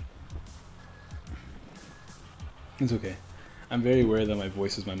 It's okay. I'm very aware that my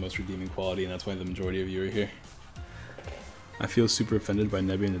voice is my most redeeming quality, and that's why the majority of you are here. I feel super offended by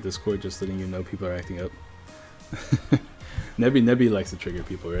Nebby in the Discord, just letting you know people are acting up. Nebby likes to trigger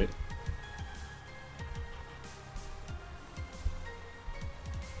people, right?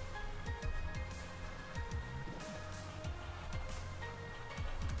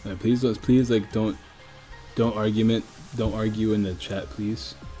 Please, like, don't argue in the chat,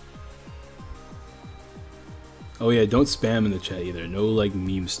 please. Oh yeah, don't spam in the chat either. No like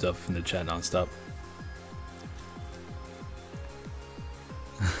meme stuff in the chat nonstop.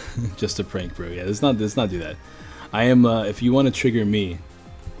 Just a prank, bro. Yeah, let's not do that. I am. If you want to trigger me,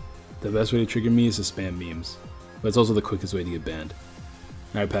 the best way to trigger me is to spam memes, but it's also the quickest way to get banned.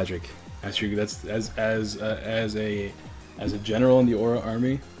 All right, Patrick. That's as a general in the Aura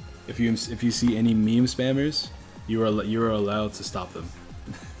army. If you see any meme spammers, you are allowed to stop them.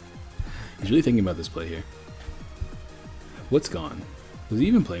 He's really thinking about this play here. What's gone? Does he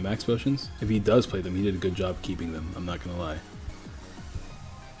even play max potions? If he does play them, he did a good job keeping them. I'm not gonna lie.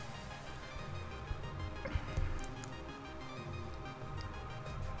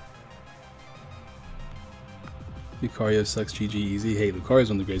 Lucario sucks, GG easy. Hey, Lucario is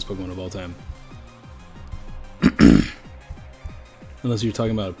one of the greatest Pokemon of all time. Unless you're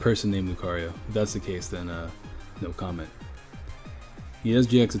talking about a person named Lucario. If that's the case, then no comment. He does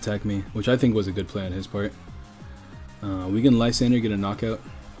GX attack me, which I think was a good play on his part. We can Lysander, get a knockout.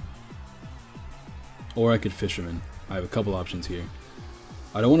 Or I could Fisherman. I have a couple options here.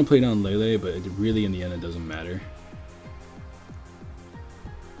 I don't want to play down Lele, but it really in the end it doesn't matter.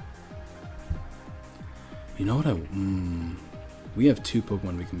 You know what we have 2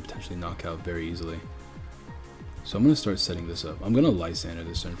 Pokemon we can potentially knock out very easily. So I'm going to start setting this up. I'm going to Lysander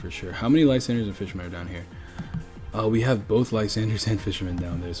this turn for sure. How many Lysanders and Fishermen are down here? We have both Lysanders and Fishermen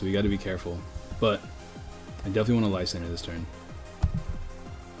down there, so we got to be careful. But I definitely want to Lysander this turn.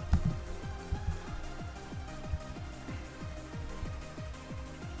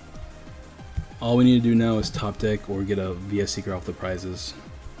 All we need to do now is top deck or get a VS Seeker off the prizes.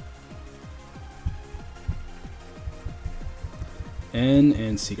 End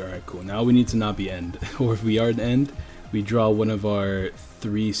and Seeker. Alright, cool. Now we need to not be End. Or if we are an End, we draw one of our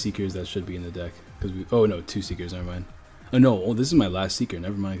 3 Seekers that should be in the deck. Because we, oh no, 2 Seekers, never mind. Oh no, oh, this is my last Seeker,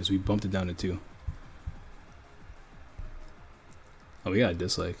 never mind, because we bumped it down to 2. Oh, we got a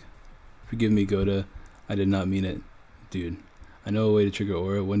dislike. Forgive me, Goda. I did not mean it. Dude, I know a way to trigger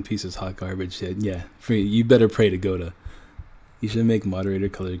Aura. One Piece is hot garbage. Yeah, you better pray to Goda. You should make moderator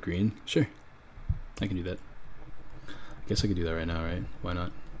colored green. Sure, I can do that. I guess I could do that right now, right? Why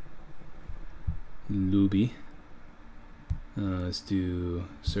not? Luby. Let's do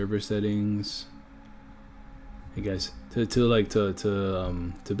server settings. Hey guys, to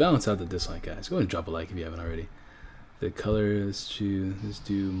balance out the dislike, guys, go ahead and drop a like if you haven't already. The color, let's do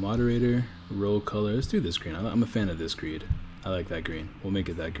moderator, roll color. Let's do this green. I'm a fan of this green. I like that green. We'll make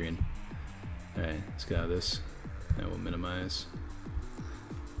it that green. All right, let's get out of this, and we'll minimize.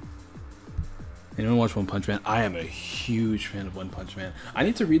 Anyone watch One Punch Man? I am a huge fan of One Punch Man. I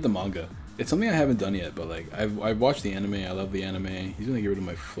need to read the manga. It's something I haven't done yet, but like I've watched the anime. I love the anime. He's gonna get rid of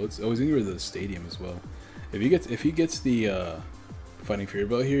my foot. Oh, he's gonna get rid of the stadium as well. If he gets the Fighting Fury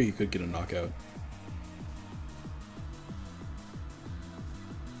Belt here, he could get a knockout.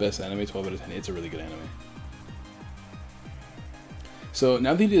 Best anime, 12 out of 10. It's a really good anime. So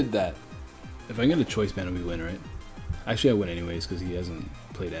now that he did that, if I get a choice ban, we win, right? Actually, I win anyways because he hasn't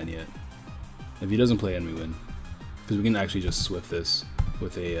played N yet. If he doesn't play N, we win. Because we can actually just swift this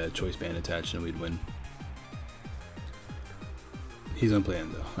with a choice band attached and we'd win. He's gonna play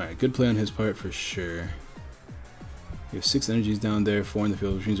N though. Alright, good play on his part for sure. We have 6 energies down there, 4 in the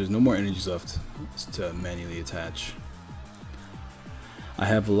field, which means there's no more energies left to manually attach. I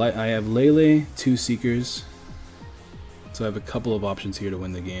have Lele, 2 Seekers. So I have a couple of options here to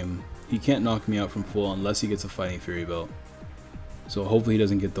win the game. He can't knock me out from full unless he gets a Fighting Fury Belt. So hopefully he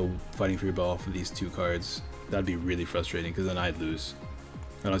doesn't get the Fighting Fury Belt off of these 2 cards. That'd be really frustrating because then I'd lose.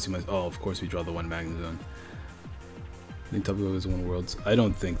 I don't see my. Oh, of course we draw the 1 Magnezone. I think Tapu Koko is win Worlds. I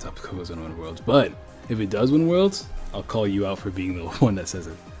don't think Tapu Koko is gonna win Worlds, but if it does win Worlds, I'll call you out for being the one that says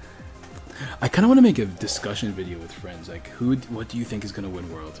it. I kind of want to make a discussion video with friends, like what do you think is gonna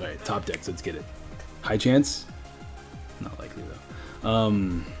win Worlds? All right, top decks, let's get it. High chance? Not likely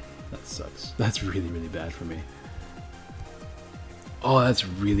though. That sucks. That's really, really bad for me. Oh, that's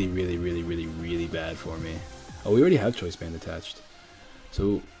really, really, really, really, really bad for me. Oh, we already have Choice Band attached.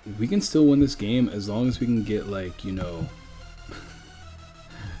 So we can still win this game as long as we can get, like, you know,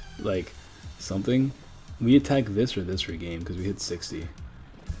 like something. We attack this or this for game because we hit 60.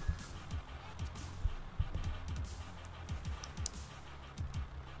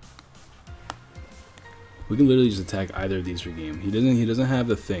 We can literally just attack either of these for game. He doesn't have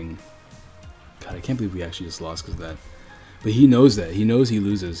the thing. God, I can't believe we actually just lost because of that. But he knows that. He knows he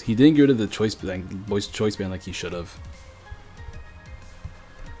loses. He didn't get rid of the choice band like he should have.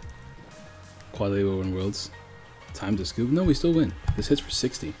 Quality will win Worlds. Time to scoop. No, we still win. This hits for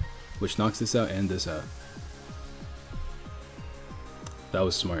 60, which knocks this out and this out. That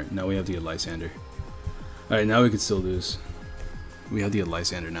was smart. Now we have to get Lysander. Alright, now we could still lose. We have to get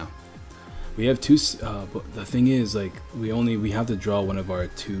Lysander now. We have two, but the thing is, like, we have to draw one of our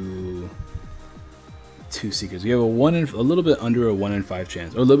two seekers. We have a little bit under a 1 in 5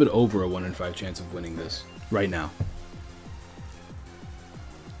 chance, or a little bit over a 1 in 5 chance of winning this right now.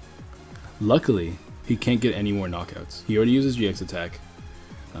 Luckily, he can't get any more knockouts. He already uses GX attack.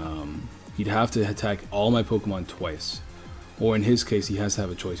 He'd have to attack all my Pokemon twice. Or in his case, he has to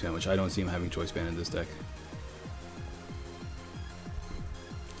have a choice band, which I don't see him having choice band in this deck.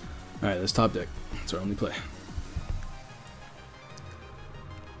 Alright, let's top deck. That's our only play.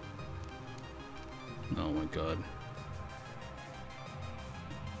 Oh my god.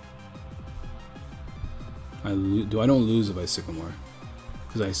 I don't lose if I Sycamore.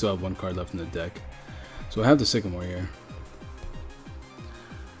 Because I still have one card left in the deck. So I have the Sycamore here.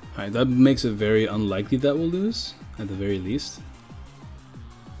 Alright, that makes it very unlikely that we'll lose, at the very least.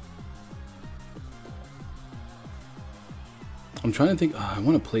 I'm trying to think, I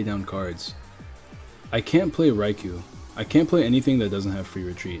want to play down cards. I can't play Raikou. I can't play anything that doesn't have free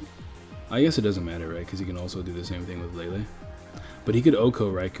retreat. I guess it doesn't matter, right? Because he can also do the same thing with Lele. But he could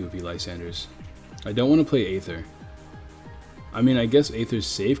Oko Raikou if he Lysanders. I don't want to play Aether. I mean, I guess Aether's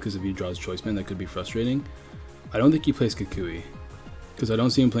safe because if he draws Choice Band, that could be frustrating. I don't think he plays Kukui. Because I don't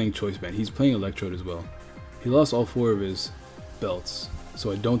see him playing Choice Band. He's playing Electrode as well. He lost all 4 of his belts,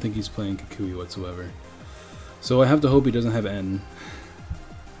 so I don't think he's playing Kukui whatsoever. So I have to hope he doesn't have N.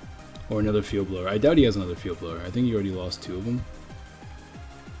 Or another Field Blower. I doubt he has another Field Blower. I think he already lost 2 of them.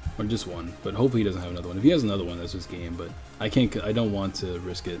 Or just 1. But hopefully he doesn't have another one. If he has another one, that's just game. But I don't want to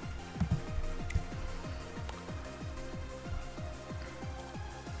risk it.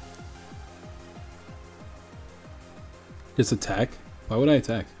 Just attack? Why would I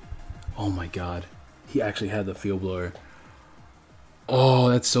attack? Oh my god. He actually had the Field Blower. Oh,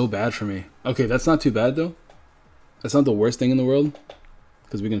 that's so bad for me. Okay, that's not too bad though. That's not the worst thing in the world.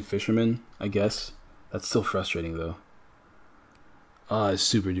 Because we can Fisherman, I guess. That's still frustrating though. Ah, it's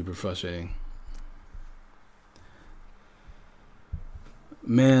super duper frustrating.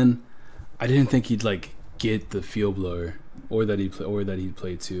 Man, I didn't think he'd like get the Field Blower. Or that he'd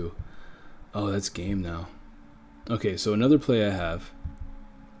play 2. Oh, that's game now. Okay, so another play I have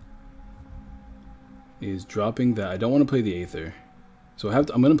is dropping that. I don't want to play the Aether, so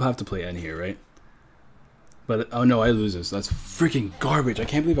I'm gonna have to play N here, right? But oh no, I lose this. That's freaking garbage. I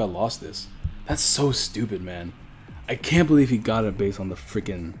can't believe I lost this. That's so stupid, man. I can't believe he got it based on the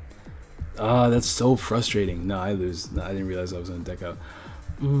freaking. That's so frustrating. No, I lose. No, I didn't realize I was gonna deck out.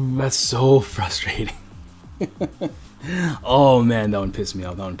 That's so frustrating. Oh man, that one pissed me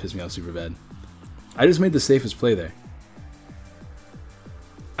off. That one pissed me off super bad. I just made the safest play there.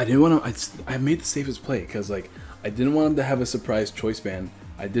 I didn't want to. I made the safest play because like I didn't want him to have a surprise Choice Band.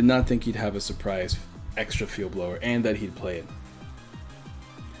 I did not think he'd have a surprise extra Field Blower and that he'd play it.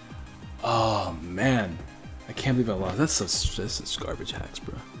 Oh man, I can't believe I lost. That's such garbage hacks,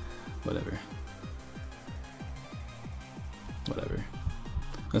 bro. Whatever. Whatever.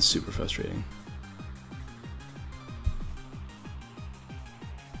 That's super frustrating.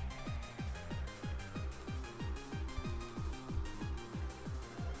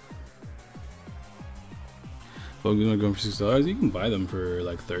 Pokemon going for $6. You can buy them for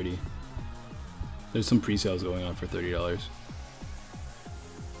like $30. There's some pre-sales going on for $30.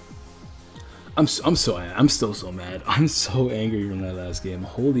 I'm still so mad. I'm so angry from that last game.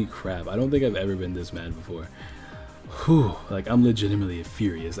 Holy crap! I don't think I've ever been this mad before. Whew! Like I'm legitimately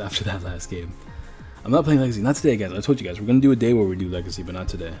furious after that last game. I'm not playing Legacy. Not today, guys. I told you guys we're gonna do a day where we do Legacy, but not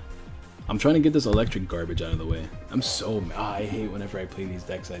today. I'm trying to get this electric garbage out of the way. I'm so mad. I hate whenever I play these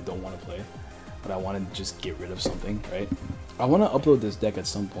decks I don't want to play. But I want to just get rid of something, right? I want to upload this deck at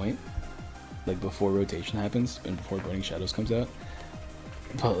some point, like before rotation happens and before Burning Shadows comes out.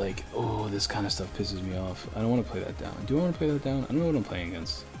 But like, oh, this kind of stuff pisses me off. I don't want to play that down. Do I want to play that down? I don't know what I'm playing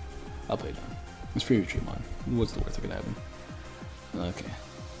against. I'll play it down. It's free retreat mon. What's the worst that could happen? Okay.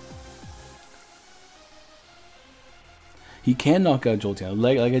 He can knock out Jolteon,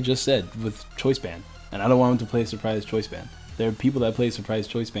 like I just said, with Choice Band. And I don't want him to play Surprise Choice Band. There are people that play Surprise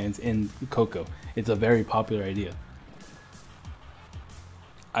Choice Bands in Coco. It's a very popular idea.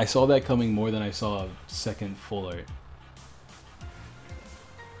 I saw that coming more than I saw a second full art.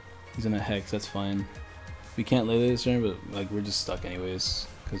 He's in a Hex, that's fine. We can't lay this turn, but like we're just stuck anyways.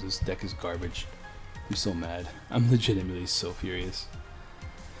 Because this deck is garbage. I'm so mad. I'm legitimately so furious.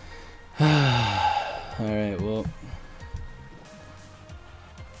 Alright, well.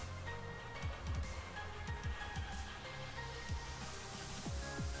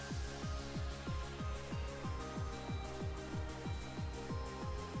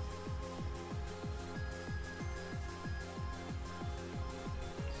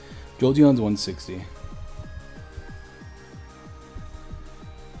 Jolteon's 160.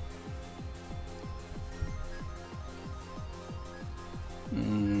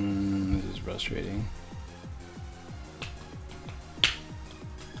 This is frustrating.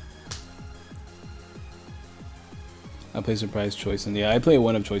 I play Surprise Choice, and yeah, I play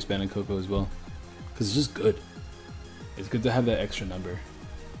one of Choice Band and Coco as well, because it's just good. It's good to have that extra number.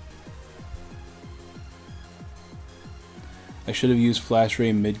 I should have used Flash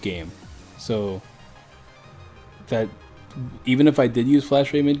Ray mid-game, so that even if I did use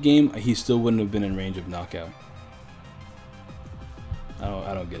Flash Ray mid-game, he still wouldn't have been in range of knockout.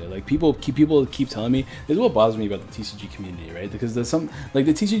 I don't get it. Like people keep telling me, this is what bothers me about the TCG community, right? Because there's some, like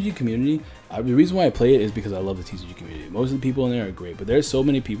the TCG community, the reason why I play it is because I love the TCG community. Most of the people in there are great, but there's so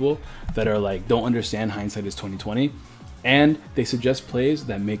many people that are like, don't understand hindsight is 2020, and they suggest plays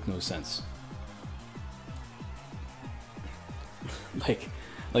that make no sense.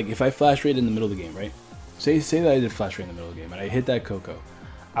 Like if I flash rate in the middle of the game, right? Say that I did flash rate in the middle of the game and I hit that Coco,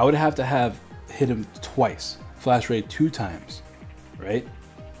 I would have to have hit him twice, flash rate 2 times, right?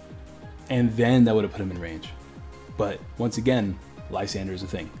 And then that would have put him in range. But once again, Lysander is a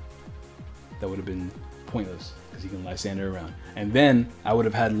thing. That would have been pointless because he can Lysander around. And then I would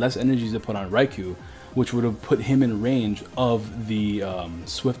have had less energies to put on Raikou, which would have put him in range of the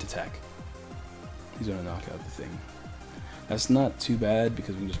Swift attack. He's gonna knock out the thing. That's not too bad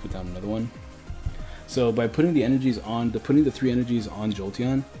because we can just put down another one. So by putting the energies on, putting the 3 energies on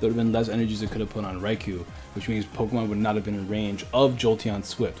Jolteon, there would have been less energies that could have put on Raikou, which means Pokemon would not have been in range of Jolteon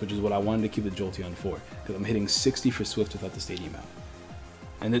Swift, which is what I wanted to keep the Jolteon for, because I'm hitting 60 for Swift without the stadium out.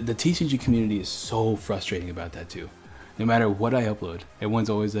 And the TCG community is so frustrating about that too. No matter what I upload, everyone's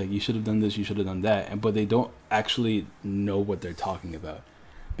always like, you should have done this, you should have done that, but they don't actually know what they're talking about,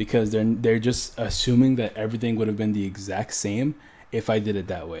 because they're just assuming that everything would have been the exact same if I did it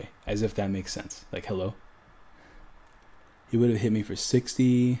that way, as if that makes sense. Like, hello? He would have hit me for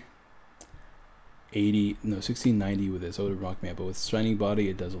 60, 80, no, 60, 90 with this. I would have rocked me up, but with Shining Body,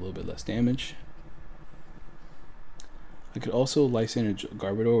 it does a little bit less damage. I could also Lysander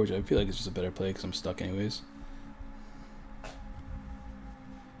Garbodor, which I feel like is just a better play because I'm stuck anyways. He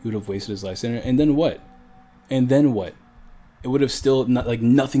would have wasted his Lysander, and then what? And then what? It would have still, not, like,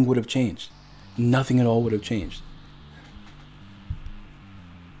 nothing would have changed. Nothing at all would have changed.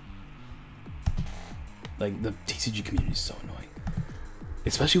 Like, the TCG community is so annoying,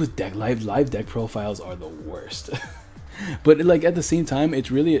 especially with live deck profiles are the worst. But like at the same time, it's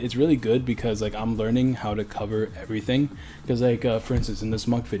really good because like I'm learning how to cover everything. Because like for instance, in this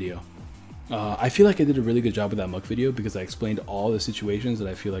muck video, I feel like I did a really good job with that muck video because I explained all the situations that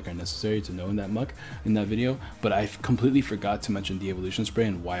I feel like are necessary to know in that video. But I completely forgot to mention the evolution spray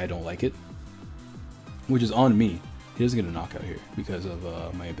and why I don't like it, which is on me. He doesn't get a knockout here because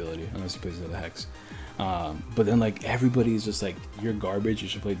of my ability, unless he plays another Hex. But then like everybody's just like, you're garbage, you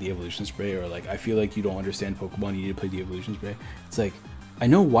should play the evolution spray, or like I feel like you don't understand Pokemon, you need to play the evolution spray. It's like, I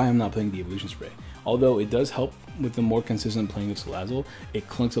know why I'm not playing the evolution spray. Although it does help with the more consistent playing of Salazzle, it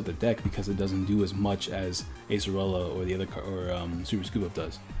clunks up the deck because it doesn't do as much as Acerella or the other Super Scoop Up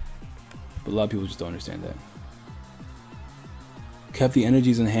does. But a lot of people just don't understand that. Kept the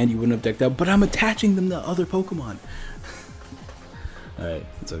energies in hand, you wouldn't have decked out, but I'm attaching them to other Pokemon. Alright,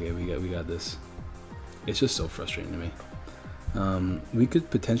 it's okay, we got this. It's just so frustrating to me. We could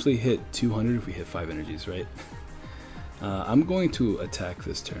potentially hit 200 if we hit 5 energies, right? I'm going to attack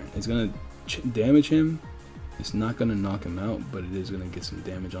this turn. It's going to damage him. It's not going to knock him out, but it is going to get some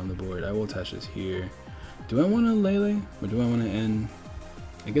damage on the board. I will attach this here. Do I want to Lele or do I want to end?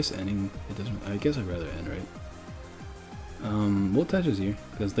 I guess ending, it doesn't, I guess I'd rather end, right? We'll attach this here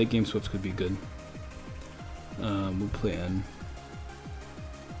because late game Swifts could be good. We'll play end.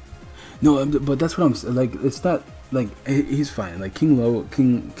 No, but that's what I'm like. It's not like he's fine. Like King Lu,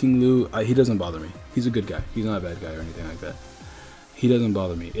 he doesn't bother me. He's a good guy. He's not a bad guy or anything like that. He doesn't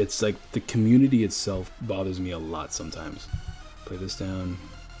bother me. It's like the community itself bothers me a lot sometimes. Play this down.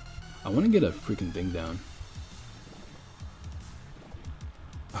 I want to get a freaking thing down.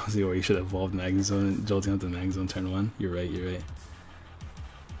 Oh, see where you should have evolved Magnezone, Jolteon to Magnezone turn 1. You're right. You're right.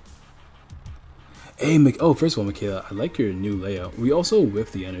 Hey, oh, first of all, Michaela, I like your new layout. We also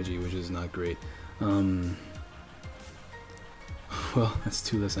whiff the energy, which is not great. Well, that's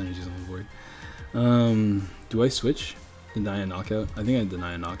 2 less energies on the board. Do I switch? Deny a knockout? I think I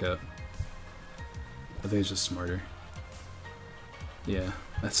deny a knockout. I think it's just smarter. Yeah,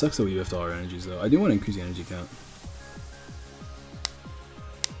 that sucks that we whiffed all our energies, though. I do want to increase the energy count.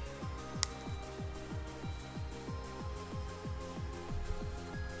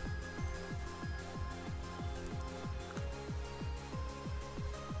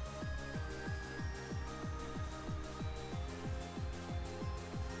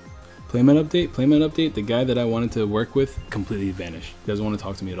 Playmat update. The guy that I wanted to work with completely vanished. He doesn't want to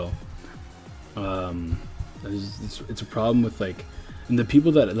talk to me at all. It's a problem with like, and the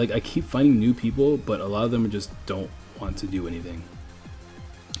people that like, I keep finding new people, but a lot of them just don't want to do anything.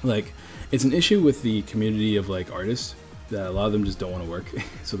 Like, it's an issue with the community of like artists that a lot of them just don't want to work,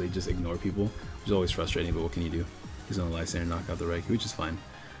 so they just ignore people, which is always frustrating. But what can you do? He's on the live center, knock out the Raikou, which is fine.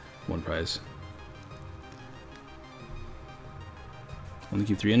 1 prize. Only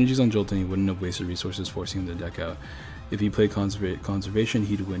keep 3 energies on Jolteon. He wouldn't have wasted resources forcing him to deck out. If he played conservation,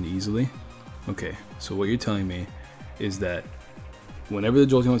 he'd win easily. Okay, so what you're telling me is that whenever the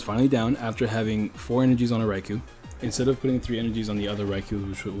Jolteon was finally down, after having 4 energies on a Raikou, instead of putting 3 energies on the other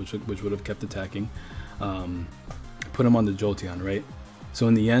Raikou, which would have kept attacking, put him on the Jolteon, right? So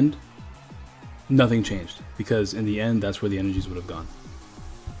in the end, nothing changed, because in the end, that's where the energies would have gone.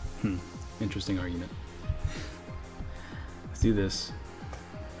 Interesting argument. Let's do this.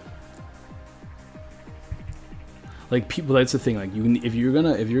 Like, people, that's the thing, like, if you're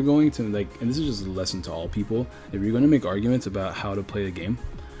going to like, and this is just a lesson to all people, if you're going to make arguments about how to play the game,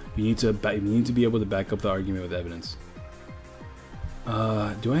 you need to be able to back up the argument with evidence.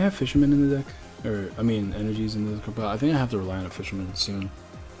 Do I have Fisherman in the deck? Or, I mean, energies in the deck? I think I have to rely on a Fisherman soon.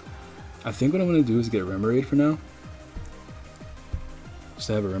 I think what I'm going to do is get Remoraid for now. Just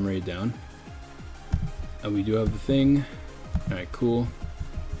to have a Remoraid down. And we do have the thing. Alright, cool.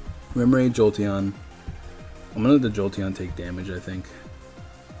 Remoraid, Jolteon. I'm gonna let the Jolteon take damage, I think,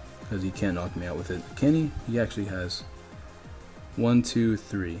 because he can't knock me out with it. Can he? He actually has 1, 2,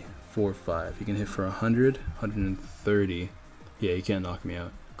 3, 4, 5. He can hit for 100, 130. Yeah, he can't knock me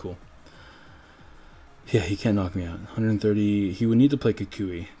out. Cool. Yeah, he can't knock me out. 130. He would need to play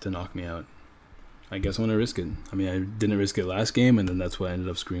Kukui to knock me out. I guess I'm gonna risk it. I mean, I didn't risk it last game, and then that's what ended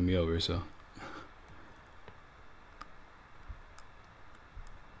up screwing me over. So.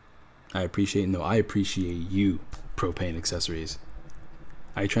 I appreciate you, Propane Accessories.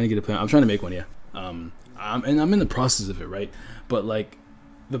 Are you trying to get a playmat? I'm trying to make one, yeah. And I'm in the process of it, right? But like,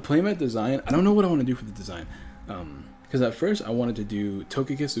 the playmat design, I don't know what I want to do for the design. Because at first I wanted to do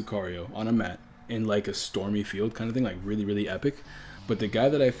Togekiss Lucario on a mat in like a stormy field kind of thing, like really, really epic. But the guy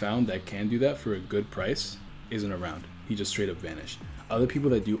that I found that can do that for a good price isn't around. He just straight up vanished. Other people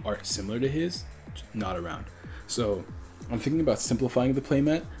that do art similar to his, not around. So I'm thinking about simplifying the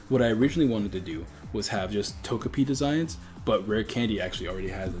playmat. What I originally wanted to do was have just Togepi designs, but Rare Candy actually already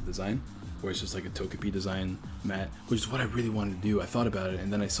has a design where it's just like a Togepi design mat, which is what I really wanted to do. I thought about it,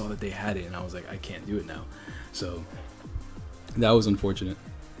 and then I saw that they had it, and I was like, I can't do it now. So that was unfortunate.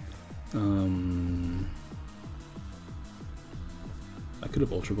 I could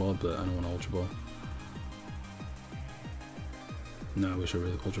have Ultra Balled, but I don't want to Ultra Ball. No, I wish I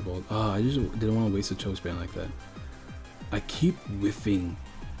really Ultra Balled. I just didn't want to waste a Choke Span like that. I keep whiffing.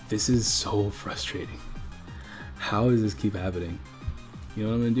 This is so frustrating. How does this keep happening? You know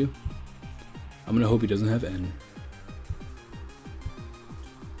what I'm gonna do? I'm gonna hope he doesn't have N.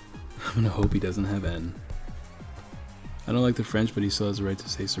 I'm gonna hope he doesn't have N. I don't like the French, but he still has the right to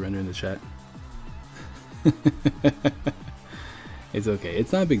say surrender in the chat. It's okay.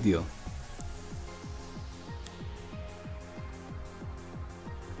 It's not a big deal.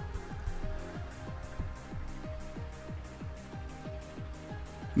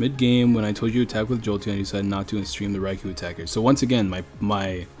 Mid-game, when I told you to attack with Jolteon, you said not to and stream the Raikou attacker. So once again,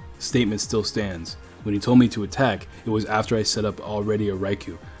 my statement still stands. When he told me to attack, it was after I set up already a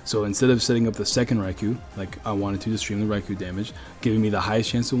Raikou. So instead of setting up the second Raikou, like I wanted to stream the Raikou damage, giving me the highest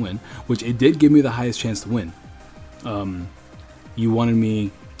chance to win, which it did give me the highest chance to win. You wanted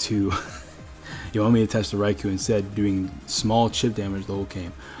me to you want me to attach the Raikou instead, doing small chip damage the whole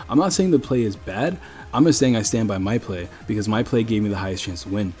game. I'm not saying the play is bad. I'm just saying I stand by my play, because my play gave me the highest chance to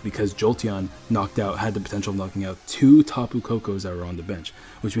win, because Jolteon had the potential of knocking out 2 Tapu Kokos that were on the bench,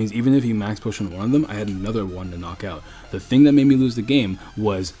 which means even if he max pushed on one of them, I had another one to knock out. The thing that made me lose the game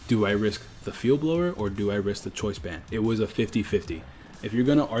was, do I risk the Field Blower or do I risk the Choice Band? It was a 50-50. If you're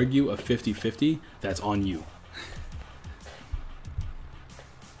going to argue a 50-50, that's on you.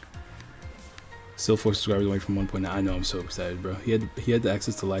 Still 4 subscribers away from 1.9. I know, I'm so excited, bro. He had the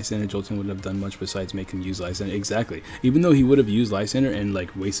access to Lysander. Jolteon wouldn't have done much besides make him use Lysander. Exactly. Even though he would have used Lysander and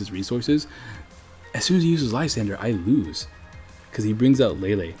like waste his resources, as soon as he uses Lysander, I lose. Because he brings out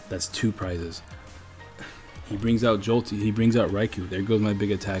Lele. That's 2 prizes. He brings out Jolteon. He brings out Raikou. There goes my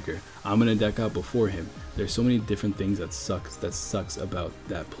big attacker. I'm gonna deck out before him. There's so many different things that sucks about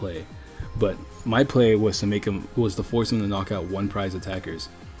that play. But my play was to force him to knock out 1 prize attackers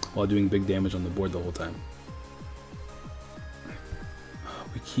while doing big damage on the board the whole time.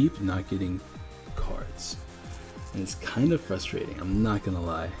 We keep not getting cards, and it's kind of frustrating, I'm not gonna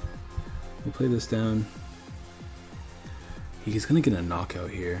lie. We'll play this down. He's gonna get a knockout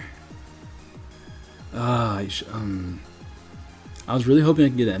here. I was really hoping I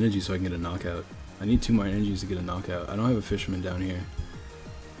could get an energy so I can get a knockout. I need 2 more energies to get a knockout. I don't have a fisherman down here.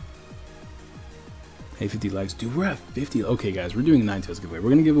 Hey, 50 likes. Dude, we're at 50. Okay, guys, we're doing a Ninetales giveaway. We're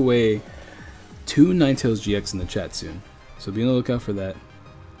going to give away 2 Ninetales GX in the chat soon. So be on the lookout for that.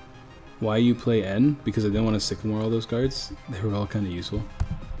 Why you play N? Because I didn't want to sycamore all those cards. They were all kind of useful.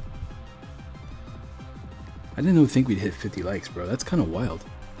 I didn't think we'd hit 50 likes, bro. That's kind of wild.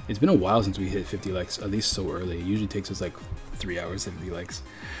 It's been a while since we hit 50 likes, at least so early. It usually takes us like 3 hours to 50 likes.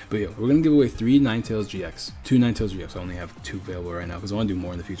 But yeah, we're going to give away 3 Ninetales GX. 2 Ninetales GX. I only have 2 available right now because I want to do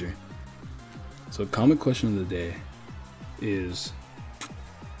more in the future. So comment question of the day is,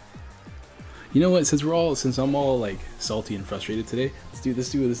 you know what, since I'm all like salty and frustrated today, let's do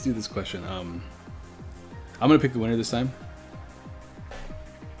this question. I'm going to pick a winner this time.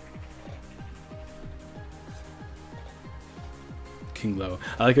 King Low.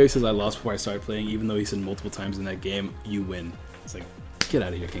 I like how he says I lost before I started playing, even though he said multiple times in that game, you win. It's like, get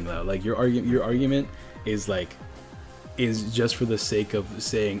out of here, King Low. Like your argument is just for the sake of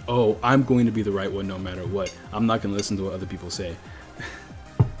saying, oh, I'm going to be the right one no matter what. I'm not going to listen to what other people say.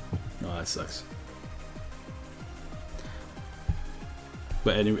 No, that sucks.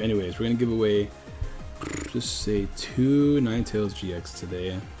 But anyways, we're going to give away, just say 2 Ninetales GX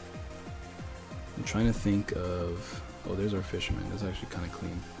today. I'm trying to think of... Oh, there's our fisherman. That's actually kind of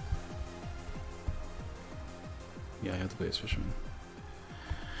clean. Yeah, I have to play as fisherman.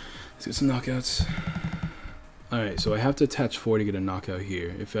 Let's get some knockouts. Alright, so I have to attach 4 to get a knockout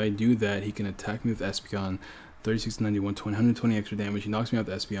here. If I do that, he can attack me with Espeon. 36 to 91, 120 extra damage. He knocks me out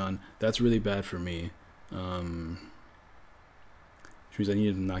with Espeon. That's really bad for me. Which means I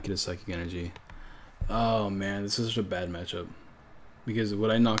need to not get a psychic energy. Oh man, this is such a bad matchup. Because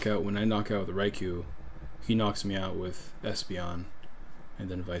when I knock out with Raikou, he knocks me out with Espeon, and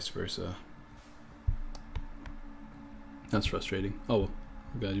then vice versa. That's frustrating. Oh well,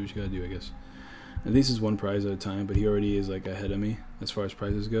 you gotta do what you gotta do, I guess. At least it's 1 prize at a time, but he already is like ahead of me as far as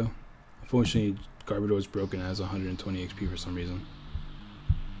prizes go. Unfortunately, Garbodor is broken and has 120 HP for some reason.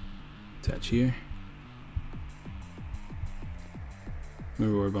 Attach here.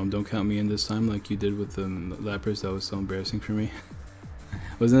 Remember, Warbomb, don't count me in this time like you did with the Lapras. That was so embarrassing for me.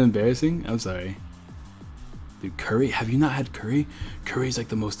 Wasn't it embarrassing? I'm sorry. Dude, curry? Have you not had curry? Curry is like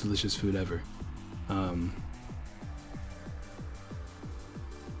the most delicious food ever.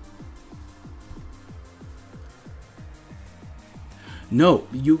 No,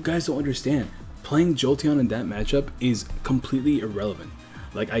 you guys don't understand. Playing Jolteon in that matchup is completely irrelevant.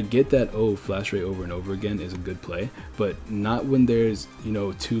 Like, I get that, oh, Flash Ray over and over again is a good play, but not when there's, you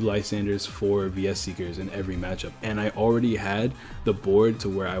know, 2 Lysanders, 4 VS Seekers in every matchup. And I already had the board to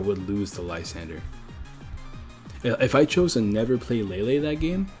where I would lose to Lysander. If I chose to never play Lele that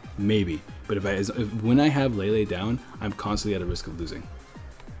game, maybe. But when I have Lele down, I'm constantly at a risk of losing.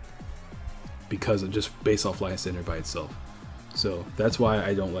 Because of just based off Lysander by itself. So that's why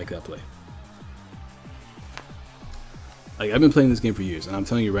I don't like that play. Like, I've been playing this game for years, and I'm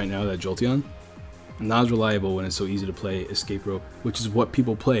telling you right now that Jolteon, not as reliable when it's so easy to play Escape Rope, which is what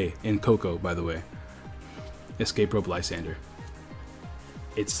people play in Coco, by the way. Escape Rope Lysander.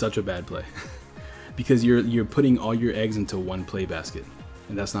 It's such a bad play. Because you're putting all your eggs into 1 play basket,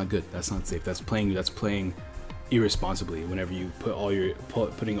 and that's not good. That's not safe. That's playing irresponsibly whenever you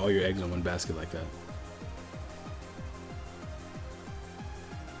putting all your eggs in 1 basket like that.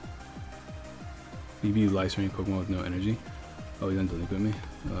 BB Lysander Pokemon with no energy. Oh, he's gonna delinquent me.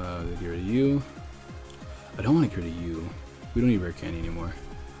 Get rid of you. I don't want to get rid of you. We don't need Rare Candy anymore.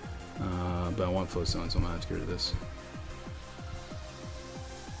 But I want Float Stone, so I'm gonna have to get rid of this.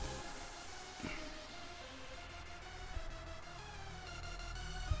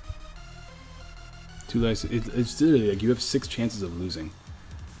 It's literally like you have 6 chances of losing.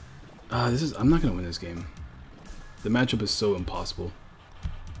 I'm not gonna win this game. The matchup is so impossible.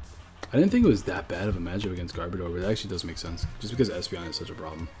 I didn't think it was that bad of a matchup against Garbodor, but it actually does make sense. Just because Espeon is such a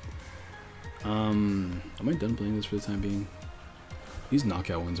problem. Am I done playing this for the time being? These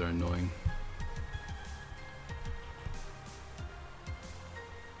knockout ones are annoying.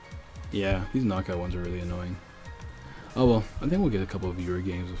 Yeah, these knockout ones are really annoying. Oh well, I think we'll get a couple of viewer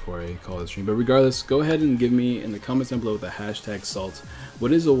games before I call this stream. But regardless, go ahead and give me in the comments down below with the hashtag SALT.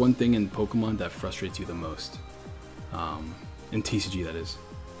 What is the one thing in Pokemon that frustrates you the most? In TCG, that is.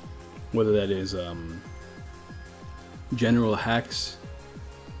 Whether that is general hacks,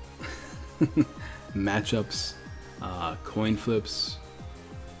 matchups, coin flips,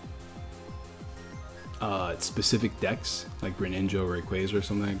 specific decks, like Greninja or Rayquaza or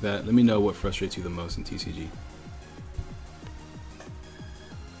something like that. Let me know what frustrates you the most in TCG.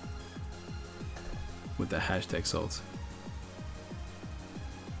 With the hashtag salts.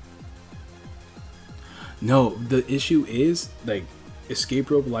 No, the issue is like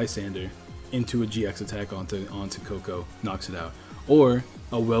Escape Rope Lysander into a GX attack onto Coco knocks it out, or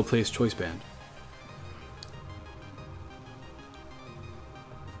a well-placed Choice Band.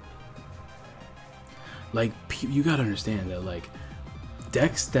 Like, you gotta understand that like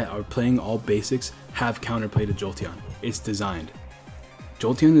decks that are playing all basics have counterplay to Jolteon. It's designed.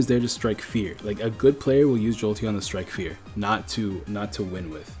 Jolteon is there to strike fear. Like, a good player will use Jolteon to strike fear, not to win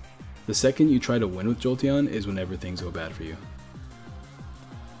with. The second you try to win with Jolteon is whenever things go bad for you.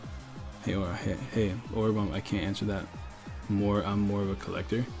 Hey, Aurabombab, I can't answer that. I'm more of a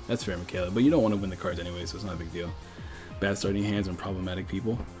collector. That's fair, Michaela, but you don't want to win the cards anyway, so it's not a big deal. Bad starting hands and problematic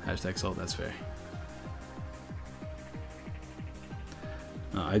people. Hashtag salt, that's fair.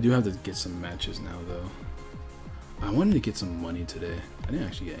 I do have to get some matches now, though. I wanted to get some money today. I didn't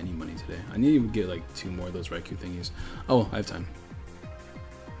actually get any money today. I need to get like 2 more of those Raikou thingies. Oh, I have time.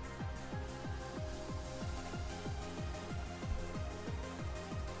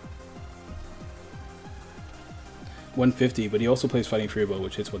 $150, but he also plays Fighting Fury Ball,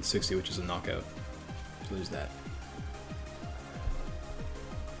 which hits 160, which is a knockout. So there's that.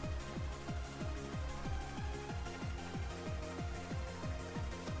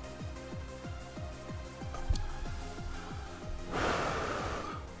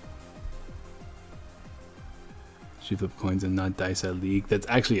 She flip coins and not dice at League. That's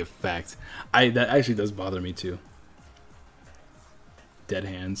actually a fact. That actually does bother me too. Dead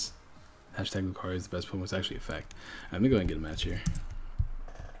hands. Hashtag Lucario is the best Pokemon. It's actually a fact. I'm gonna go ahead and get a match here.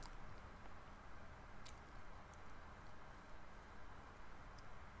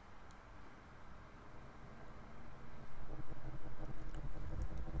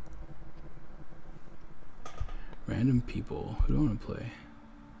 Random people. Who do I want to play?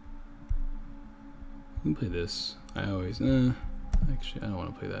 We can play this. Actually, I don't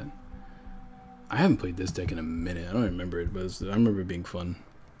want to play that. I haven't played this deck in a minute. I don't remember it, but I remember it being fun.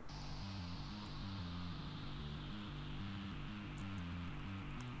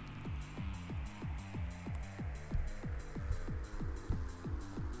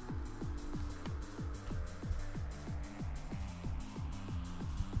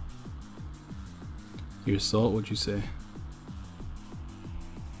 Your salt, what'd you say?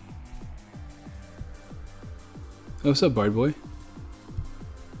 Oh, what's up, Bard Boy?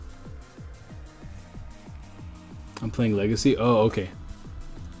 I'm playing Legacy. Oh, okay.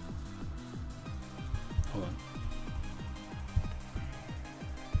 Hold on.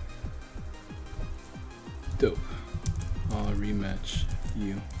 Dope. I'll rematch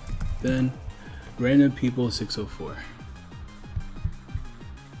you. Then, random people 604.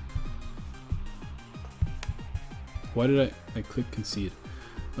 Why did I click concede?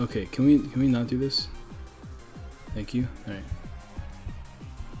 Okay, can we not do this? Thank you. All right.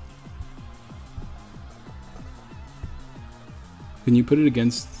 Can you put it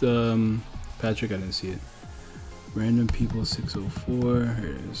against Patrick? I didn't see it. Random people 604. Here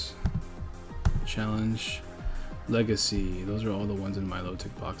it is. Challenge. Legacy. Those are all the ones in my low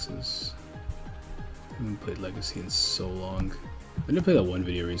tick boxes. I haven't played Legacy in so long. I did play that one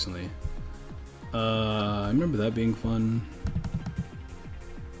video recently. I remember that being fun.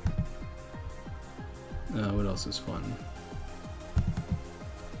 What else is fun?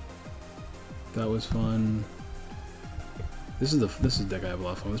 That was fun. This is a deck I have a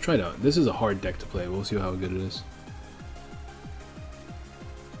lot of fun. Let's try it out. This is a hard deck to play. We'll see how good it is.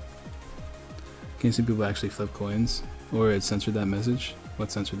 Can you see people actually flip coins? Or it censored that message?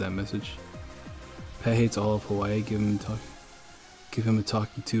 What censored that message? Pat hates all of Hawaii. Give him a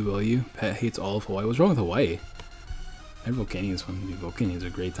talking to, will you? Pat hates all of Hawaii. What's wrong with Hawaii? I had Volcanion is fun. Volcanion's a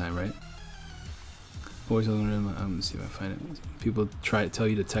great time, right? Always I'm gonna see if I find it. People tell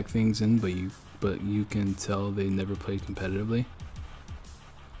you to tech things in, but you can tell they never played competitively.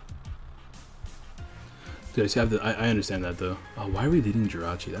 Dude, I see I understand that though. Oh, why are we leading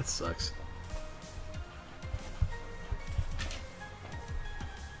Jirachi? That sucks.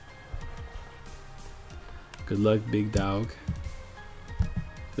 Good luck, big dog.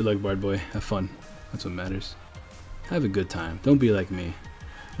 Good luck, Bard Boy. Have fun. That's what matters. Have a good time. Don't be like me.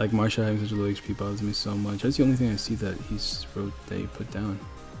 Like Marsha having such a low HP bothers me so much. That's the only thing I see that he put down.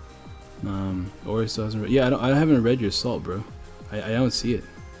 Or still hasn't read. Yeah, I haven't read your salt, bro. I don't see it.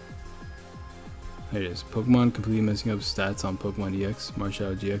 There it is. Pokemon completely messing up stats on Pokemon EX.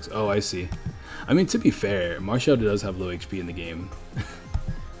 Marshall GX. Oh, I see. I mean, to be fair, Marshall does have low HP in the game.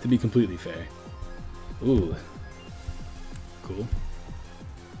 To be completely fair. Ooh. Cool.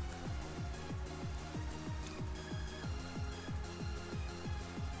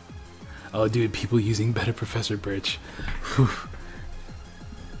 Oh, dude, people using better Professor Birch. Whew.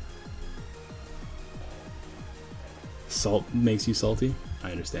 Salt makes you salty?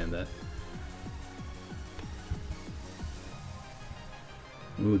 I understand that.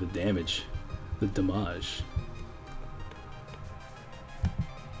 Ooh, the damage. The damage.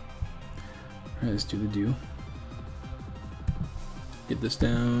 Alright, let's do the do. Get this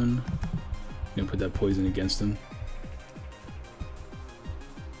down. Gonna put that poison against him.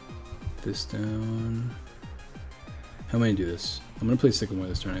 This down. How am I gonna do this? I'm gonna play Sycamore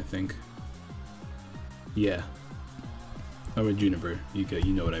this turn, I think. Yeah. I'm a Juniper. You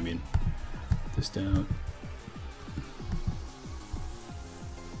know what I mean. This down.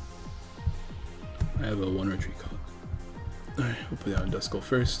 I have a 1 retreat call. Alright, we'll put down Duskull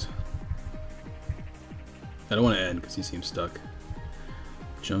first. I don't want to end because he seems stuck.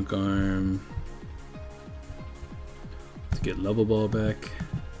 Junk Arm. To get Level Ball back.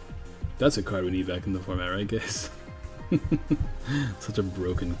 That's a card we need back in the format, right, guys? Such a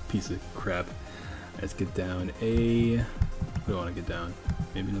broken piece of crap. Let's get down a... What do I want to get down?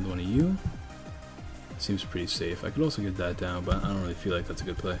 Maybe another one of you? Seems pretty safe. I could also get that down, but I don't really feel like that's a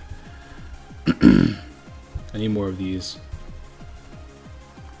good play. I need more of these.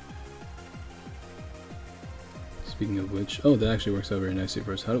 Speaking of which... Oh, that actually works out very nicely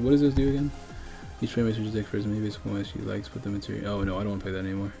for us. What does this do again? Each frame makes your deck first, maybe it's one she likes, put them into... Oh no, I don't want to play that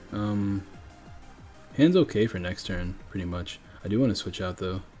anymore. Hand's okay for next turn, pretty much. I do want to switch out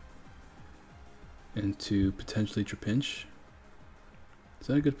though. Into potentially Trapinch. Is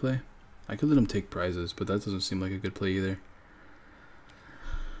that a good play? I could let him take prizes, but that doesn't seem like a good play either.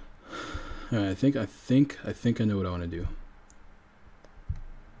 Alright, I think I know what I want to do.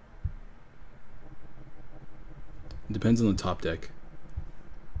 It depends on the top deck.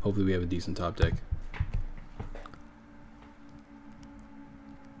 Hopefully we have a decent top deck.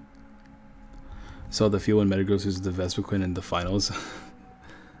 Saw the feel when Metagross uses the Vespiquen in the finals.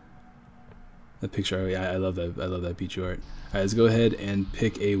 The picture, yeah, I love that. I love that Pichu art. Alright, let's go ahead and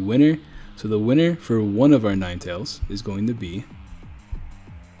pick a winner. So the winner for one of our Ninetales is going to be...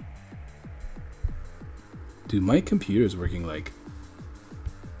 Dude, my computer is working like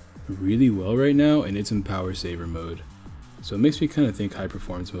really well right now, and it's in power saver mode. So it makes me kind of think high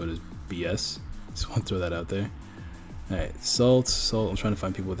performance mode is BS. Just want to throw that out there. Alright, salt. I'm trying to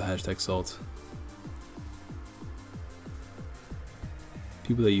find people with the hashtag salt.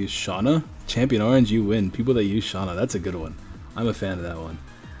 People that use Shauna. Champion Orange, you win. People that use Shauna. That's a good one. I'm a fan of that one.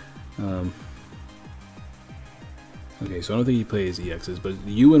 Okay, so I don't think he plays EXs, but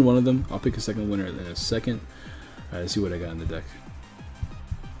you win one of them. I'll pick a second winner in a second. Alright, let's see what I got in the deck.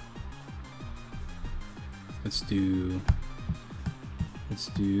 Let's do,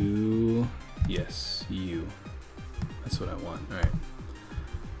 yes, you. That's what I want. Alright.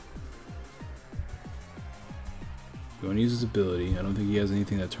 We want to use his ability. I don't think he has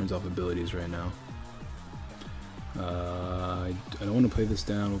anything that turns off abilities right now. I don't want to play this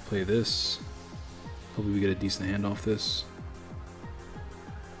down. We'll play this. Hopefully we get a decent hand off this.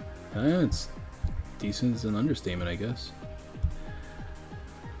 It's decent as an understatement, I guess.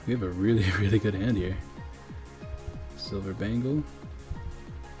 We have a really, really good hand here. Silver Bangle.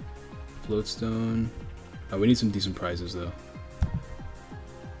 Floatstone. Oh, we need some decent prizes though.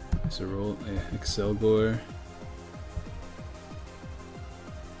 So roll Excelgor.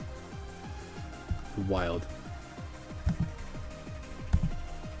 Wild.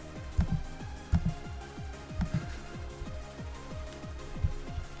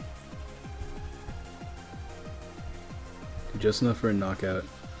 Just enough for a knockout.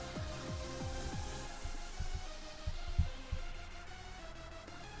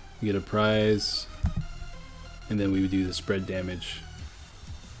 You get a prize, and then we would do the spread damage.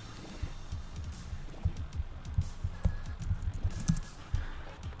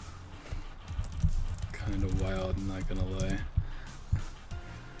 Kind of wild, I'm not gonna lie.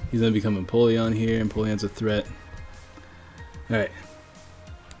 He's gonna become Empoleon here. Empoleon's a threat. Alright.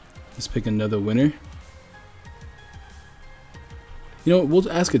 Let's pick another winner. You know what,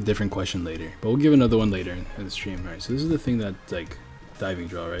 we'll ask a different question later, but we'll give another one later in the stream. Alright, so this is the thing that's like diving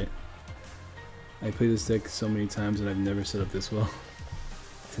draw, right? I play this deck so many times and I've never set up this well.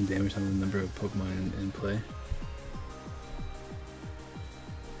 10 damage on the number of Pokemon in play.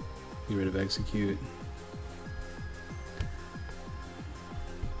 Get rid of Execute.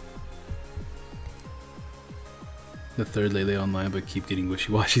 The third Lele online, but keep getting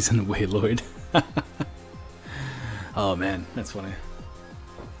wishy-washies in the way, Lord. Oh man, that's funny.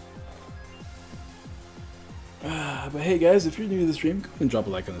 But hey guys, if you're new to the stream, go ahead and drop a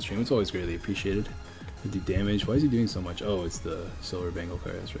like on the stream. It's always greatly appreciated. Do damage. Why is he doing so much? Oh, it's the silver bangle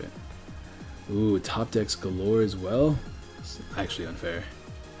card, that's right. Ooh, top decks galore as well. It's actually unfair.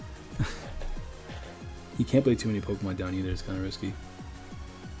 You can't play too many Pokemon down either, it's kind of risky.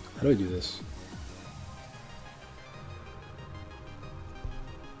 How do I do this?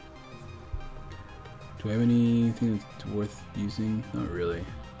 Do I have anything that's worth using? Not really.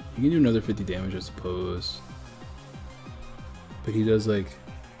 You can do another 50 damage, I suppose. But he does like...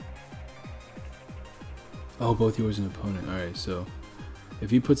 Oh, both yours and opponent. Alright, so...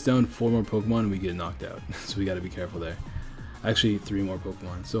 If he puts down 4 more Pokemon, we get knocked out. So we gotta be careful there. Actually, 3 more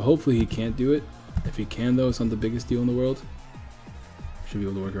Pokemon. So hopefully he can't do it. If he can though, it's not the biggest deal in the world. Should be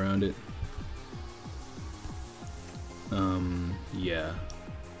able to work around it. Yeah.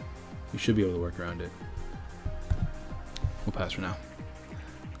 We should be able to work around it. We'll pass for now.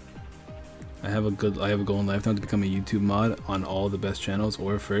 I have a goal in life now to become a YouTube mod on all the best channels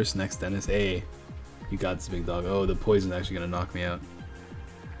or first next Dennis. Hey, you got this, big dog. Oh, the poison's actually gonna knock me out.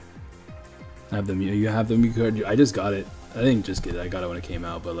 I have the you have the Mew card. I just got it. I didn't just get it. I got it when it came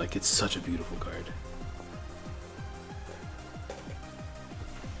out, but like it's such a beautiful card.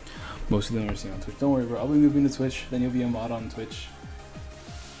 Most of them are seeing on Twitch. Don't worry, bro. I'll be moving to Twitch. Then you'll be a mod on Twitch,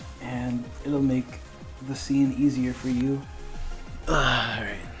 and it'll make the scene easier for you. All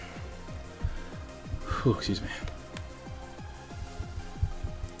right. Whew, excuse me.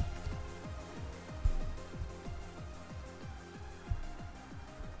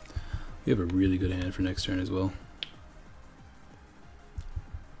 We have a really good hand for next turn as well.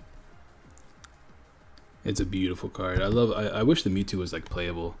 It's a beautiful card. I wish the Mewtwo was like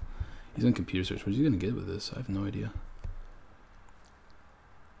playable. He's on computer search. What's he gonna get with this? I have no idea.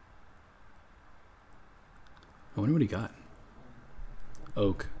 I wonder what he got.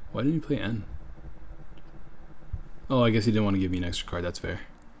 Oak. Why didn't he play N? Oh, I guess he didn't want to give me an extra card. That's fair.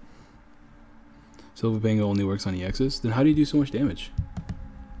 Silver Bango only works on EXs. Then how do you do so much damage?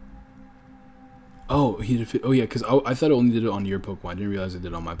 Oh, he did. Oh yeah, because I thought it only did it on your Pokemon. I didn't realize it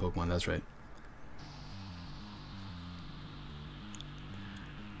did it on my Pokemon. That's right.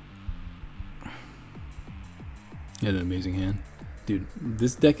 He had an amazing hand. Dude,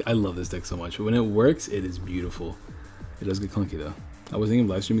 this deck, I love this deck so much. When it works, it is beautiful. It does get clunky though. I was thinking of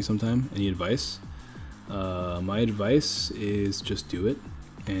live streaming sometime. Any advice? My advice is just do it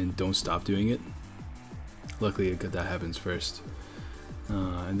and don't stop doing it. Luckily, that happens first.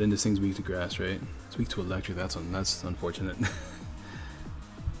 And then this thing's weak to grass, right? It's weak to electric. That's unfortunate.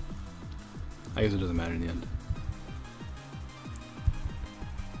 I guess it doesn't matter in the end.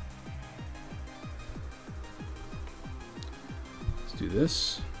 Let's do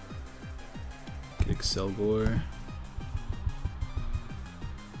this. Get Excelgor.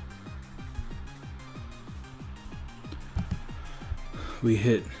 We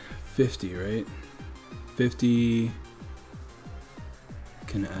hit 50, right? 50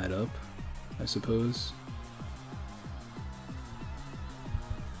 can add up, I suppose.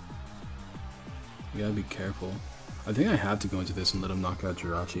 You gotta be careful. I think I have to go into this and let him knock out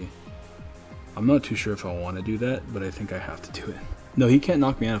Jirachi. I'm not too sure if I want to do that, but I think I have to do it. No, he can't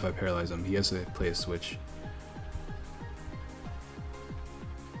knock me out if I paralyze him. He has to play a switch.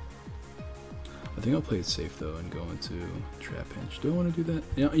 I think I'll play it safe though and go into Trap Pinch. Do I want to do that?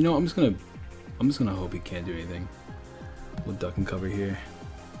 Yeah, you know, I'm just gonna hope he can't do anything. We'll duck and cover here.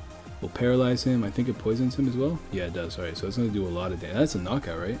 We'll paralyze him. I think it poisons him as well. Yeah, it does. Alright, so it's gonna do a lot of damage. That's a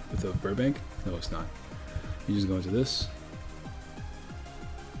knockout, right? With a Burbank? No, it's not. You just go into this.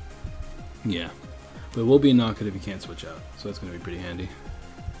 Yeah. But it will be a knockout if you can't switch out. So that's gonna be pretty handy.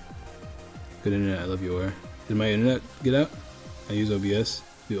 Good internet, I love you, Aura. Did my internet get out? I use OBS.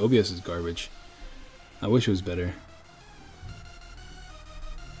 Dude, OBS is garbage. I wish it was better.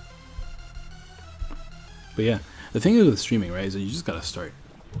 But yeah, the thing with streaming, right, is that you just gotta start.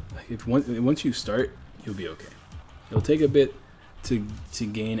 Like once you start, you'll be okay. It'll take a bit to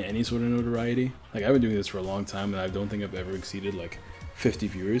gain any sort of notoriety. Like I've been doing this for a long time, and I don't think I've ever exceeded like 50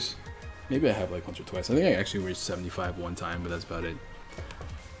 viewers. Maybe I have like once or twice. I think I actually reached 75 one time, but that's about it.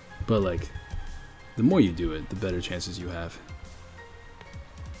 But like, the more you do it, the better chances you have.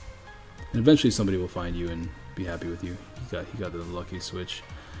 And eventually somebody will find you and be happy with you. He got the lucky switch.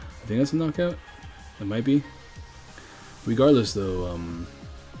 I think that's a knockout. It might be. Regardless though,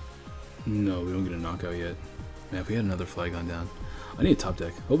 no, we don't get a knockout yet. Man, if we had another Flygon down. I need a top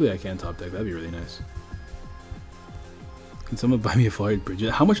deck. Hopefully I can top deck. That'd be really nice. Can someone buy me a Flygon Bridge?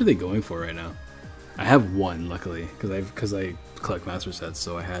 How much are they going for right now? I have one, luckily, because I collect master sets,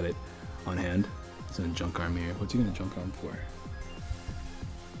 so I had it on hand. It's in a junk arm here. What's he gonna junk arm for?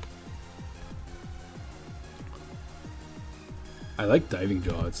 I like Diving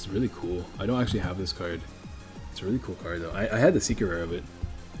Jaw. It's really cool. I don't actually have this card. It's a really cool card though. I had the secret rare of it.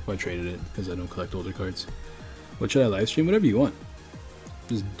 So I traded it because I don't collect older cards. What should I live stream? Whatever you want.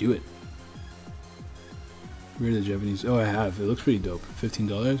 Just do it. Where are the Japanese? Oh, I have. It looks pretty dope.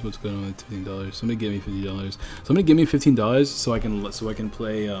 $15. What's going on with $15? Somebody give me $50. Somebody give me $15 so I can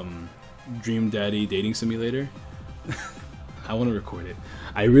play Dream Daddy Dating Simulator. I want to record it.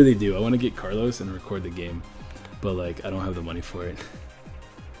 I really do. I want to get Carlos and record the game, but like I don't have the money for it.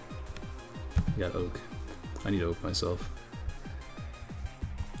 I got Oak. I need Oak myself.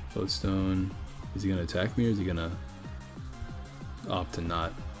 Floatstone. Is he gonna attack me or is he gonna opt to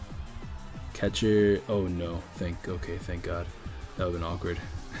not? Catcher. Oh no. Thank God. That would've been awkward.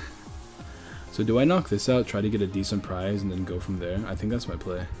 So do I knock this out, try to get a decent prize, and then go from there? I think that's my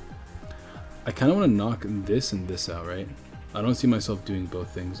play. I kind of want to knock this and this out, right? I don't see myself doing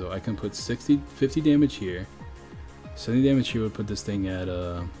both things though. I can put 50 damage here. 70 damage here would put this thing at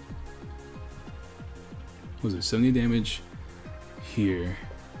what was it? 70 damage here.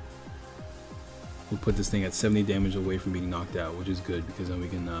 We'll put this thing at 70 damage away from being knocked out, which is good because then we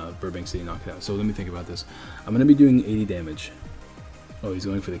can Burbank City knock it out. So let me think about this. I'm gonna be doing 80 damage. Oh, he's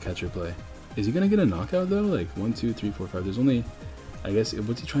going for the catcher play. Is he gonna get a knockout though? Like 1, 2, 3, 4, 5. There's only, I guess,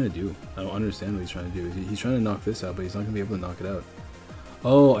 what's he trying to do? I don't understand what he's trying to do. He's trying to knock this out, but he's not gonna be able to knock it out.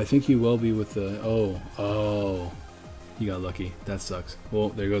 Oh, I think he will be with the. Oh, he got lucky. That sucks. Well,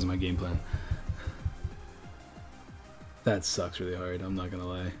 there goes my game plan. That sucks really hard. I'm not gonna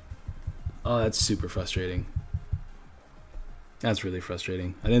lie. Oh, that's super frustrating. That's really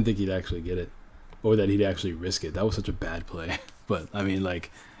frustrating. I didn't think he'd actually get it. Or that he'd actually risk it. That was such a bad play. But, I mean,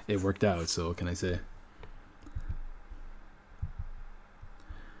 like, it worked out, so what can I say?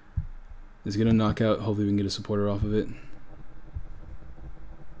 Is he gonna knock out? Hopefully we can get a supporter off of it.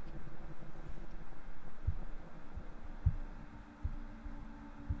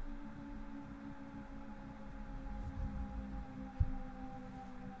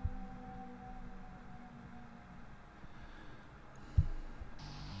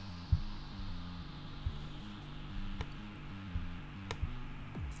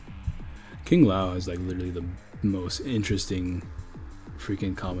 King Lao is like literally the most interesting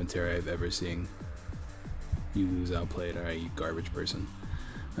freaking commentary I've ever seen. You lose outplayed. Alright, you garbage person.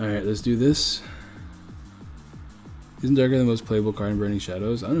 Alright, let's do this. Isn't Darkrai the most playable card in Burning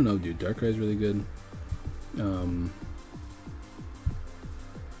Shadows? I don't know, dude. Darkrai is really good. We'll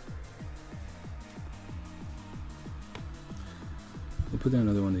put down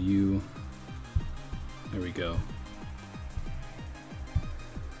another one to you. There we go.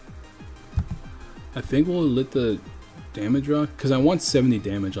 I think we'll let the damage rock, because I want 70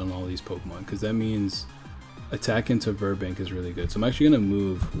 damage on all these Pokemon, because that means attack into Burbank is really good. So I'm actually going to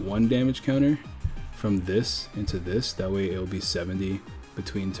move 1 damage counter from this into this. That way it'll be 70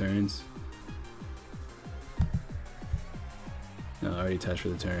 between turns. No, I already attached for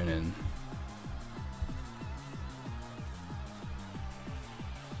the turn, and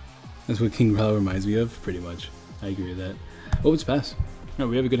that's what King Rao reminds me of, pretty much. I agree with that. Oh, it's pass. No,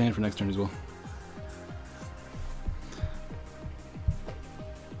 we have a good hand for next turn as well.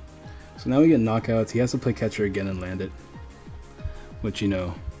 So now we get knockouts. He has to play catcher again and land it. Which, you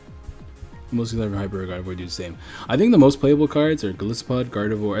know, most clever Hyper Gardevoir do the same. I think the most playable cards are Gliscod,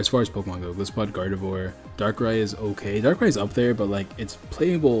 Gardevoir, as far as Pokemon go. Gliscod, Gardevoir. Darkrai is okay. Darkrai is up there, but like it's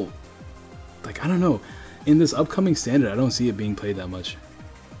playable. Like, I don't know. In this upcoming standard, I don't see it being played that much.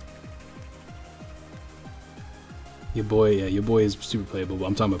 Your boy, yeah, your boy is super playable, but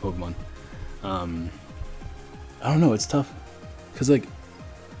I'm talking about Pokemon. I don't know, it's tough. Because, like,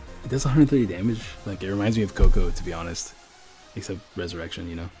 it does 130 damage. Like, it reminds me of Coco, to be honest. Except Resurrection,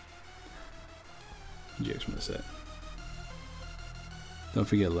 you know. GX from the set. Don't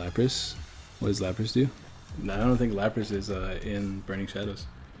forget Lapras. What does Lapras do? No, I don't think Lapras is in Burning Shadows.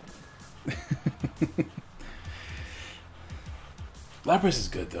 Lapras is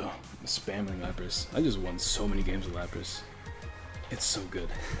good, though. I'm spamming Lapras. I just won so many games with Lapras. It's so good.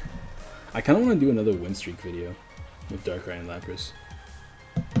 I kind of want to do another win streak video with Darkrai and Lapras.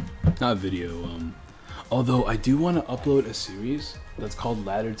 Not video, although I do want to upload a series that's called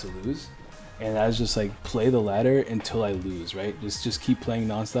Ladder to Lose, and that's just like play the ladder until I lose, right? Just keep playing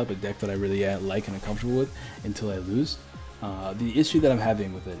nonstop a deck that I really like and I'm comfortable with until I lose. The issue that I'm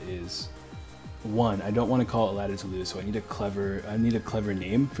having with it is, one, I don't want to call it Ladder to Lose, so I need a clever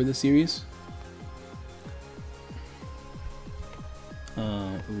name for the series.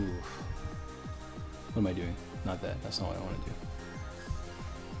 Oof. What am I doing? Not that. That's not what I want to do.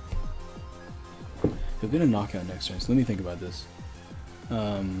 He'll get a knockout next turn, so let me think about this.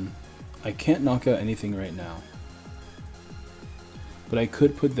 I can't knock out anything right now. but I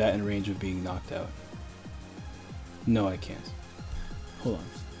could put that in range of being knocked out. No, I can't. Hold on.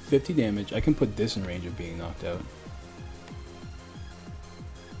 50 damage. I can put this in range of being knocked out.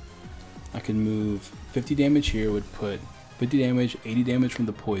 I can move 50 damage here, would put 50 damage, 80 damage from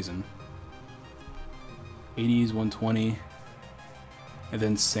the poison. 80 is 120. And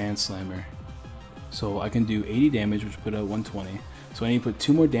then Sand Slammer. So I can do 80 damage, which put out 120. So I need to put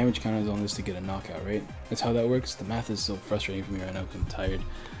 2 more damage counters on this to get a knockout, right? That's how that works. The math is so frustrating for me right now because I'm tired.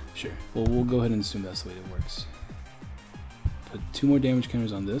 Sure. Well, we'll go ahead and assume that's the way it works. Put 2 more damage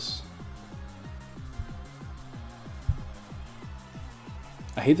counters on this.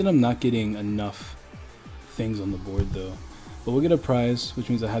 I hate that I'm not getting enough things on the board though. But we'll get a prize, which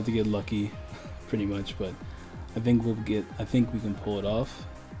means I have to get lucky, pretty much. But I think we can pull it off.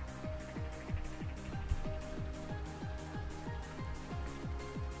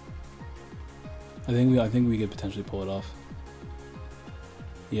 I think we could potentially pull it off.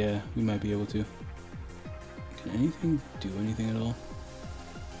 Yeah, we might be able to. Can anything do anything at all?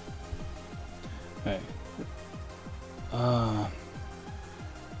 Alright.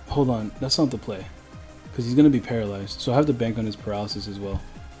 Hold on, that's not the play. Because he's going to be paralyzed. So I have to bank on his paralysis as well.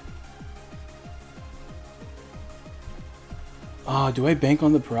 Do I bank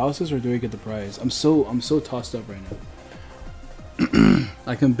on the paralysis or do I get the prize? I'm so tossed up right now.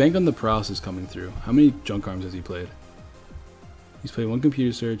 I can bank on the paralysis coming through. How many junk arms has he played? He's played 1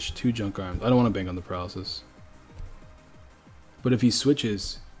 computer search, 2 junk arms. I don't want to bank on the paralysis. But if he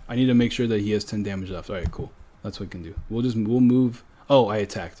switches, I need to make sure that he has 10 damage left. Alright, cool. That's what we can do. We'll move. Oh, I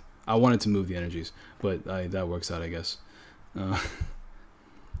attacked. I wanted to move the energies, but that works out, I guess.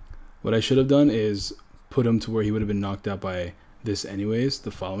 What I should have done is put him to where he would have been knocked out by this anyways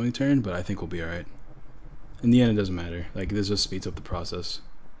the following turn, but I think we'll be alright. In the end, it doesn't matter. Like, this just speeds up the process.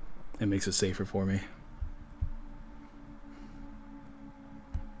 It makes it safer for me.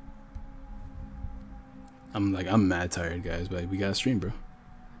 I'm mad tired, guys, but we gotta stream, bro.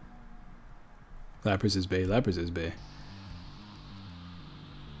 Lapras is Bay. Lapras is Bay.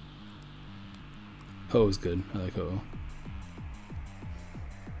 Ho is good. I like Ho.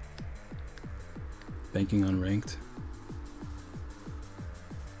 Banking on ranked.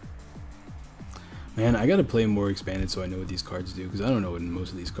 Man, I gotta play more expanded so I know what these cards do, because I don't know what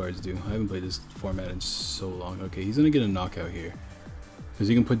most of these cards do. I haven't played this format in so long. Okay, he's gonna get a knockout here. Because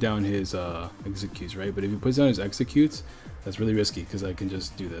he can put down his executes, right? But if he puts down his executes, that's really risky, because I can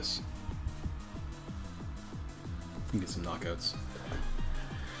just do this. I can get some knockouts.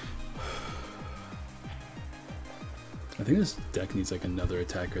 I think this deck needs like another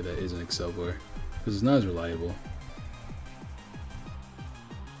attacker that isn't Excelvor, because it's not as reliable.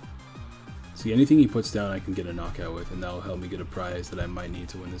 See, anything he puts down I can get a knockout with, and that will help me get a prize that I might need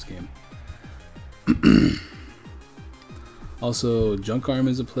to win this game. Also, Junk Arm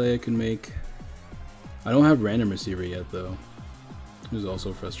is a play I can make. I don't have Random Receiver yet though, which is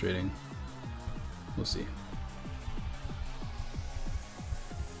also frustrating. We'll see.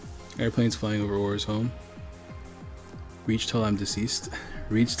 Airplanes flying over Aura's home. Reach till I'm deceased.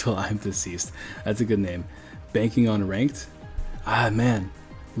 Reach till I'm deceased. That's a good name. Banking on ranked. Ah man.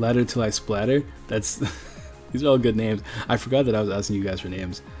 Ladder till I splatter. That's these are all good names. I forgot that I was asking you guys for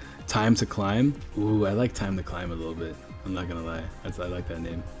names. Time to climb. Ooh, I like Time to Climb a little bit. I'm not gonna lie. I like that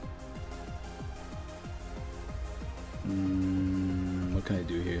name. What can I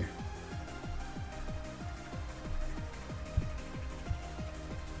do here?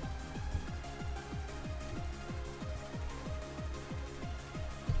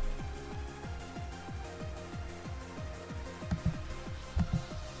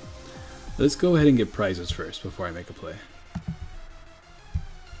 Let's go ahead and get prizes first before I make a play.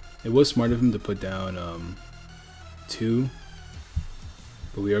 It was smart of him to put down 2,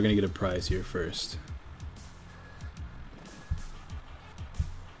 but we are going to get a prize here first.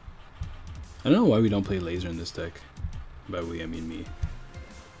 I don't know why we don't play laser in this deck. By we, I mean me.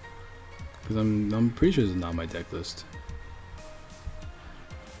 Because I'm pretty sure this is not my deck list.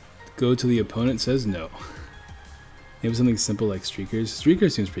 Go to the opponent says no. Maybe something simple like Streakers.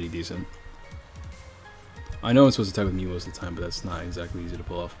 Streaker seems pretty decent. I know I'm supposed to attack with me most of the time, but that's not exactly easy to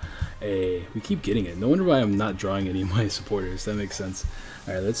pull off. Hey, we keep getting it. No wonder why I'm not drawing any of my supporters. That makes sense.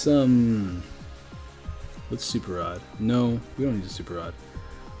 Alright, let's Super Rod. No, we don't need a Super Rod.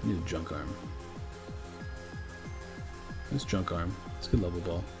 We need a Junk Arm. Let's Junk Arm. Let's get Level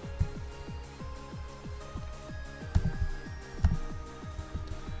Ball.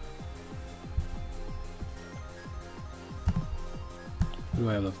 What do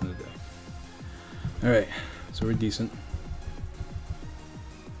I have left in the deck? Alright, so we're decent.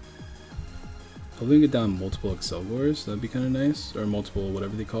 Hopefully we get down multiple Excelgors, that'd be kind of nice, or multiple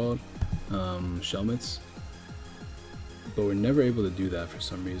whatever they call it, Shelmets. But we're never able to do that for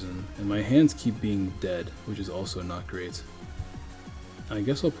some reason, and my hands keep being dead, which is also not great. I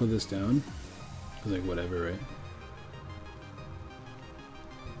guess I'll put this down, cause like whatever, right?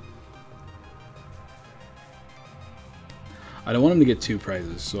 I don't want him to get 2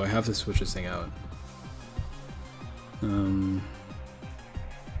 prizes, so I have to switch this thing out.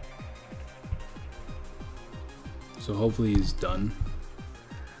 So hopefully he's done.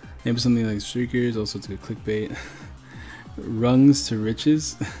 Maybe something like streakers, also it's good clickbait. Rungs to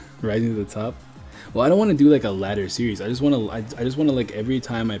riches, rising to the top. Well, I don't want to do like a ladder series. I just want to. I just want to like every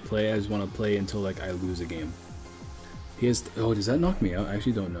time I play, I just want to play until like I lose a game. He has. Oh, does that knock me out? I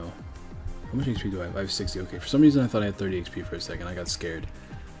actually don't know. How much HP do I have? I have 60. Okay, for some reason I thought I had 30 HP for a second. I got scared.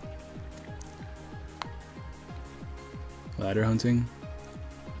 Ladder hunting.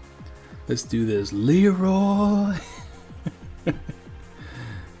 Let's do this, Leroy.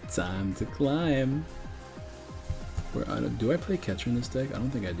 Time to climb. Do I play catcher in this deck? I don't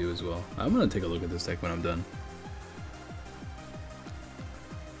think I do as well. I'm gonna take a look at this deck when I'm done.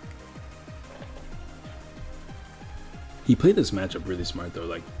 He played this matchup really smart though.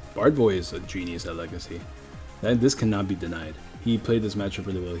 Like Bard Boy is a genius at Legacy. This cannot be denied. He played this matchup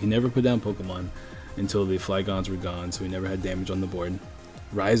really well. He never put down Pokemon until the Flygons were gone, so he never had damage on the board.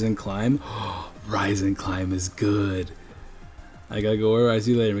 Rise and Climb. Rise and Climb is good. I gotta go. Where? I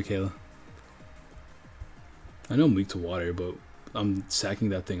see you later, Michaela. I know I'm weak to water, but I'm sacking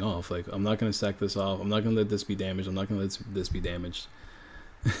that thing off. Like, I'm not gonna sack this off. I'm not gonna let this be damaged. I'm not gonna let this be damaged.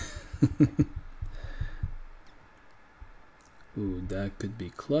 Ooh, that could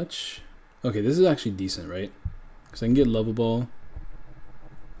be clutch. Okay, this is actually decent, right? Because I can get Level Ball.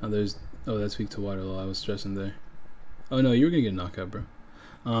 Oh, that's weak to water. I was stressing there. Oh no, you were gonna get a knockout, bro.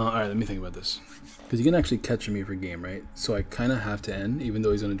 Alright, let me think about this. Because you can actually catch me for game, right? So I kind of have to end, even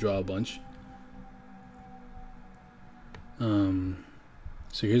though he's gonna draw a bunch.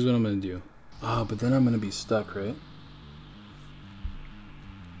 So here's what I'm gonna do. But then I'm gonna be stuck, right?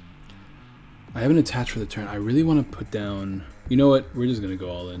 I haven't attached for the turn. I really want to put down... You know what? We're just gonna go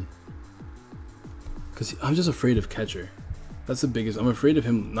all in. Because I'm just afraid of catcher. That's the biggest... I'm afraid of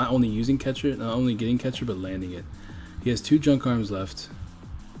him not only using catcher, not only getting catcher, but landing it. He has 2 junk arms left.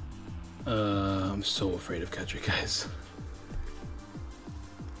 I'm so afraid of catcher, guys.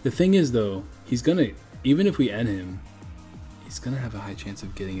 The thing is, though, he's gonna... Even if we end him, he's gonna have a high chance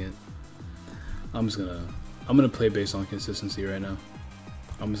of getting it. I'm gonna play based on consistency right now.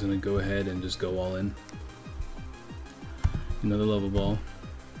 I'm just gonna go ahead and just go all in. Another Level Ball.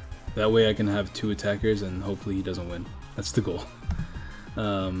 That way I can have 2 attackers and hopefully he doesn't win. That's the goal.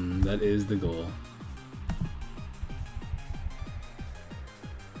 That is the goal.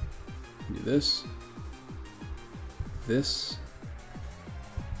 Do this. This.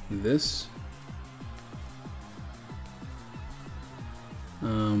 This.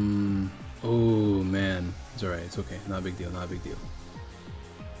 Oh man, it's alright, it's okay, not a big deal, not a big deal.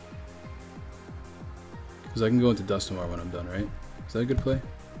 Because I can go into Dust tomorrow when I'm done, right? Is that a good play?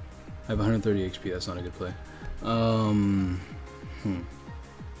 I have 130 HP, that's not a good play.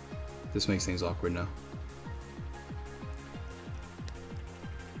 This makes things awkward now.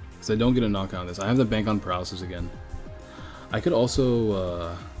 Because I don't get a knockout on this. I have to bank on paralysis again. I could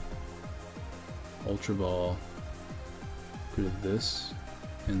also Ultra Ball, rid of this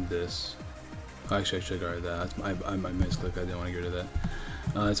and this. Actually, I should have guarded that. I misclicked. I didn't want to get rid of that.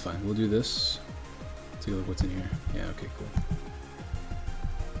 That's fine. We'll do this. Take a look what's in here. Yeah, okay, cool.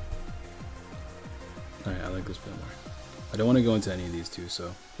 Alright, I like this bit more. I don't want to go into any of these two,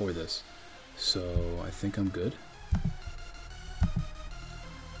 so, or this. So, I think I'm good.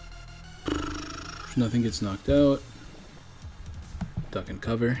 Nothing gets knocked out. Duck and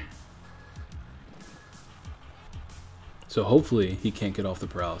cover. So hopefully he can't get off the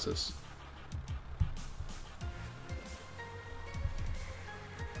paralysis.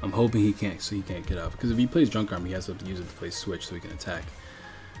 I'm hoping he can't, so he can't get up. Because if he plays Junk Arm, he has to use it to play Switch so he can attack.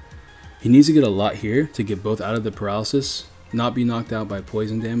 He needs to get a lot here to get both out of the paralysis, not be knocked out by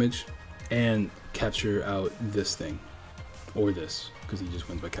poison damage, and capture out this thing. Or this, because he just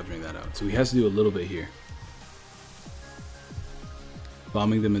wins by capturing that out. So he has to do a little bit here.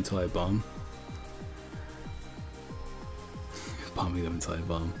 Bombing them until I bomb. Bombing them until I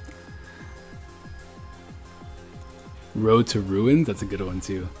bomb. Road to Ruin, that's a good one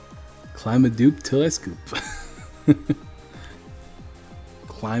too. Climb a dupe till I scoop.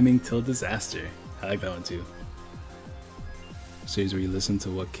 Climbing till disaster. I like that one too. Series where you listen to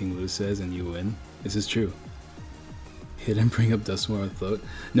what King Lou says and you win. This is true. He didn't bring up Dustmore with float.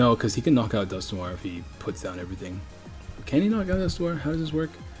 No, because he can knock out Dustmore if he puts down everything. Can he knock out Dustmore? How does this work?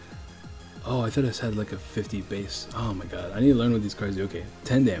 Oh, I thought it had like a 50 base. Oh my god, I need to learn what these cards do. Okay,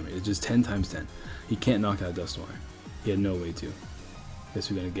 10 damage. It's just 10 times 10. He can't knock out Dustmore. He had no way to. Guess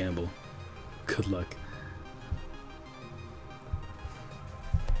we're gonna gamble. Good luck.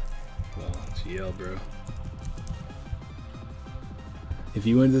 Well, GL, bro. If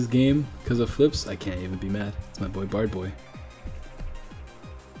you win this game because of flips, I can't even be mad. It's my boy Bard Boy.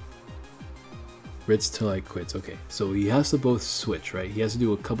 Ritz till I quits. Okay, so he has to both switch, right? He has to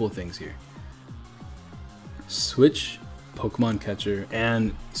do a couple of things here. Switch Pokemon Catcher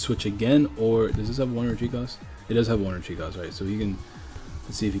and switch again, or does this have 1 retreat cost? It does have 1 retreat cost, right? So he can,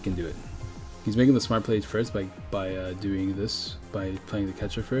 let's see if he can do it. He's making the smart play first by doing this, by playing the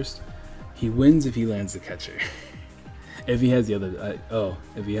catcher first. He wins if he lands the catcher. If he has the other,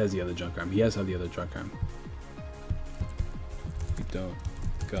 if he has the other junk arm, he has to have the other junk arm. We don't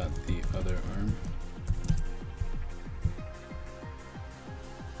got the other arm.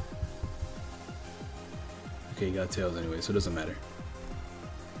 Okay, he got tails anyway, so it doesn't matter.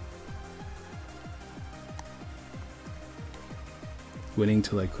 Winning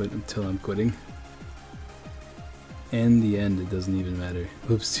till I quit, until I'm quitting. In the end, it doesn't even matter.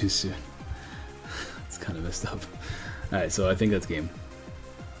 Oops, too soon. It's kind of messed up. Alright, so I think that's game.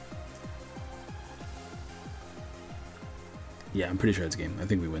 Yeah, I'm pretty sure it's game. I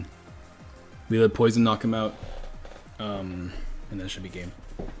think we win. We let Poison knock him out, and that should be game.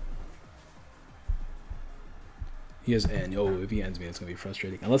 He has N. Oh, if he ends me, it's going to be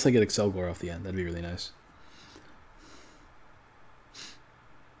frustrating. Unless I get Excelgor off the end. That'd be really nice.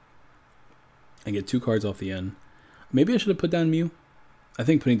 I get 2 cards off the end. Maybe I should have put down Mew. I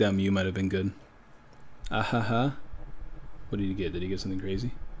think putting down Mew might have been good. Ahaha. What did he get? Did he get something crazy?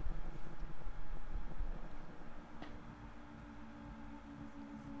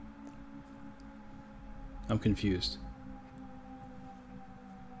 I'm confused.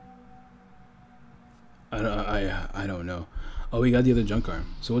 I don't know. Oh, he got the other junk arm.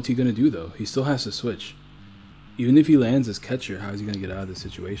 So what's he gonna do though? He still has to switch. Even if he lands as catcher, how is he gonna get out of this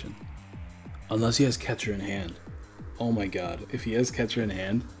situation? Unless he has catcher in hand. Oh my god. If he has catcher in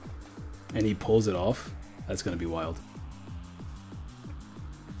hand and he pulls it off, that's gonna be wild.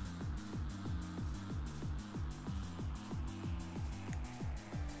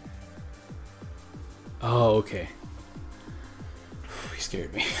 Oh, okay. He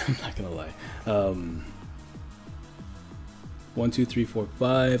scared me. I'm not gonna lie. 1, 2, 3, 4,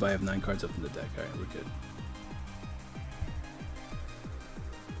 5. I have 9 cards up in the deck. Alright, we're good.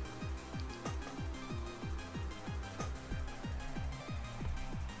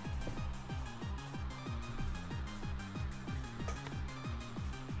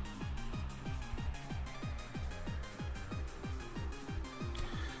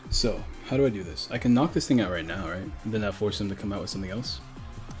 So, how do I do this? I can knock this thing out right now, right? And then that forces him to come out with something else.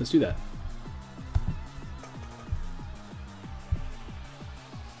 Let's do that.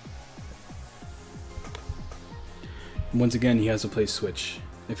 Once again, he has to play switch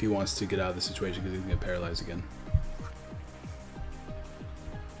if he wants to get out of the situation because he's going to get paralyzed again.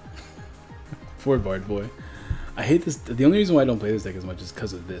 Poor Bard Boy. I hate this. The only reason why I don't play this deck as much is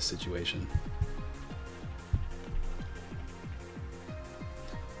because of this situation.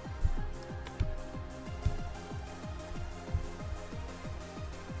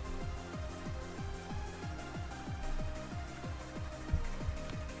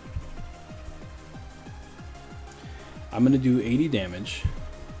 I'm going to do 80 damage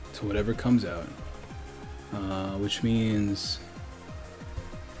to whatever comes out, which means,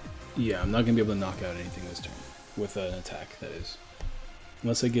 yeah, I'm not going to be able to knock out anything this turn, with an attack, that is.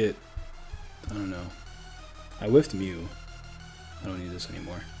 Unless I get, I don't know, I whiffed Mew, I don't need this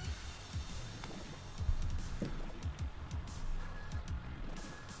anymore.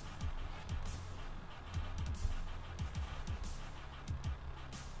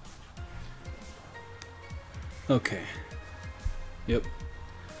 Okay. Yep.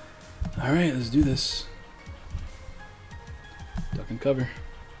 Alright, let's do this. Duck and cover.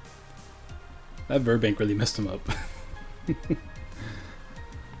 That Verbank really messed him up.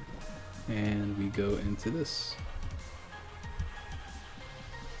 And we go into this.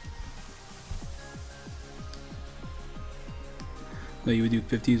 No, you would do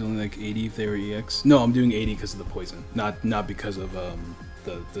 50s, only like 80 if they were EX. No, I'm doing 80 because of the poison, not because of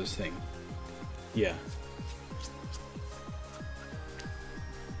this thing. Yeah.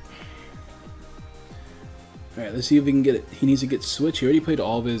 Alright, let's see if we can get it. He needs to get switch. He already played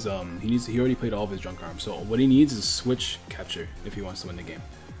all of his he already played all of his junk arms. So what he needs is switch catcher if he wants to win the game.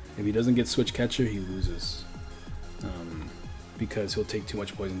 If he doesn't get switch catcher, he loses. because he'll take too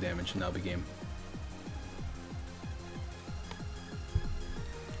much poison damage and that'll be game.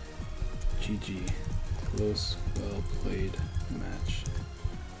 GG. Close, well played match.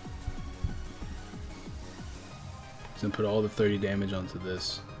 He's gonna put all the 30 damage onto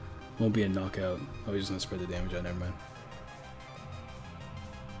this. Won't be a knockout. Oh, he's just gonna spread the damage out, never mind.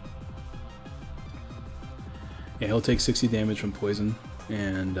 Yeah, he'll take 60 damage from poison,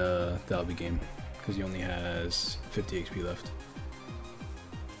 and that'll be game, because he only has 50 HP left.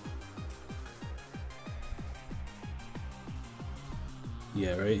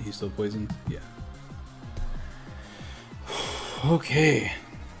 Yeah, right? He's still poisoned? Yeah. Okay.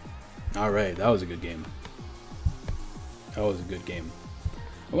 Alright, that was a good game. That was a good game.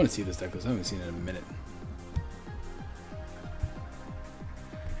 I want to see this deck list. I haven't seen it in a minute.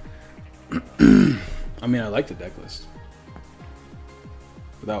 I mean, I like the deck list.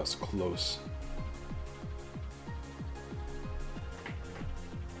 But that was close.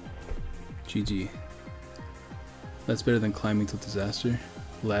 GG. That's better than climbing to disaster.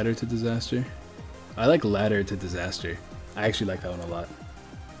 Ladder to disaster. I like ladder to disaster. I actually like that one a lot.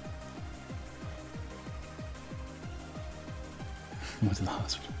 Went to the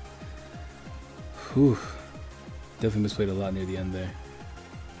hospital. Whew. Definitely misplayed a lot near the end there.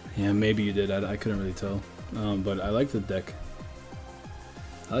 Yeah, maybe you did. I couldn't really tell. But I like the deck.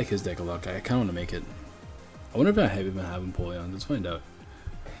 I like his deck a lot. I kind of want to make it. I wonder if I even have Empoleon. Let's find out.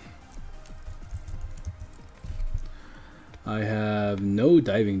 I have no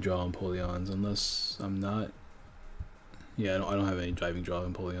diving draw Empoleons unless I'm not. Yeah, I don't have any diving draw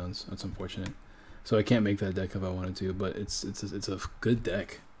Empoleons. That's unfortunate. So I can't make that deck if I wanted to, but it's a good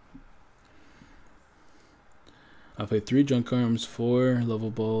deck. I played 3 junk arms, 4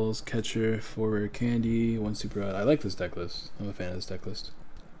 level balls, catcher, 4 rare candy, 1 super odd. I like this deck list. I'm a fan of this deck list.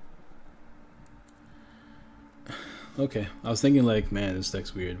 Okay, I was thinking like, man, this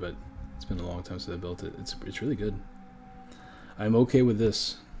deck's weird, but it's been a long time since I built it. It's really good. I'm okay with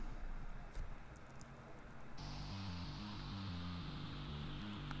this.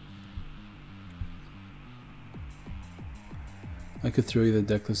 I could throw you the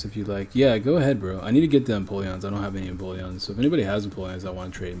deck list if you like. Yeah, go ahead, bro. I need to get the Empoleons. I don't have any Empoleons. So if anybody has Empoleons that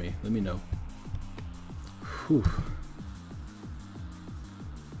want to trade me, let me know. Whew.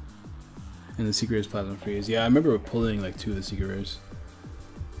 And the secret is Platinum Freeze. Yeah, I remember pulling like 2 of the secret rares.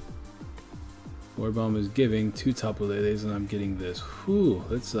 Warbomb is giving 2 Tapu Leles and I'm getting this. Whew.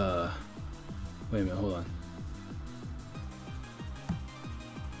 Let's wait a minute, hold on.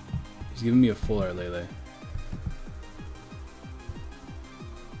 He's giving me a full art Lele.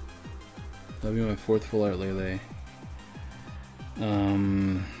 That'll be my 4th full art Lele.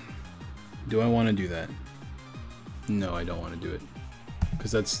 Do I want to do that? No, I don't want to do it.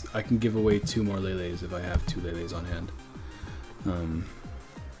 Because I can give away 2 more Leles if I have 2 Leles on hand.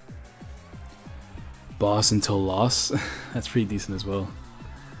 Boss until loss. That's pretty decent as well.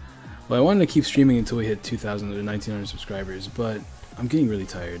 Well, I wanted to keep streaming until we hit 2,000 or 1,900 subscribers, but I'm getting really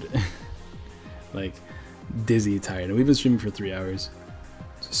tired. Like, dizzy tired. And we've been streaming for 3 hours.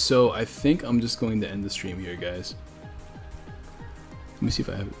 So I think I'm just going to end the stream here, guys. Let me see if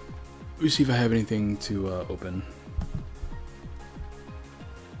I have. Let me see if I have anything to open.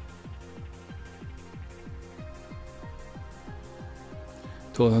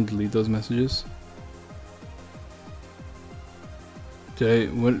 Told him to delete those messages. Did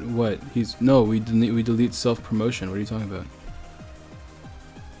I? What? He's no. We delete self promotion. What are you talking about?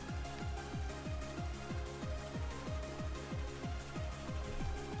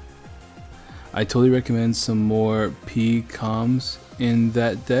 I totally recommend some more P-coms in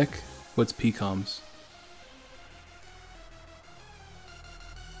that deck. What's P-coms?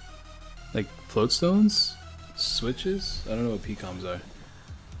 Like float stones? Switches? I don't know what P-coms are.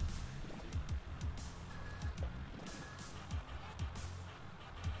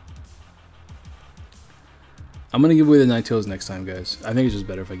 I'm gonna give away the Ninetales next time, guys. I think it's just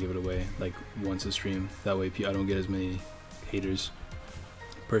better if I give it away like once a stream. That way I don't get as many haters.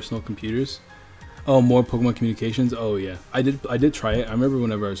 Personal computers. Oh, more Pokemon communications. Oh yeah, I did try it. I remember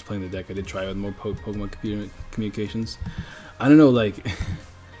whenever I was playing the deck, I did try it with more Pokemon communications. I don't know, like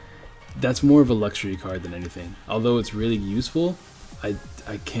that's more of a luxury card than anything. Although it's really useful, I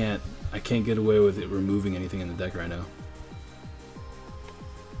can't get away with it removing anything in the deck right now.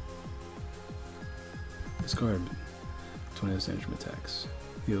 Discard 20 damage from attacks.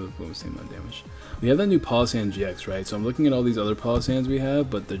 Heal with the same amount of damage. We have that new Palossand GX, right? So I'm looking at all these other Palossands we have,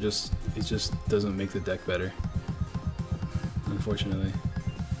 but it just doesn't make the deck better, unfortunately.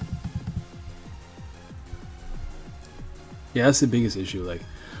 Yeah, that's the biggest issue. Like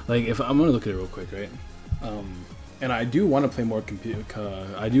if I'm gonna look at it real quick, right? And I do want to play more computer.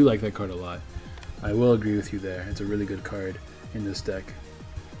 I do like that card a lot. I will agree with you there. It's a really good card in this deck.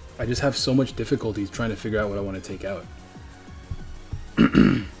 I just have so much difficulty trying to figure out what I want to take out.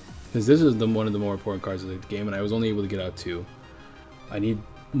 Because this is one of the more important cards of the game, and I was only able to get out 2. I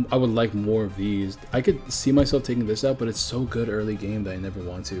would like more of these. I could see myself taking this out, but it's so good early game that I never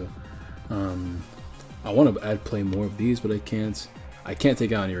want to. I want to play more of these, but I can't. I can't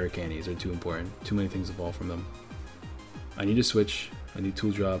take out any rare candies. They're too important. Too many things evolve from them. I need to switch. I need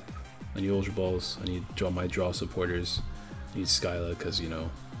tool drop. I need ultra balls. I need my draw supporters. I need Skyla because, you know,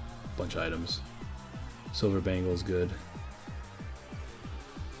 a bunch of items. Silver Bangle is good.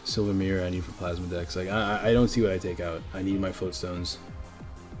 Silver Mirror I need for plasma decks. Like I don't see what I take out. I need my float stones.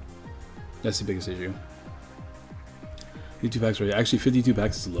 That's the biggest issue. 52 packs right. Actually 52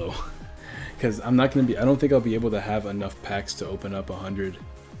 packs is low. Because I'm not gonna be. I don't think I'll be able to have enough packs to open up 100.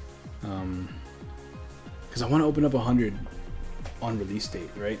 Because I want to open up 100 on release date,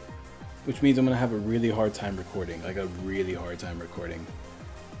 right? Which means I'm gonna have a really hard time recording. Like a really hard time recording.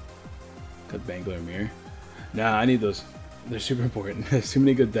 Cut Bangler Mirror. Nah, I need those. They're super important. There's too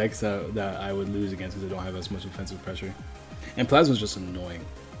many good decks that I would lose against because they don't have as much offensive pressure. And Plasma's just annoying.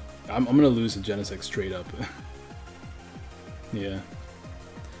 I'm gonna lose to Genesect straight up. Yeah.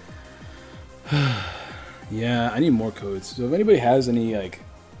 Yeah, I need more codes. So if anybody has any like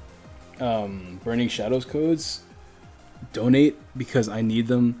Burning Shadows codes, donate, because I need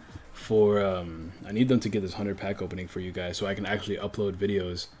them for I need them to get this 100 pack opening for you guys so I can actually upload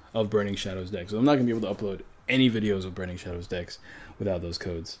videos of Burning Shadows decks. So I'm not gonna be able to upload any videos of Burning Shadows decks without those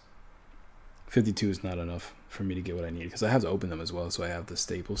codes. 52 is not enough for me to get what I need because I have to open them as well, so I have the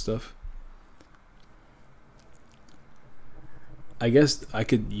staple stuff. I guess I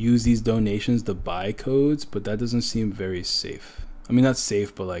could use these donations to buy codes, but that doesn't seem very safe. I mean, not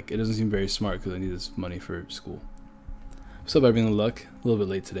safe, but like it doesn't seem very smart because I need this money for school. What's up, everyone? Luck. A little bit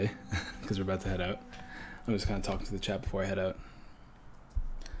late today because we're about to head out. I'm just kind of talking to the chat before I head out.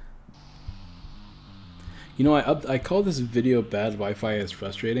 You know, I call this video bad Wi-Fi as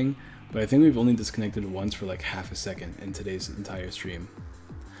frustrating, but I think we've only disconnected once for like half a second in today's entire stream.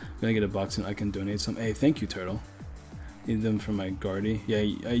 I'm gonna get a box and I can donate some. Hey, thank you, Turtle. Need them for my Guardy. Yeah,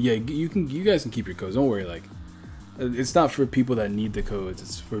 yeah. You guys can keep your codes. Don't worry. Like, it's not for people that need the codes.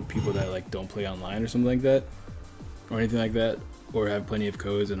 It's for people that like don't play online or something like that, or anything like that, or have plenty of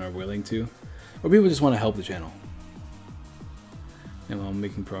codes and are willing to, or people just want to help the channel. And while I'm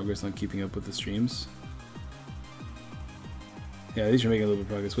making progress on keeping up with the streams. Yeah, at least you're making a little bit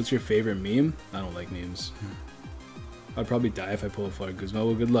of progress. What's your favorite meme? I don't like memes. I'd probably die if I pull a Florida Guzma.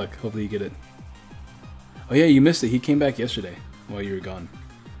 Well, good luck. Hopefully you get it. Oh yeah, you missed it. He came back yesterday while you were gone.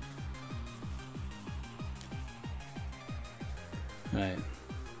 Alright.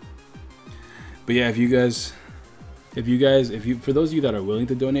 But yeah, for those of you that are willing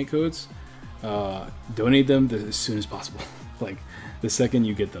to donate codes, donate them as soon as possible. Like the second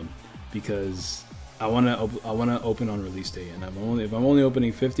you get them, because I wanna open on release date, and if I'm only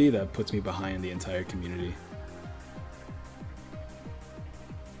opening 50, that puts me behind the entire community.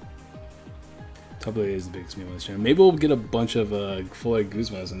 Top lane is the biggest meme on this channel. Maybe we'll get a bunch of full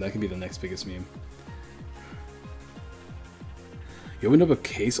Guzmas, and that could be the next biggest meme. You opened up a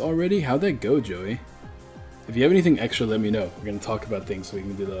case already? How'd that go, Joey? If you have anything extra, let me know. We're gonna talk about things so we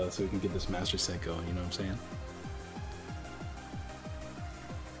can get this master set going. You know what I'm saying?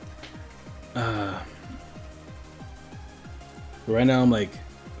 Right now I'm like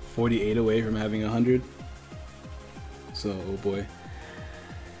 48 away from having 100. So, oh boy.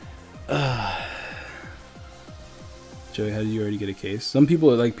 Joey, how did you already get a case? Some people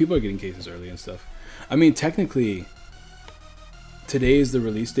are getting cases early and stuff. I mean, technically, today is the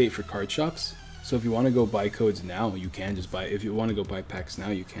release date for card shops. So if you want to go buy codes now, you can just buy. If you want to go buy packs now,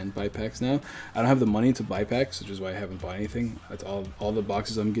 you can buy packs now. I don't have the money to buy packs, which is why I haven't bought anything. That's all the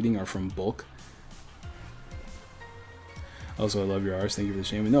boxes I'm getting are from bulk. Also, I love your ours. Thank you for the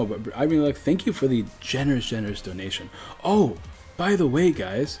shame. No, but I mean, like, thank you for the generous donation. Oh, by the way,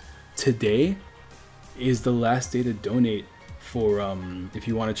 guys, today is the last day to donate for if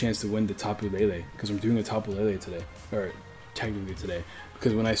you want a chance to win the Tapu Lele, because I'm doing a Tapu Lele today, or technically today,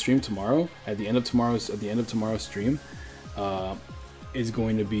 because when I stream tomorrow, at the end of tomorrow's stream, is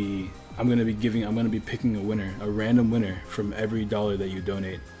going to be I'm going to be picking a winner, a random winner from every dollar that you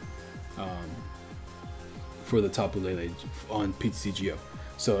donate for the Tapu Lele on PTCGO.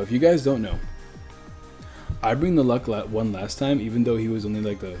 So if you guys don't know, I bring the luck one last time, even though he was only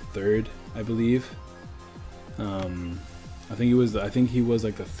like the third, I believe. I think he was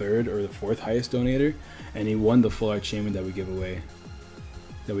like the third or the fourth highest donator, and he won the full art shaman that we gave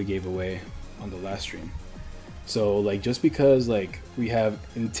away on the last stream. So like just because like we have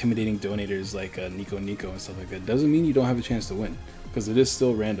intimidating donators like Nico and stuff like that doesn't mean you don't have a chance to win, because it is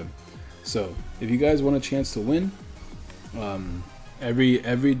still random. So if you guys want a chance to win,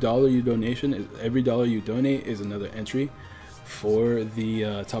 every dollar you donate is another entry for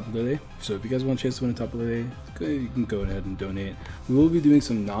the top of the day. So if you guys want a chance to win a top of the day, you can go ahead and donate. We will be doing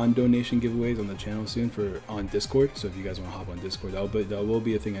some non-donation giveaways on the channel soon on Discord. So if you guys want to hop on Discord, that will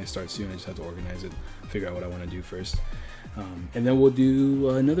be a thing I start soon. I just have to organize it, figure out what I want to do first, and then we'll do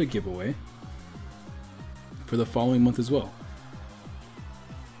another giveaway for the following month as well.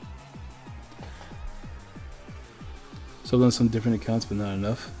 So I've done some different accounts, but not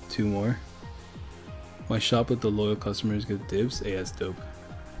enough. 2 more. My shop with the loyal customers get dibs. Hey, that's dope.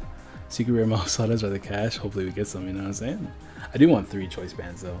 Secret rare Malasadas are the cash. Hopefully we get some, you know what I'm saying? I do want 3 choice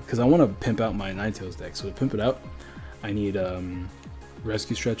bands though, because I want to pimp out my Ninetales deck. So to pimp it out, I need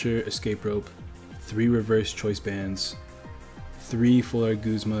Rescue Stretcher, Escape Rope, 3 reverse choice bands, 3 full art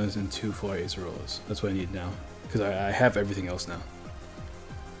Guzmas, and 2 full art Acerolas. That's what I need now, because I have everything else now.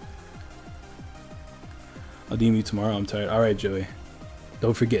 I'll DM you tomorrow. I'm tired. Alright, Joey.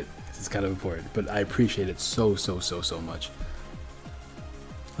 Don't forget. It's kind of important, but I appreciate it so much.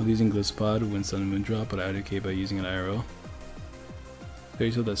 I'm using Glisspod when Sun and Moon drop, but I advocate by using an IRL.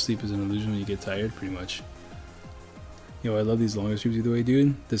 Fairy tale that sleep is an illusion when you get tired, pretty much. Yo, I love these longer streams either way,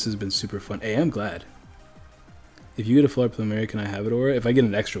 dude. This has been super fun. Hey, I'm glad. If you get a full art preliminary, can I have it? Or if I get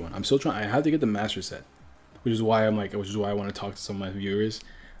an extra one, I'm still trying. I have to get the master set, which is why I want to talk to some of my viewers.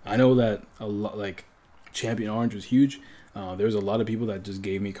 I know that a lot, like Champion Orange was huge. There's a lot of people that just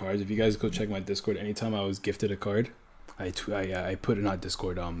gave me cards. If you guys go check my Discord, anytime I was gifted a card, I put it on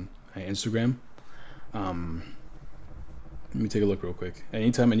Discord, Instagram. Let me take a look real quick.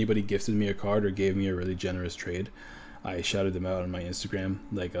 Anytime anybody gifted me a card or gave me a really generous trade, I shouted them out on my Instagram.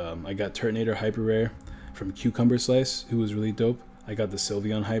 Like I got Turtonator Hyper Rare from Cucumber Slice, who was really dope. I got the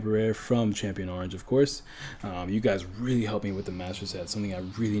Sylveon Hyper Rare from Champion Orange, of course. You guys really helped me with the master set, something I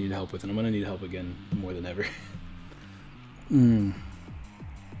really need help with, and I'm gonna need help again more than ever.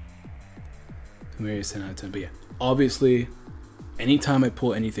 Maybe 10 out of 10, but yeah, obviously anytime I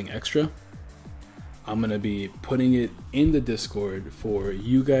pull anything extra, I'm gonna be putting it in the Discord for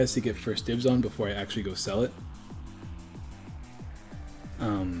you guys to get first dibs on before I actually go sell it.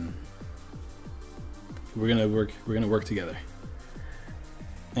 We're gonna work together,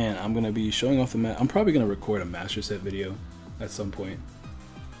 and I'm gonna be showing off the I'm probably gonna record a master set video at some point.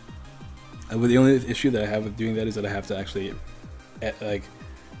 But the only issue that I have with doing that is that I have to actually like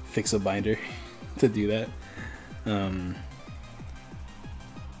fix a binder to do that.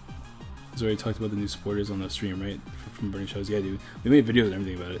 So already talked about the new supporters on the stream, right? From Burning Shows. Yeah, dude. We made videos and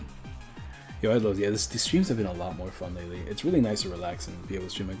everything about it. Yo, I love it. Yeah, these streams have been a lot more fun lately. It's really nice to relax and be able to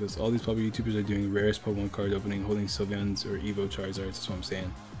stream like this. All these popular YouTubers are doing rarest Pokemon card opening, holding Sylveons or Evo Charizards. That's what I'm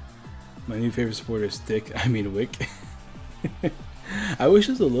saying. My new favorite supporter is Wick. I wish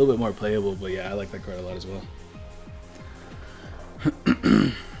it was a little bit more playable, but yeah, I like that card a lot as well.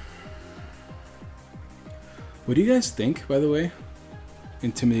 What do you guys think, by the way?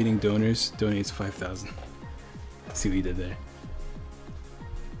 Intimidating donors donates 5,000. See what you did there.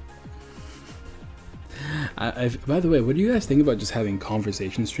 By the way, what do you guys think about just having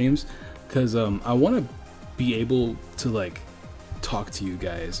conversation streams? Because I want to be able to like talk to you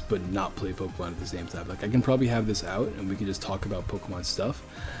guys but not play Pokemon at the same time. Like I can probably have this out and we can just talk about Pokemon stuff,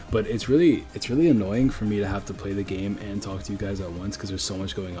 but it's really annoying for me to have to play the game and talk to you guys at once because there's so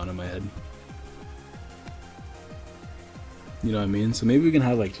much going on in my head. You know what I mean? So maybe we can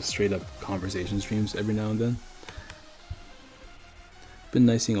have like just straight up conversation streams every now and then. Been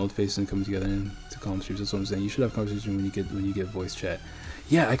nice seeing old faces and coming together into calm streams. That's what I'm saying. You should have conversation when you get voice chat.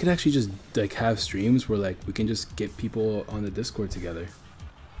 Yeah, I could actually just like have streams where like we can just get people on the Discord together,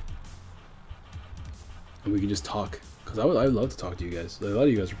 and we can just talk. Cause I would love to talk to you guys. Like, a lot of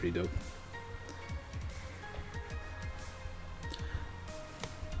you guys are pretty dope.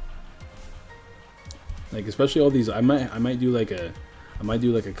 Like especially all these. I might do like a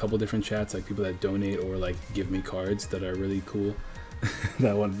couple different chats, like people that donate or like give me cards that are really cool.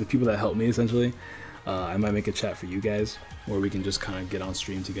 The people that help me essentially. I might make a chat for you guys, or we can just kind of get on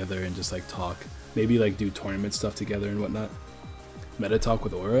stream together and just like talk. Maybe like do tournament stuff together and whatnot. Meta talk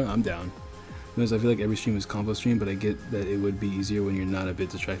with Aura, I'm down. Because I feel like every stream is combo stream, but I get that it would be easier when you're not a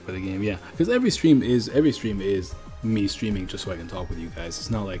bit distracted by the game. Yeah, because every stream is me streaming just so I can talk with you guys. It's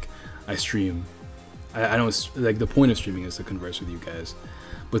not like I stream. I don't like the point of streaming is to converse with you guys,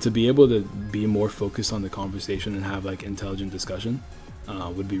 but to be able to be more focused on the conversation and have like intelligent discussion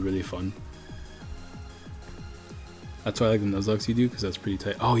would be really fun. That's why I like the Nuzlocke you do, because that's pretty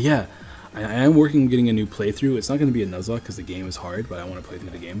tight. Oh yeah, I am working on getting a new playthrough. It's not going to be a Nuzlocke because the game is hard, but I want to play through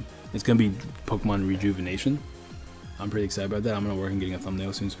the game. It's going to be Pokemon Rejuvenation. I'm pretty excited about that. I'm going to work on getting a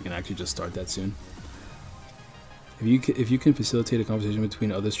thumbnail soon so we can actually just start that soon. If you can facilitate a conversation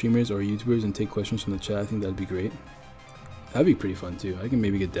between other streamers or YouTubers and take questions from the chat, I think that'd be great. That'd be pretty fun too. I can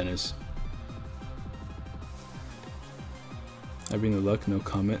maybe get Dennis. I bring the luck, no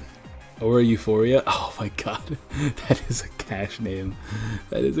comment. Or Euphoria. Oh my god. That is a cash name.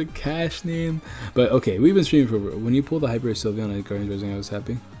 That is a cash name. But okay, we've been streaming for... When you pulled the Hyper Sylveon at Guardians Rising, I was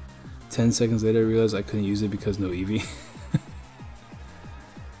happy. 10 seconds later, I realized I couldn't use it because no Eevee.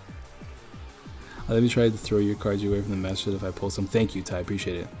 Let me try to throw your cards away from the master if I pull some. Thank you, Ty.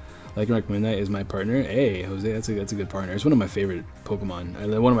 Appreciate it. Like and recommend that is my partner. Hey, Jose, that's a good partner. It's one of my favorite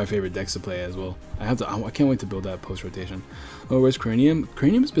Pokemon. One of my favorite decks to play as well. I can't wait to build that post rotation. Oh, where's Cranium?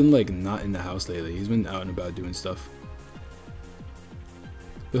 Cranium's been like not in the house lately. He's been out and about doing stuff.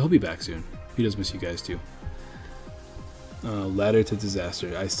 But he'll be back soon. He does miss you guys too. Ladder to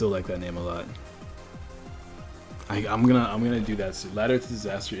Disaster. I still like that name a lot. I'm gonna do that soon. Ladder to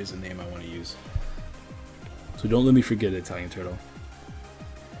Disaster is a name I want to use. So don't let me forget Italian Turtle.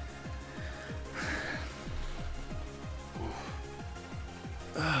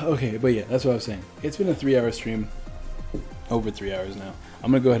 Okay, but yeah, that's what I was saying. It's been a 3-hour stream. Over 3 hours now.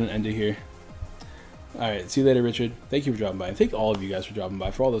 I'm going to go ahead and end it here. Alright, see you later, Richard. Thank you for dropping by. And thank all of you guys for dropping by,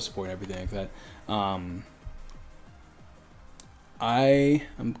 for all the support and everything like that. I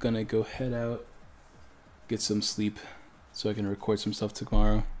am going to go head out, get some sleep, so I can record some stuff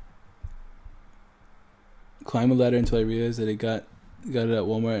tomorrow. Climb a ladder until I realize that it got it at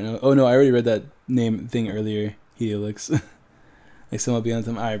Walmart. Oh no, I already read that name thing earlier. Helix. Like someone will be on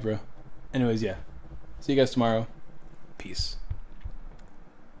time. Alright, bro. Anyways, yeah. See you guys tomorrow. Peace.